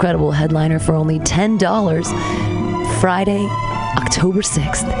this incredible headliner for only $10. Friday, October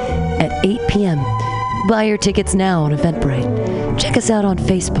 6th at 8 p.m. Buy your tickets now on Eventbrite. Check us out on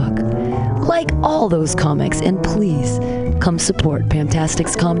Facebook. Like all those comics, and please come support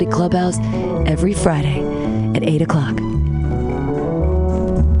Pamtastic's Comedy Clubhouse every Friday at 8 o'clock.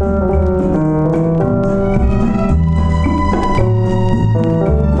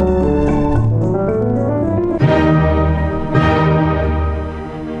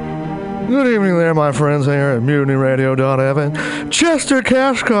 Good evening there, my friends here at MutinyRadio.fm. Chester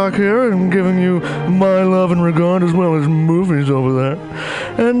Cashcock here, and giving you my love and regard as well as movies over there.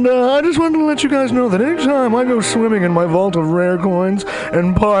 And I just wanted to let you guys know that anytime I go swimming in my vault of rare coins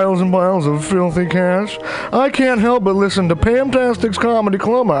and piles of filthy cash, I can't help but listen to Pamtastic's Comedy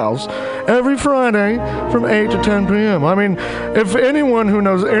Clubhouse every Friday from 8 to 10 p.m. I mean, if anyone who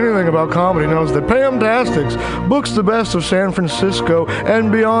knows anything about comedy knows that Pamtastic's books the best of San Francisco and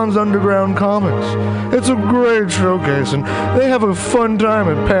beyond's underground comics. It's a great showcase, and they have a fun time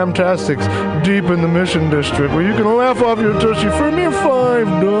at Pamtastic's deep in the Mission District, where you can laugh off your tushy for a mere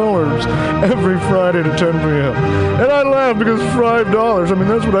 $5 every Friday to 10 p.m. And I laugh because $5, I mean,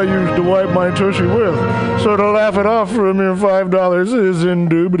 that's what I use to wipe my tushy with. So to laugh it off for a mere $5 is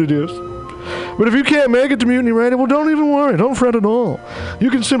indubitious. But if you can't make it to Mutiny Radio, well, don't even worry. Don't fret at all.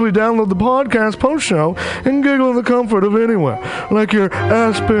 You can simply download the podcast post-show and giggle in the comfort of anywhere, like your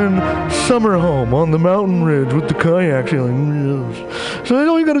Aspen summer home on the mountain ridge with the kayak feeling. So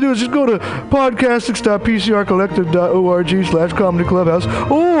all you got to do is just go to podcastics.pcrcollective.org/comedy clubhouse,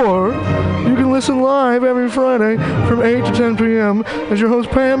 or you can listen live every Friday from 8 to 10 p.m. as your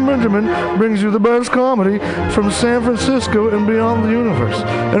host Pam Benjamin brings you the best comedy from San Francisco and beyond the universe.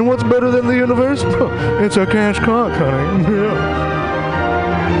 And what's better than the universe? It's a cash cock, honey. Yeah.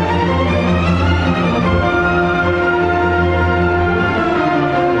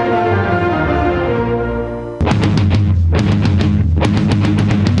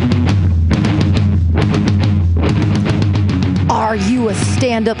 Are you a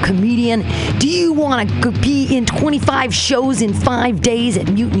stand stand-up comedian? Do you want to be in 25 shows in 5 days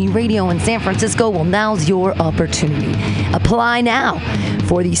at Mutiny Radio in San Francisco? Well, now's your opportunity. Apply now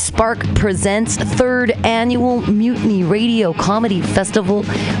for the Spark Presents 3rd Annual Mutiny Radio Comedy Festival,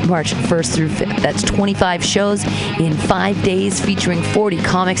 March 1st through 5th. That's 25 shows in 5 days featuring 40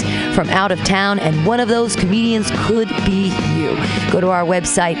 comics from out of town, and one of those comedians could be you. Go to our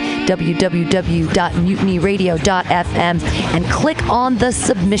website, www.mutinyradio.fm, and click on the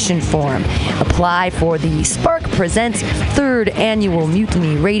submission form. Apply for the Spark Presents 3rd Annual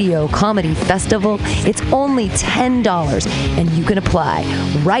Mutiny Radio Comedy Festival. It's only $10, and you can apply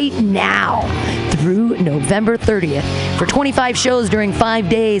right now through November 30th for 25 shows during 5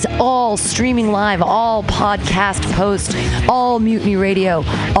 days, all streaming live, all podcast posts, all Mutiny Radio,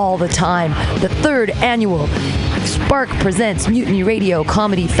 all the time. The 3rd Annual Spark Presents Mutiny Radio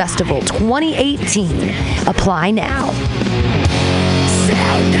Comedy Festival 2018. Apply now.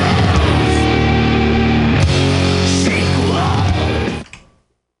 Sound off.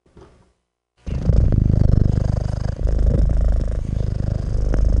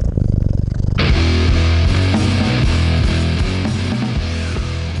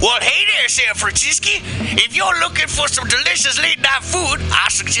 Well, hey there, San Francisco. If you're looking for some delicious late-night food, I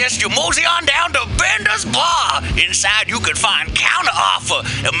suggest you mosey on down to Bender's Bar. Inside, you can find Counter Offer,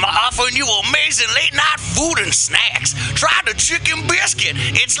 offering you amazing late-night food and snacks. Try the chicken biscuit.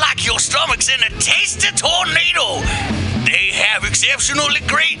 It's like your stomach's in a tasty tornado. They have exceptionally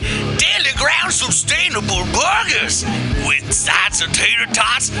great daily ground sustainable burgers with sides of tater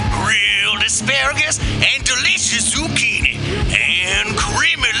tots, grilled asparagus, and delicious zucchini, and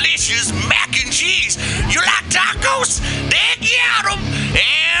creamy-licious mac and cheese. You like tacos? They got them.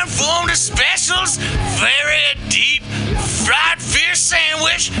 And from the specials, very deep fried fish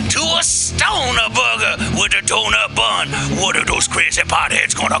sandwich to a stoner burger with a donut bun. What are those crazy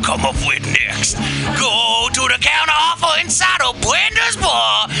potheads gonna come up with next? Go to the Counter Offer inside of Bender's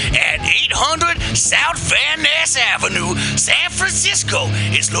Bar at 800 South Van Ness Avenue, San Francisco.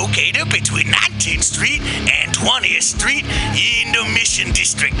 It's located between 19th Street and 20th Street in the Mission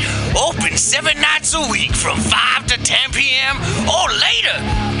District. Open 7 nights a week from 5 to 10 p.m. or later.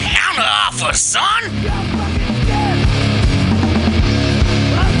 Counter Offer, son.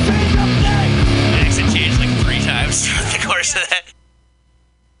 Accent changed like 3 times throughout the course of that.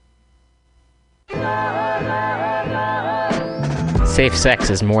 Safe sex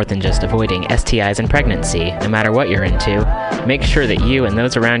is more than just avoiding STIs and pregnancy. No matter what you're into, make sure that you and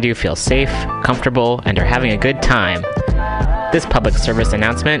those around you feel safe, comfortable, and are having a good time. This public service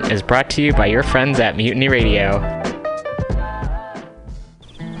announcement is brought to you by your friends at Mutiny Radio.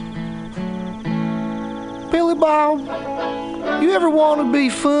 Billy Bob, you ever want to be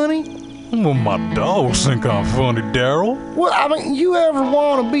funny? Well, my dogs think I'm funny, Daryl. Well, I mean, you ever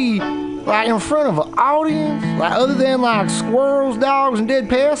want to be like in front of an audience, like other than like squirrels, dogs, and dead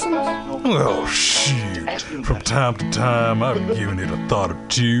peasants? Oh, shit. From time to time, I've given it a thought or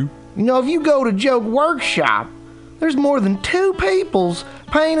two. You know, if you go to Joke Workshop, there's more than 2 peoples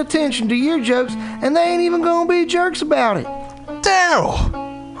paying attention to your jokes, and they ain't even gonna be jerks about it.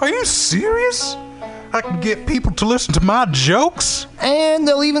 Daryl, are you serious? I can get people to listen to my jokes? And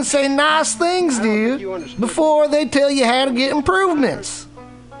they'll even say nice things, dude, before they tell you how to get improvements.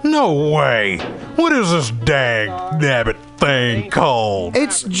 No way. What is this dag-nabbit thing called?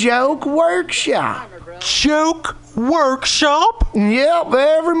 It's Joke Workshop. Joke Workshop? Yep,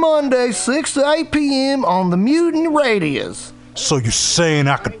 every Monday, 6 to 8 p.m. on the Mutiny Radios. So you're saying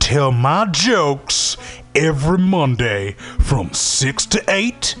I could tell my jokes every Monday from 6 to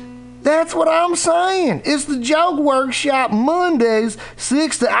 8? That's what I'm saying. It's the Joke Workshop Mondays,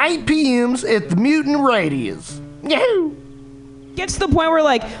 6 to 8 p.m.s at the Mutiny Radios. Yahoo! Gets to the point where,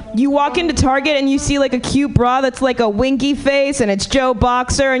 like, you walk into Target and you see, like, a cute bra that's like a winky face and it's Joe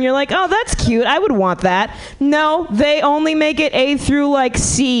Boxer and you're like, oh, that's cute. I would want that. No, they only make it A through, like,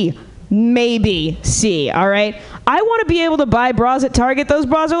 C. Maybe C, all right? I want to be able to buy bras at Target. Those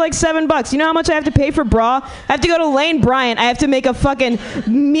bras are like $7. You know how much I have to pay for bra? I have to go to Lane Bryant. I have to make a fucking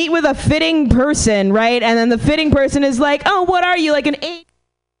meet with a fitting person, right? And then the fitting person is like, oh, what are you, like an 8?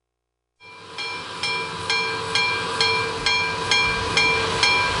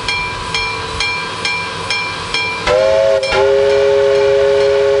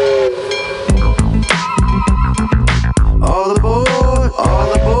 All aboard,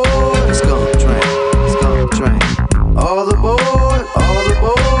 it's gonna train, All aboard,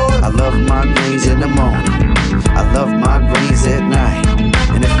 I love my greens in the morning, I love my greens at night.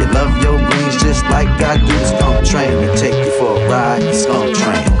 And if you love your greens just like I do, it's gonna train and take you for a ride, it's gonna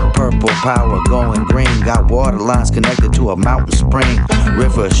train. Purple power going green, got water lines connected to a mountain spring.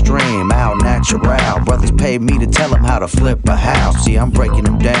 River for a stream, out natural. Brothers paid me to tell them how to flip a house. See, I'm breaking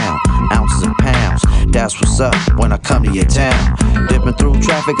them down, ounces and pounds. That's what's up when I come to your town. Dipping through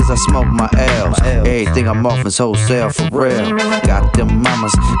traffic as I smoke my L's. Everything I'm off is wholesale for real. Got them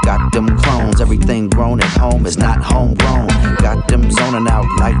mamas, got them clones. Everything grown at home is not homegrown. Got them zoning out,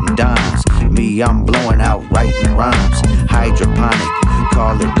 lighting dimes. Me, I'm blowing out, writing rhymes. Hydroponic,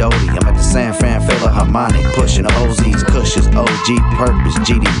 call it Doty. I'm at the San Fran Philharmonic, pushing OZs, cushions, OG, purpose,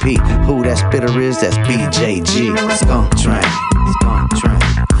 GDP. Who that spitter is? That's BJG. Skunk train, skunk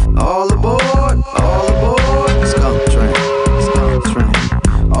train. All aboard, skunk train, skunk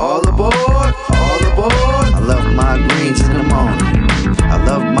train. All aboard, I love my greens in the morning. I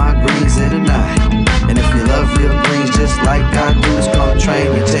love my greens in the night. And if you love your greens just like I do, the skunk train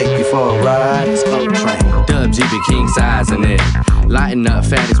will take you for a ride. Skunk train. Dub GB king size in it. Lighting up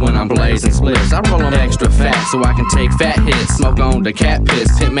fatties when I'm blazing spliffs. I roll them extra fat so I can take fat hits. Smoke on the cat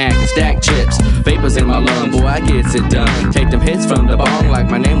piss, pit mac and stack chips. Vapors in my lung, boy, I gets it done. Take them hits from the bong like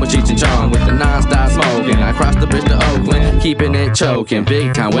my name was Cheech and Chong. With the non-stop smoking, I crossed the bridge to Oakland, keeping it choking.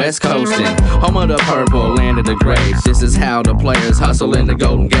 Big time West Coastin', home of the purple, land of the grapes. This is how the players hustle in the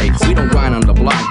Golden Gate. We don't grind on